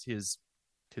hear his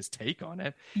take on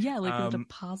it. Yeah, like is it a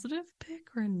positive pick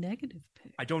or a negative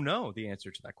pick? I don't know the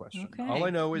answer to that question. Okay. All I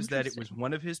know is that it was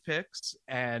one of his picks,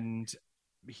 and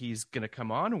he's going to come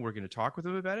on, and we're going to talk with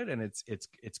him about it, and it's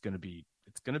going to be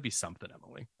something,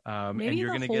 Emily. Maybe and you're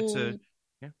going to get to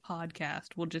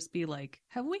podcast will just be like,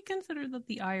 have we considered that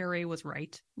the IRA was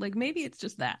right? Like, maybe it's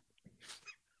just that.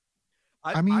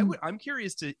 I'm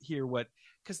curious to hear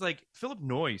because like Philip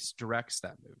Noyce directs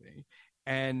that movie.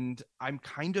 And I'm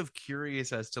kind of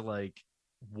curious as to like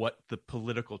what the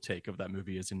political take of that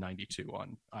movie is in 92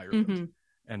 on Ireland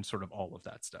and sort of all of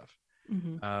that stuff.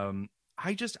 Mm-hmm.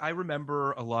 I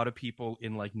remember a lot of people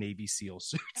in like Navy SEAL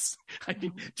suits. I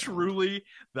mean, truly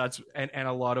that's and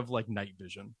a lot of like night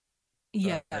vision.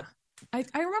 Yeah. I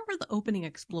remember the opening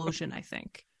explosion, I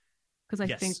think. Because I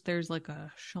think there's like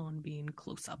a Sean Bean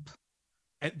close up.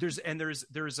 And there's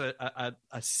a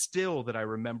still that I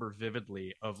remember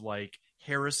vividly of like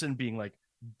Harrison being like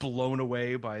blown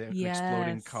away by an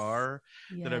exploding car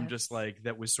that I'm just like,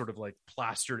 that was sort of like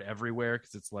plastered everywhere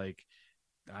because it's like,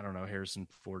 I don't know, Harrison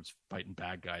Ford's fighting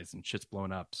bad guys and shit's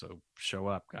blown up, so show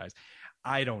up, guys.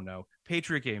 I don't know.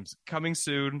 Patriot Games coming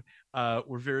soon.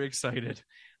 We're very excited.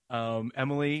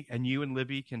 Emily and you and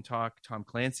Libby can talk Tom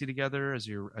Clancy together as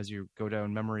you go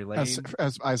down memory lane.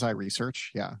 As I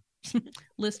research, yeah.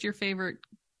 List your favorite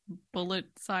bullet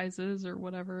sizes or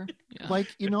whatever. Yeah. Like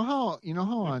you know how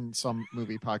on some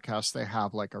movie podcasts they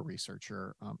have like a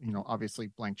researcher.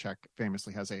 Obviously Blank Check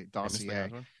famously has a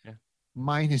dossier. Yeah.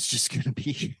 Mine is just going to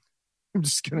be. I'm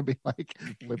just going to be like,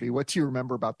 Libby, what do you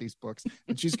remember about these books?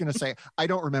 And she's going to say, I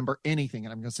don't remember anything.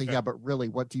 And I'm going to say, yeah, but really,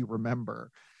 what do you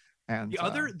remember? And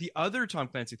the other Tom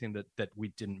Clancy thing that we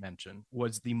didn't mention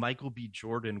was the Michael B.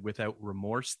 Jordan Without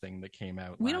Remorse thing that came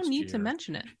out. We don't need to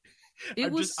mention it.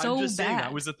 It was so bad. Saying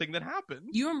that was the thing that happened.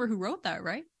 You remember who wrote that,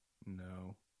 right?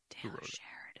 No. Taylor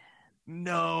Sheridan.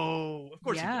 No. Of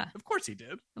course he did. Of course he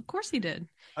did. Of course he did.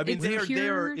 I mean, they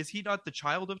are. Is he not the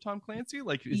child of Tom Clancy?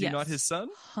 Like, is he not his son?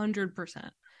 100%.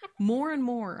 More and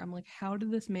more, I'm like, how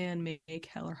did this man make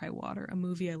Hell or High Water, a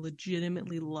movie I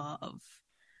legitimately love?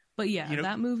 But yeah,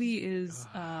 that movie is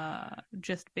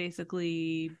just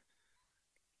basically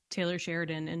Taylor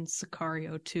Sheridan in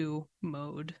Sicario 2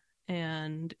 mode.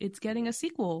 And it's getting a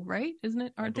sequel, right? Isn't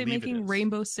it? Aren't they making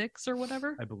Rainbow Six or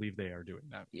whatever? I believe they are doing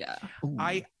that. Yeah. Ooh,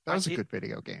 that was a good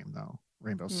video game, though.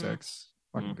 Rainbow Six.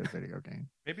 Fucking good video game.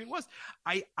 Maybe it was.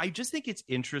 I just think it's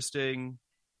interesting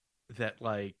that,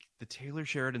 like, the Taylor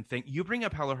Sheridan thing. You bring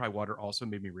up Hell or High Water also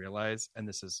made me realize, and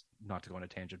this is not to go on a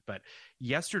tangent, but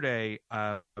yesterday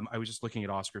I was just looking at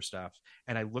Oscar stuff,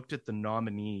 and I looked at the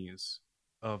nominees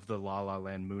of the La La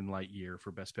Land Moonlight year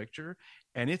for Best Picture,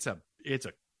 and it's a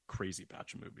crazy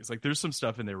batch of movies. Like, there's some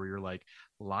stuff in there where you're like,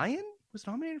 Lion was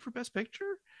nominated for Best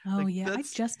Picture? Oh, like, yeah. I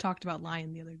just talked about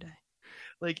Lion the other day.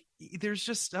 Like, there's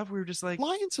just stuff where you're just like,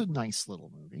 Lion's a nice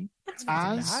little movie. It's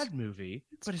not a bad movie,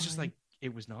 but it's just like,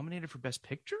 it was nominated for Best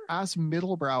Picture? As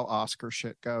middlebrow Oscar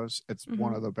shit goes, it's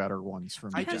one of the better ones for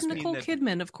me. It has Nicole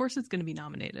Kidman. Of course it's going to be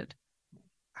nominated.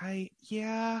 That's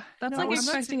like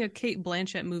expecting a Cate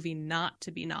Blanchett movie not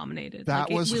to be nominated. That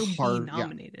like, was it will hard, be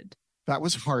nominated. Yeah. That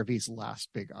was Harvey's last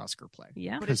big Oscar play.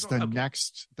 Yeah. Because the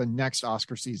next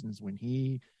Oscar season is when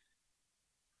he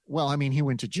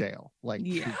went to jail. Like,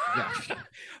 yeah.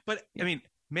 But I mean,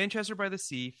 Manchester by the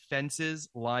Sea, Fences,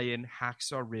 Lion,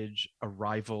 Hacksaw Ridge,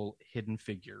 Arrival, Hidden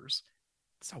Figures.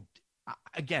 So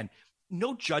again,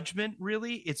 no judgment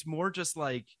really. It's more just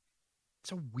like,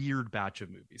 it's a weird batch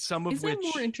of movies. Some of which, it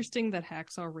more interesting that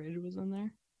Hacksaw Ridge was in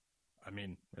there? I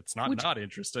mean, it's not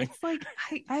interesting. It's like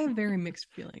I have very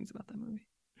mixed feelings about that movie.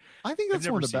 I think that's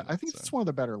one of the it's one of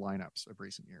the better lineups of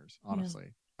recent years.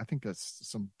 Honestly, I think that's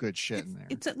some good shit in there.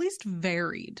 It's at least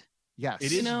varied. Yes,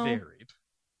 it is varied.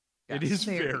 It is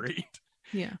varied.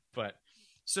 Yeah. But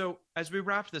so as we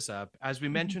wrap this up, as we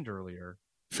mentioned earlier,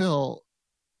 Phil,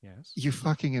 yes, you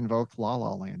fucking invoked La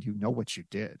La Land. You know what you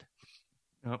did.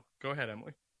 Oh, go ahead,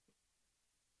 Emily.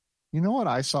 You know what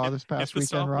I saw this past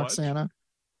weekend, Roxana?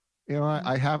 You know,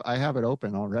 I have it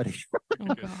open already.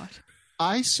 Oh God.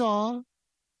 I saw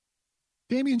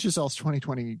Damien Chazelle's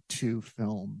 2022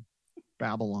 film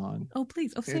Babylon. Oh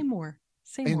please. Oh, say more.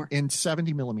 Say more. In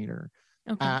 70 millimeter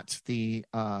Okay. at the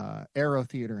Aero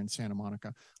Theater in Santa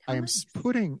Monica. How I am nice.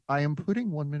 putting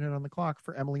 1 minute on the clock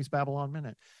for Emily's Babylon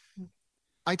Minute.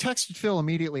 I texted Phil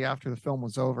immediately after the film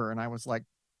was over, and I was like,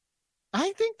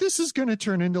 I think this is going to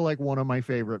turn into like one of my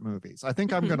favorite movies. I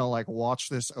think I'm going to like watch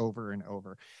this over and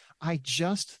over. I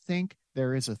just think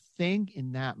there is a thing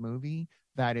in that movie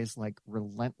that is like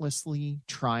relentlessly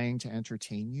trying to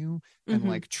entertain you and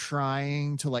like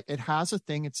trying to like, it has a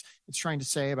thing it's trying to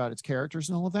say about its characters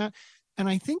and all of that. And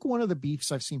I think one of the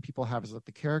beefs I've seen people have is that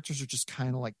the characters are just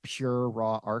kind of like pure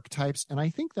raw archetypes. And I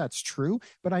think that's true,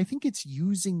 but I think it's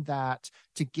using that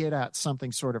to get at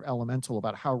something sort of elemental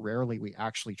about how rarely we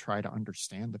actually try to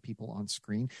understand the people on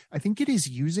screen. I think it is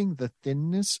using the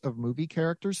thinness of movie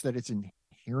characters that is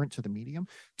inherent to the medium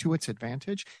to its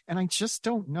advantage. And I just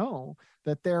don't know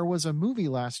that there was a movie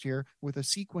last year with a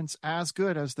sequence as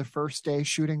good as the first day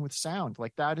shooting with sound.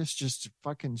 Like that is just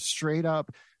fucking straight up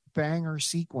banger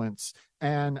sequence.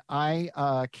 And I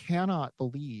cannot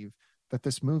believe that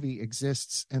this movie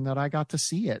exists and that I got to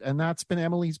see it. And that's been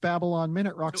Emily's Babylon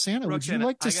Minute. Roxana, would you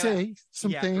like to say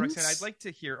some things? Roxana, I'd like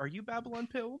to hear, are you Babylon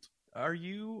pilled? Are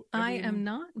you? I am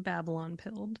not Babylon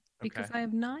pilled because I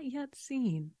have not yet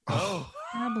seen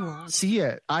Babylon. See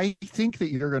it. I think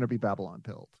that you're going to be Babylon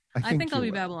pilled. I think I'll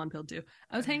be Babylon pilled too.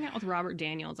 I was hanging out with Robert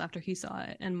Daniels after he saw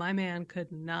it, and my man could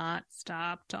not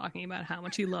stop talking about how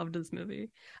much he loved this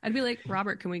movie. I'd be like,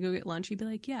 Robert, can we go get lunch? He'd be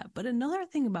like, yeah. But another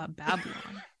thing about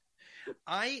Babylon.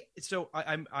 I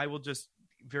will just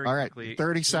very all right, quickly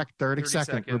 30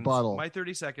 second rebuttal. My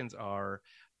 30 seconds are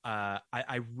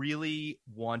I really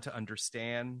want to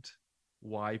understand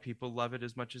why people love it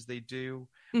as much as they do.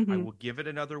 I will give it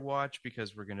another watch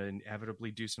because we're going to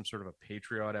inevitably do some sort of a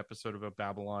Patreon episode about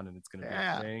Babylon, and it's going to be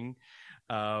a thing.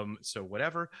 So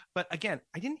whatever. But again,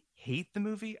 I didn't hate the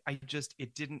movie. It just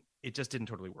didn't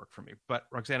totally work for me. But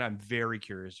Roxana, I'm very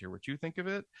curious to hear what you think of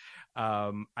it.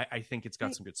 I think it's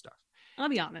got some good stuff. I'll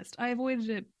be honest. I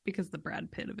avoided it because of the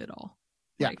Brad Pitt of it all.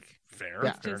 Yeah. Like, fair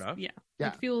enough. Yeah.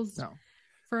 It feels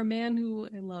for a man who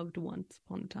I loved once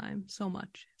upon a time so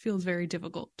much, it feels very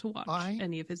difficult to watch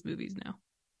any of his movies now.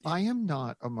 I am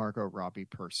not a Margot Robbie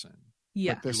person.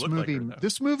 Yeah. But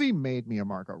this movie made me a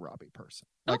Margot Robbie person.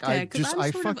 Like okay, because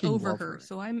I'm sort of over love her,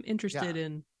 so I'm interested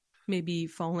in maybe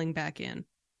falling back in.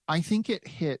 I think it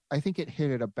hit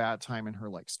at a bad time in her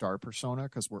like star persona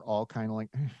because we're all kind of like,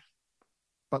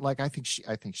 but like I think she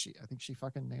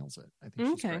fucking nails it. I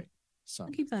think she's great. So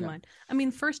I'll keep that in mind. I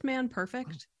mean, First Man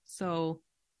Perfect. So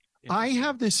I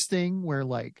have this thing where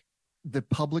like the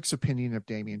public's opinion of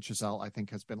Damien Chazelle, I think,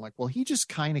 has been like, well, he just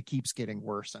kind of keeps getting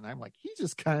worse. And I'm like, he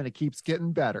just kind of keeps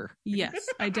getting better. Yes,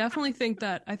 I definitely think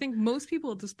that. I think most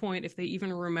people at this point, if they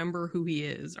even remember who he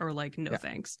is, are like, no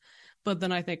thanks. But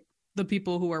then I think the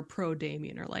people who are pro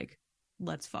Damien are like,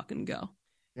 let's fucking go.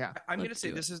 Yeah. I'm going to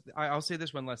say I'll say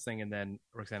this one last thing, and then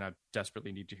Roxana, I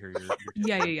desperately need to hear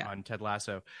your on Ted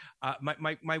Lasso.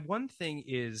 My one thing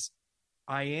is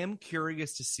I am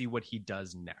curious to see what he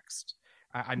does next.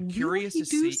 I'm curious to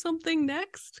see something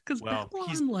next because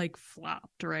Babylon like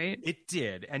flopped, right? It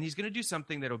did, and he's going to do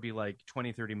something that'll be like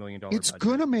 $20-30 million. It's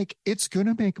going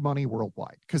to make money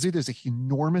worldwide because it is an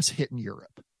enormous hit in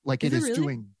Europe. Like it is really?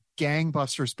 Doing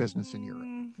gangbusters business in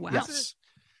Europe. Wow. Yes,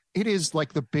 it is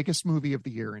like the biggest movie of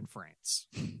the year in France.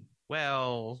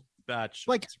 Well, that should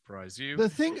like surprise you. The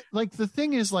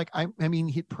thing is like I mean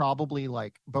he'd probably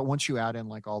like, but once you add in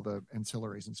like all the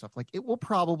ancillaries and stuff, like it will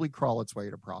probably crawl its way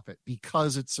to profit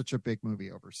because it's such a big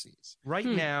movie overseas. Right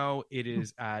now it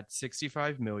is at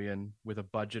 65 million with a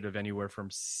budget of anywhere from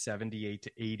 78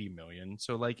 to 80 million.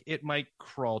 So like it might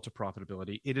crawl to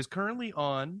profitability. It is currently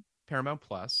on Paramount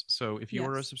Plus. So if you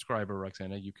are a subscriber,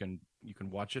 Roxana, you can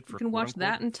watch it for. You can watch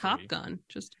that and Top Gun.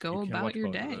 Just go about your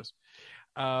day.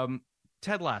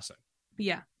 Ted Lasso.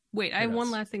 Yeah. Wait, I have one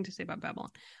last thing to say about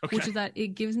Babylon, which is that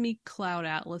it gives me Cloud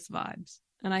Atlas vibes.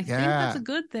 And I think that's a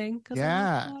good thing because I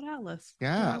love Cloud Atlas.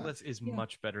 Yeah. Cloud Atlas is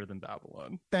much better than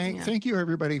Babylon. Thank you,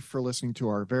 everybody, for listening to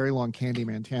our very long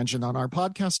Candyman tangent on our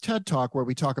podcast, TED Talk, where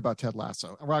we talk about Ted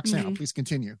Lasso. Roxana, please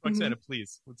continue. Roxana,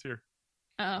 please. Let's hear.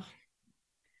 I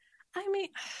mean...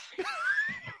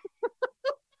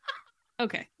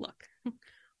 Okay, look.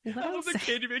 The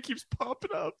Candyman keeps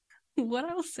popping up. What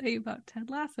I'll say about Ted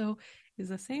Lasso is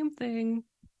the same thing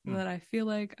that I feel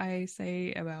like I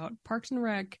say about Parks and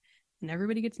Rec, and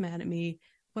everybody gets mad at me.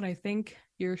 But I think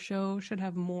your show should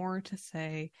have more to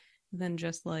say than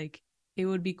just like, it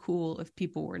would be cool if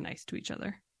people were nice to each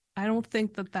other. I don't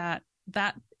think that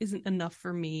that isn't enough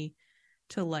for me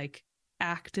to like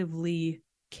actively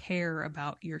care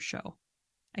about your show.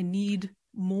 I need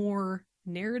more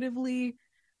narratively.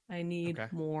 I need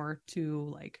more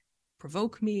to like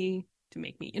provoke me, to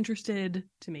make me interested,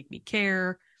 to make me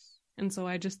care. And so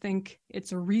I just think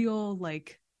it's a real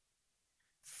like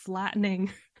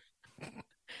flattening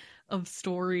of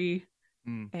story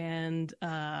and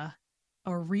a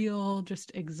real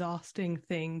just exhausting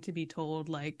thing to be told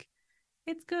like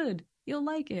it's good, you'll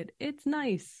like it, it's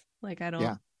nice. Like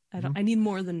I need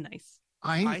more than nice.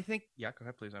 I think go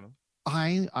ahead please, Emma.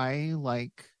 I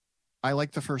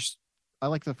like the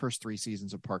first 3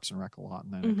 seasons of Parks and Rec a lot,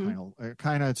 and then it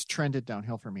kind of it's trended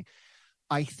downhill for me.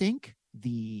 I think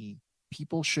the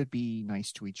people should be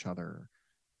nice to each other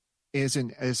is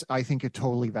I think a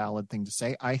totally valid thing to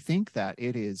say. I think that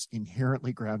it is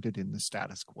inherently grounded in the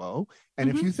status quo, and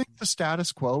if you think the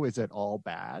status quo is at all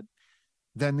bad,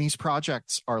 then these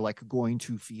projects are like going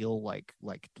to feel like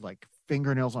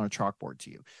fingernails on a chalkboard to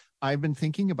you. I've been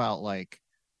thinking about like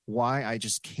why I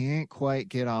just can't quite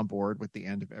get on board with the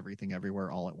end of Everything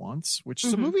Everywhere All at Once, which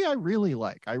is a movie I really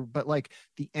like. But like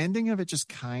the ending of it just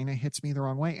kind of hits me the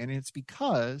wrong way. And it's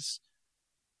because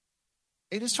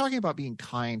it is talking about being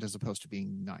kind as opposed to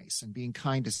being nice. And being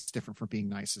kind is different from being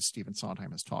nice, as Stephen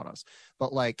Sondheim has taught us.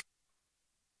 But like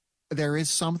there is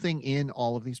something in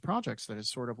all of these projects that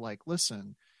is sort of like,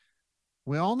 listen,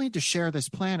 we all need to share this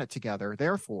planet together.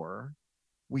 Therefore,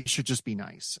 we should just be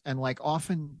nice. And like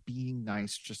often being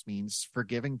nice just means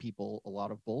forgiving people a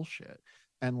lot of bullshit.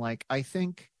 And like I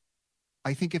think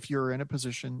if you're in a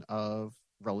position of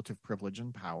relative privilege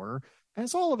and power,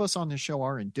 as all of us on this show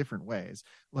are in different ways,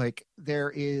 like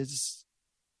there is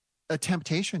a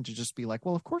temptation to just be like,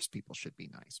 well, of course people should be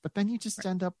nice. But then you just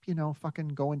end up, fucking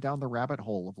going down the rabbit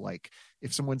hole of like,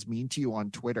 if someone's mean to you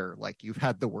on Twitter, like you've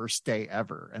had the worst day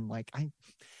ever. And like,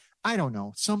 I don't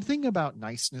know. Something about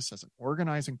niceness as an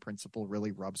organizing principle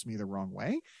really rubs me the wrong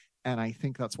way. And I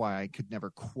think that's why I could never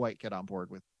quite get on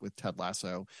board with Ted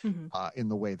Lasso in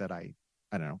the way that I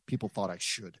don't know, people thought I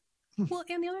should. Well,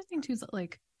 and the other thing too is that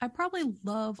like, I probably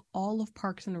love all of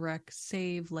Parks and Rec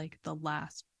save like the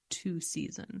last 2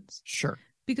 seasons. Sure.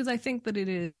 Because I think that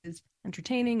it is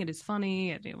entertaining, it is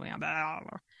funny,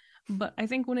 but I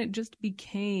think when it just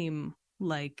became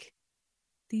like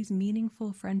these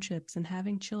meaningful friendships and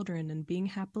having children and being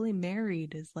happily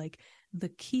married is like the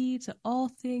key to all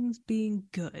things being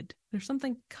good. There's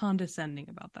something condescending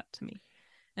about that to me.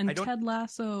 And Ted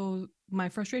Lasso, my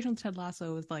frustration with Ted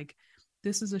Lasso is like,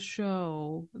 this is a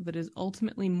show that is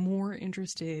ultimately more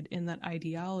interested in that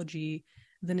ideology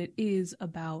than it is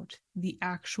about the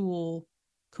actual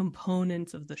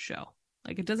components of the show.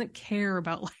 Like it doesn't care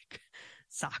about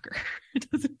soccer.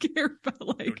 It doesn't care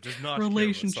about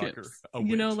relationships.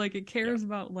 Like it cares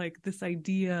about like this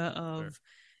idea of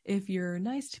if you're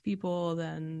nice to people,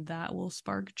 then that will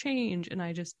spark change. And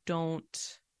I just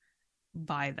don't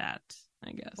buy that,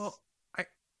 I guess. Well,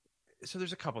 so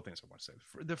there's a couple things I want to say.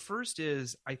 The first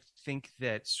is I think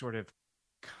that sort of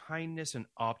kindness and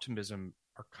optimism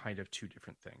are kind of 2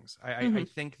 different things. I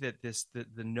think that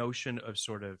the notion of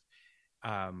sort of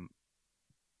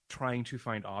trying to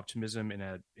find optimism in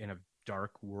a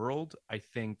dark world, I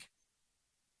think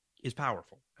is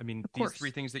powerful. I mean, these 3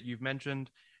 things that you've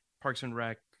mentioned, Parks and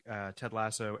Rec, Ted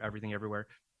Lasso, Everything Everywhere,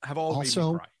 have all made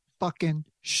me cry. Fucking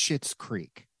Schitt's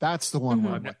Creek. That's the one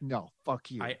where I'm like, no,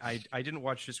 fuck you. I didn't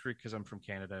watch Schitt's Creek because I'm from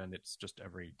Canada and it's just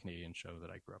every Canadian show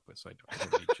that I grew up with, so I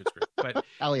don't need Schitt's Creek. But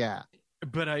hell yeah.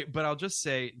 But I'll just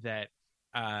say that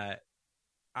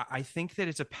I think that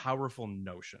it's a powerful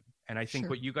notion, and I think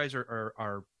what you guys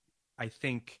are I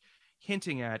think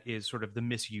hinting at is sort of the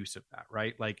misuse of that,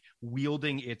 right? Like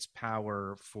wielding its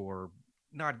power for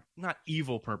not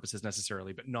evil purposes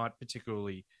necessarily, but not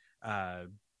particularly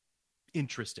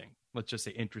interesting. Let's just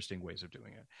say interesting ways of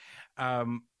doing it.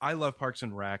 I love Parks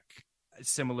and Rec.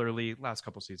 Similarly, last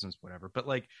couple seasons, whatever. But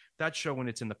like that show when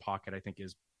it's in the pocket, I think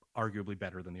is arguably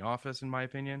better than The Office, in my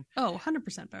opinion. Oh,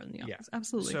 100% better than The Office. Yeah.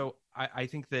 Absolutely. So I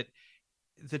think that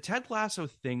the Ted Lasso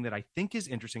thing that I think is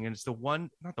interesting, and it's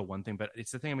not the one thing, but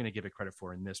it's the thing I'm going to give it credit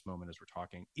for in this moment as we're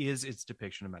talking, is its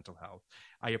depiction of mental health.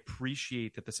 I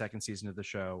appreciate that the second season of the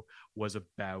show was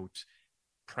about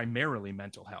primarily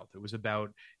mental health. It was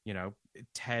about,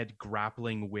 Ted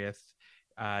grappling with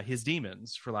his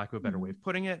demons, for lack of a better way of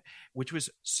putting it, which was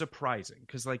surprising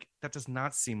because like that does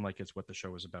not seem like it's what the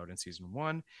show was about in season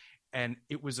 1. And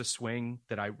it was a swing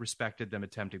that I respected them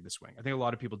attempting the swing. I think a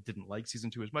lot of people didn't like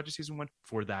season 2 as much as season 1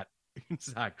 for that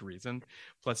exact reason.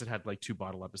 Plus it had like 2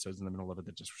 bottle episodes in the middle of it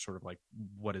that just sort of like,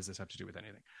 what does this have to do with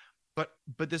anything?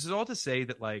 But this is all to say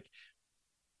that like,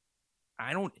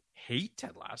 I don't hate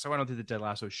Ted Lasso. I don't think that Ted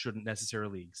Lasso shouldn't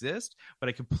necessarily exist, but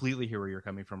I completely hear where you're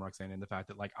coming from, Roxanne, in the fact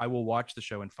that like I will watch the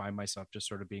show and find myself just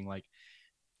sort of being like,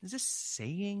 is this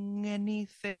saying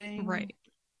anything? Right.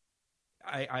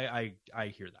 I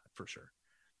hear that for sure.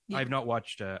 Yeah. I've not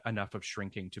watched enough of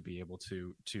Shrinking to be able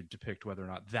to depict whether or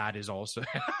not that is also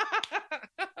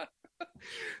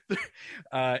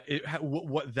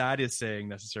what that is saying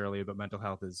necessarily about mental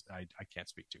health is I can't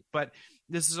speak to. But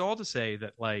this is all to say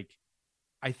that like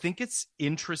I think it's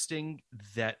interesting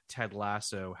that Ted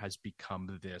Lasso has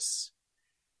become this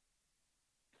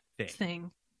thing.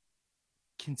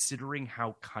 Considering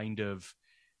how kind of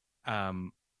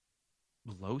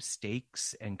low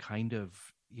stakes and kind of,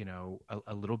 you know,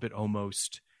 a little bit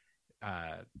almost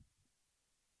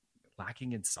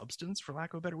lacking in substance, for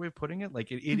lack of a better way of putting it.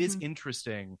 Like it is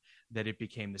interesting that it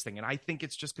became this thing. And I think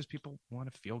it's just because people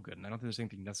want to feel good. And I don't think there's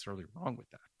anything necessarily wrong with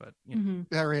that. But you know.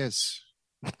 There is.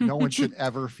 No one should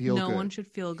ever feel good. No one should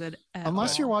feel good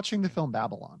unless you're watching the film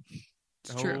Babylon.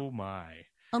 It's true. Oh my.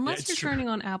 Unless you're turning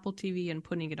on Apple TV and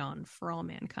putting it on For All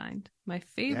Mankind, my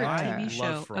favorite TV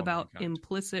show about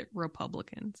implicit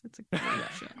Republicans. It's a great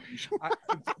show.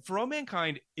 For All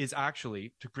Mankind is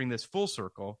actually, to bring this full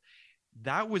circle,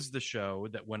 that was the show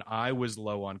that when I was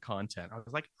low on content, I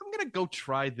was like, I'm going to go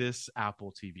try this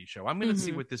Apple TV show. I'm going to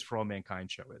see what this For All Mankind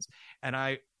show is. And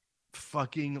I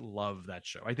fucking love that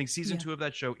show. I think season 2 of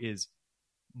that show is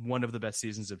one of the best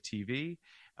seasons of TV.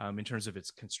 In terms of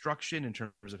its construction, in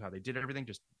terms of how they did everything,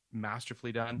 just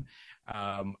masterfully done.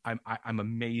 I'm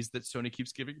amazed that Sony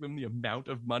keeps giving them the amount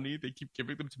of money they keep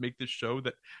giving them to make this show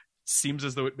that seems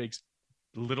as though it makes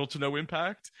little to no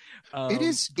impact. It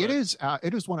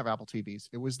is one of Apple TV's.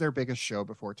 It was their biggest show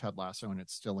before Ted Lasso, and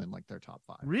it's still in like their top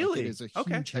 5. Really? Like, it is a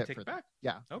huge hit for them.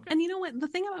 Yeah. Okay. And you know what? The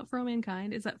thing about For All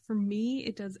Mankind is that for me,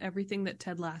 it does everything that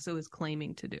Ted Lasso is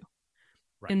claiming to do.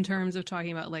 Right. In terms of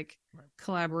talking about like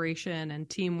collaboration and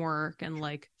teamwork and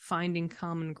like finding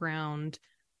common ground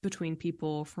between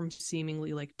people from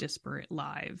seemingly like disparate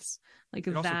lives. Like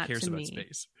it that also cares to about me.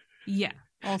 Space. Yeah.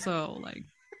 Also like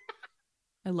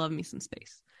I love me some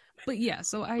space. But yeah,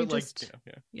 so I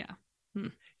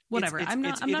whatever. I'm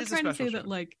not trying to say that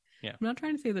like I'm not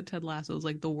trying to say that Ted Lasso is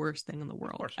like the worst thing in the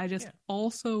world. I just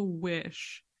also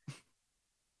wish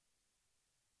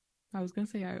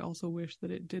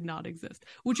that it did not exist,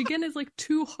 which again is like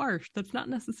too harsh. That's not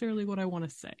necessarily what I want to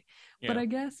say. But I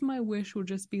guess my wish would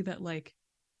just be that like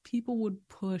people would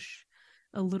push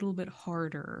a little bit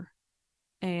harder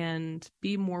and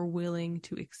be more willing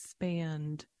to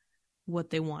expand what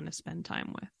they want to spend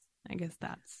time with. I guess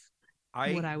that's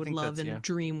what I would love in a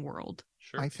dream world.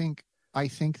 Sure. I think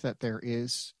that there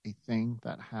is a thing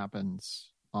that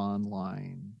happens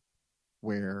online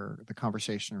where the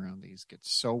conversation around these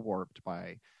gets so warped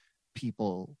by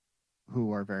people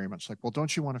who are very much like, well,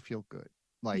 don't you want to feel good?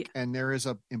 Like, and there is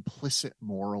a implicit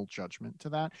moral judgment to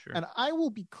that. Sure. And I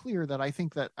will be clear that I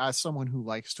think that as someone who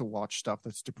likes to watch stuff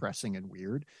that's depressing and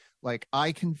weird, like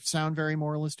I can sound very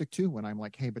moralistic too when I'm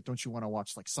like, hey, but don't you want to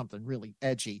watch like something really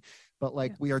edgy? But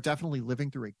like we are definitely living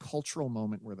through a cultural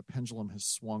moment where the pendulum has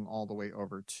swung all the way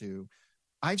over to,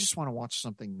 I just want to watch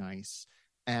something nice.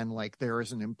 And like there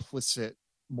is an implicit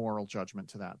moral judgment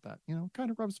to that, you know,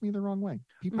 kind of rubs me the wrong way.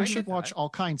 People should watch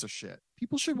all kinds of shit.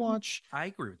 People should watch. I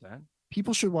agree with that.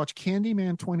 People should watch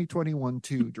Candyman 2021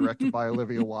 2, directed by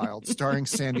Olivia Wilde, starring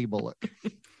Sandy Bullock.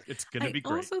 It's going to be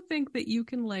great. I also think that you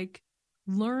can like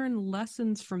learn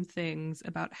lessons from things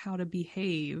about how to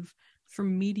behave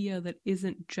from media that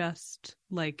isn't just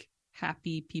like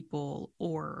happy people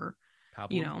or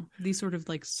you know, these sort of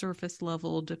like surface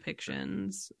level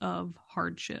depictions of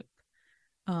hardship.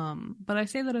 But I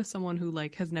say that as someone who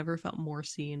like has never felt more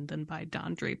seen than by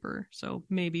Don Draper. So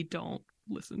maybe don't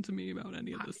listen to me about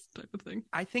any of this type of thing.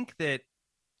 I think that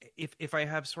if I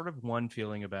have sort of one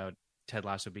feeling about Ted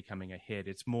Lasso becoming a hit,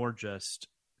 it's more just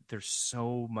there's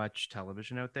so much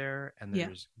television out there and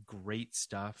there's great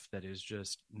stuff that is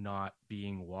just not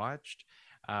being watched.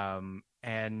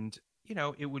 And you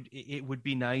know, it would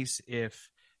be nice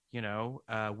if, you know,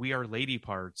 We Are Lady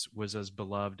Parts was as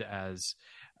beloved as,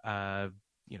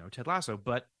 you know, Ted Lasso,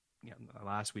 but, you know,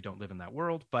 alas, we don't live in that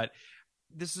world. But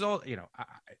this is all, you know,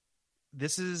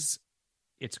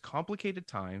 it's complicated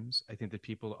times. I think that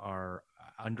people are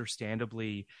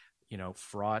understandably, you know,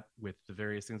 fraught with the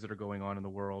various things that are going on in the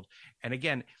world. And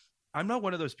again, I'm not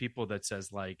one of those people that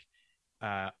says like,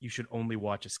 you should only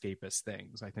watch escapist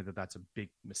things. I think that that's a big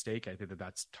mistake. I think that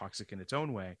that's toxic in its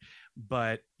own way.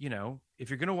 But, you know, if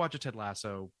you're going to watch a Ted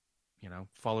Lasso, you know,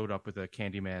 follow it up with a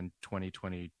Candyman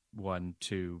 2021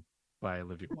 2 by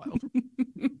Olivia Wilde.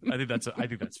 I think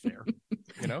that's fair.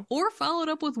 You know, or followed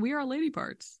up with We Are Lady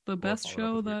Parts, the best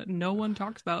show that no one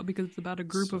talks about because it's about a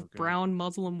group of brown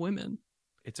Muslim women.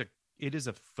 It is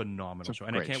a phenomenal show,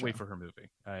 and I can't wait for her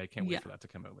movie. I can't wait for that to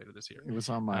come out later this year. It was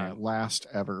on my last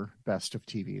ever best of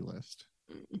TV list.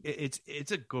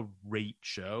 It's a great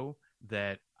show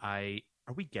that are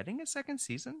we getting a second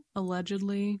season?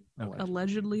 Allegedly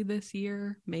this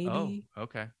year, maybe. Oh,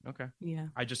 okay. Yeah.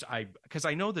 Because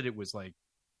I know that it was like,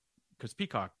 because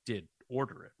Peacock did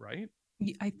order it, right?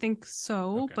 I think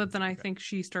so, but then I think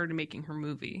she started making her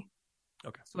movie.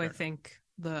 Okay. So I think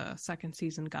the second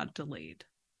season got delayed.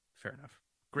 Fair enough.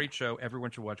 Great show.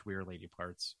 Everyone should watch We Are Lady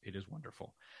Parts. It is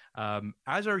wonderful.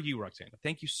 As are you, Roxana.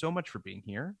 Thank you so much for being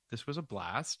here. This was a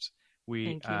blast.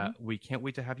 We can't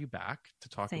wait to have you back to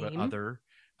talk about other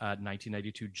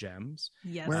 1992 gems.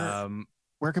 Yes.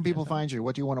 Where can people find you?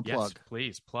 What do you want to plug? Yes,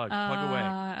 please plug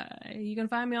away. You can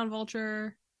find me on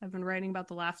Vulture. I've been writing about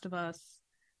The Last of Us.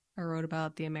 I wrote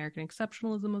about the American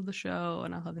exceptionalism of the show,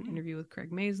 and I'll have an interview with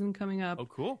Craig Mazin coming up. Oh,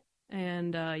 cool.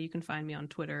 And you can find me on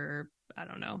Twitter. I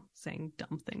don't know, saying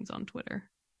dumb things on Twitter.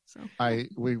 So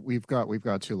we've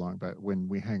got too long, but when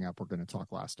we hang up, we're going to talk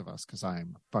Last of Us because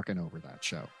I'm fucking over that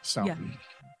show. So yeah.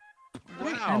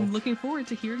 Wow. I'm looking forward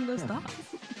to hearing those thoughts.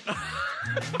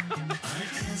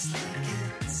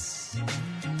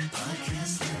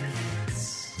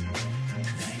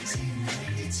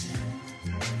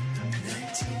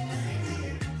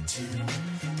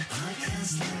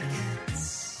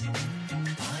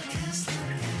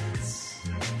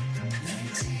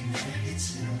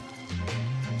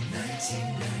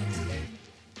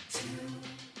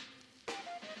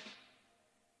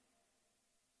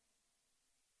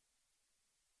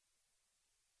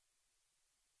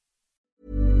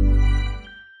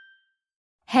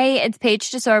 Hey, it's Paige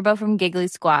DeSorbo from Giggly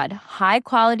Squad. High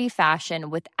quality fashion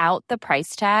without the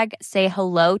price tag. Say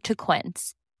hello to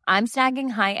Quince. I'm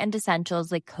snagging high-end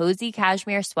essentials like cozy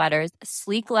cashmere sweaters,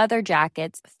 sleek leather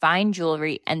jackets, fine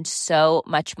jewelry, and so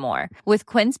much more. With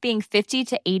Quince being 50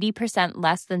 to 80%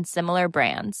 less than similar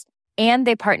brands. And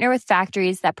they partner with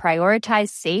factories that prioritize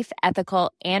safe,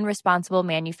 ethical, and responsible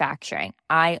manufacturing.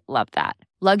 I love that.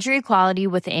 Luxury quality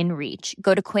within reach.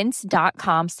 Go to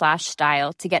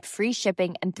quince.com/style to get free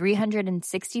shipping and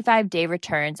 365-day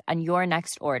returns on your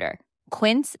next order.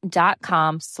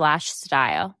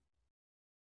 Quince.com/style.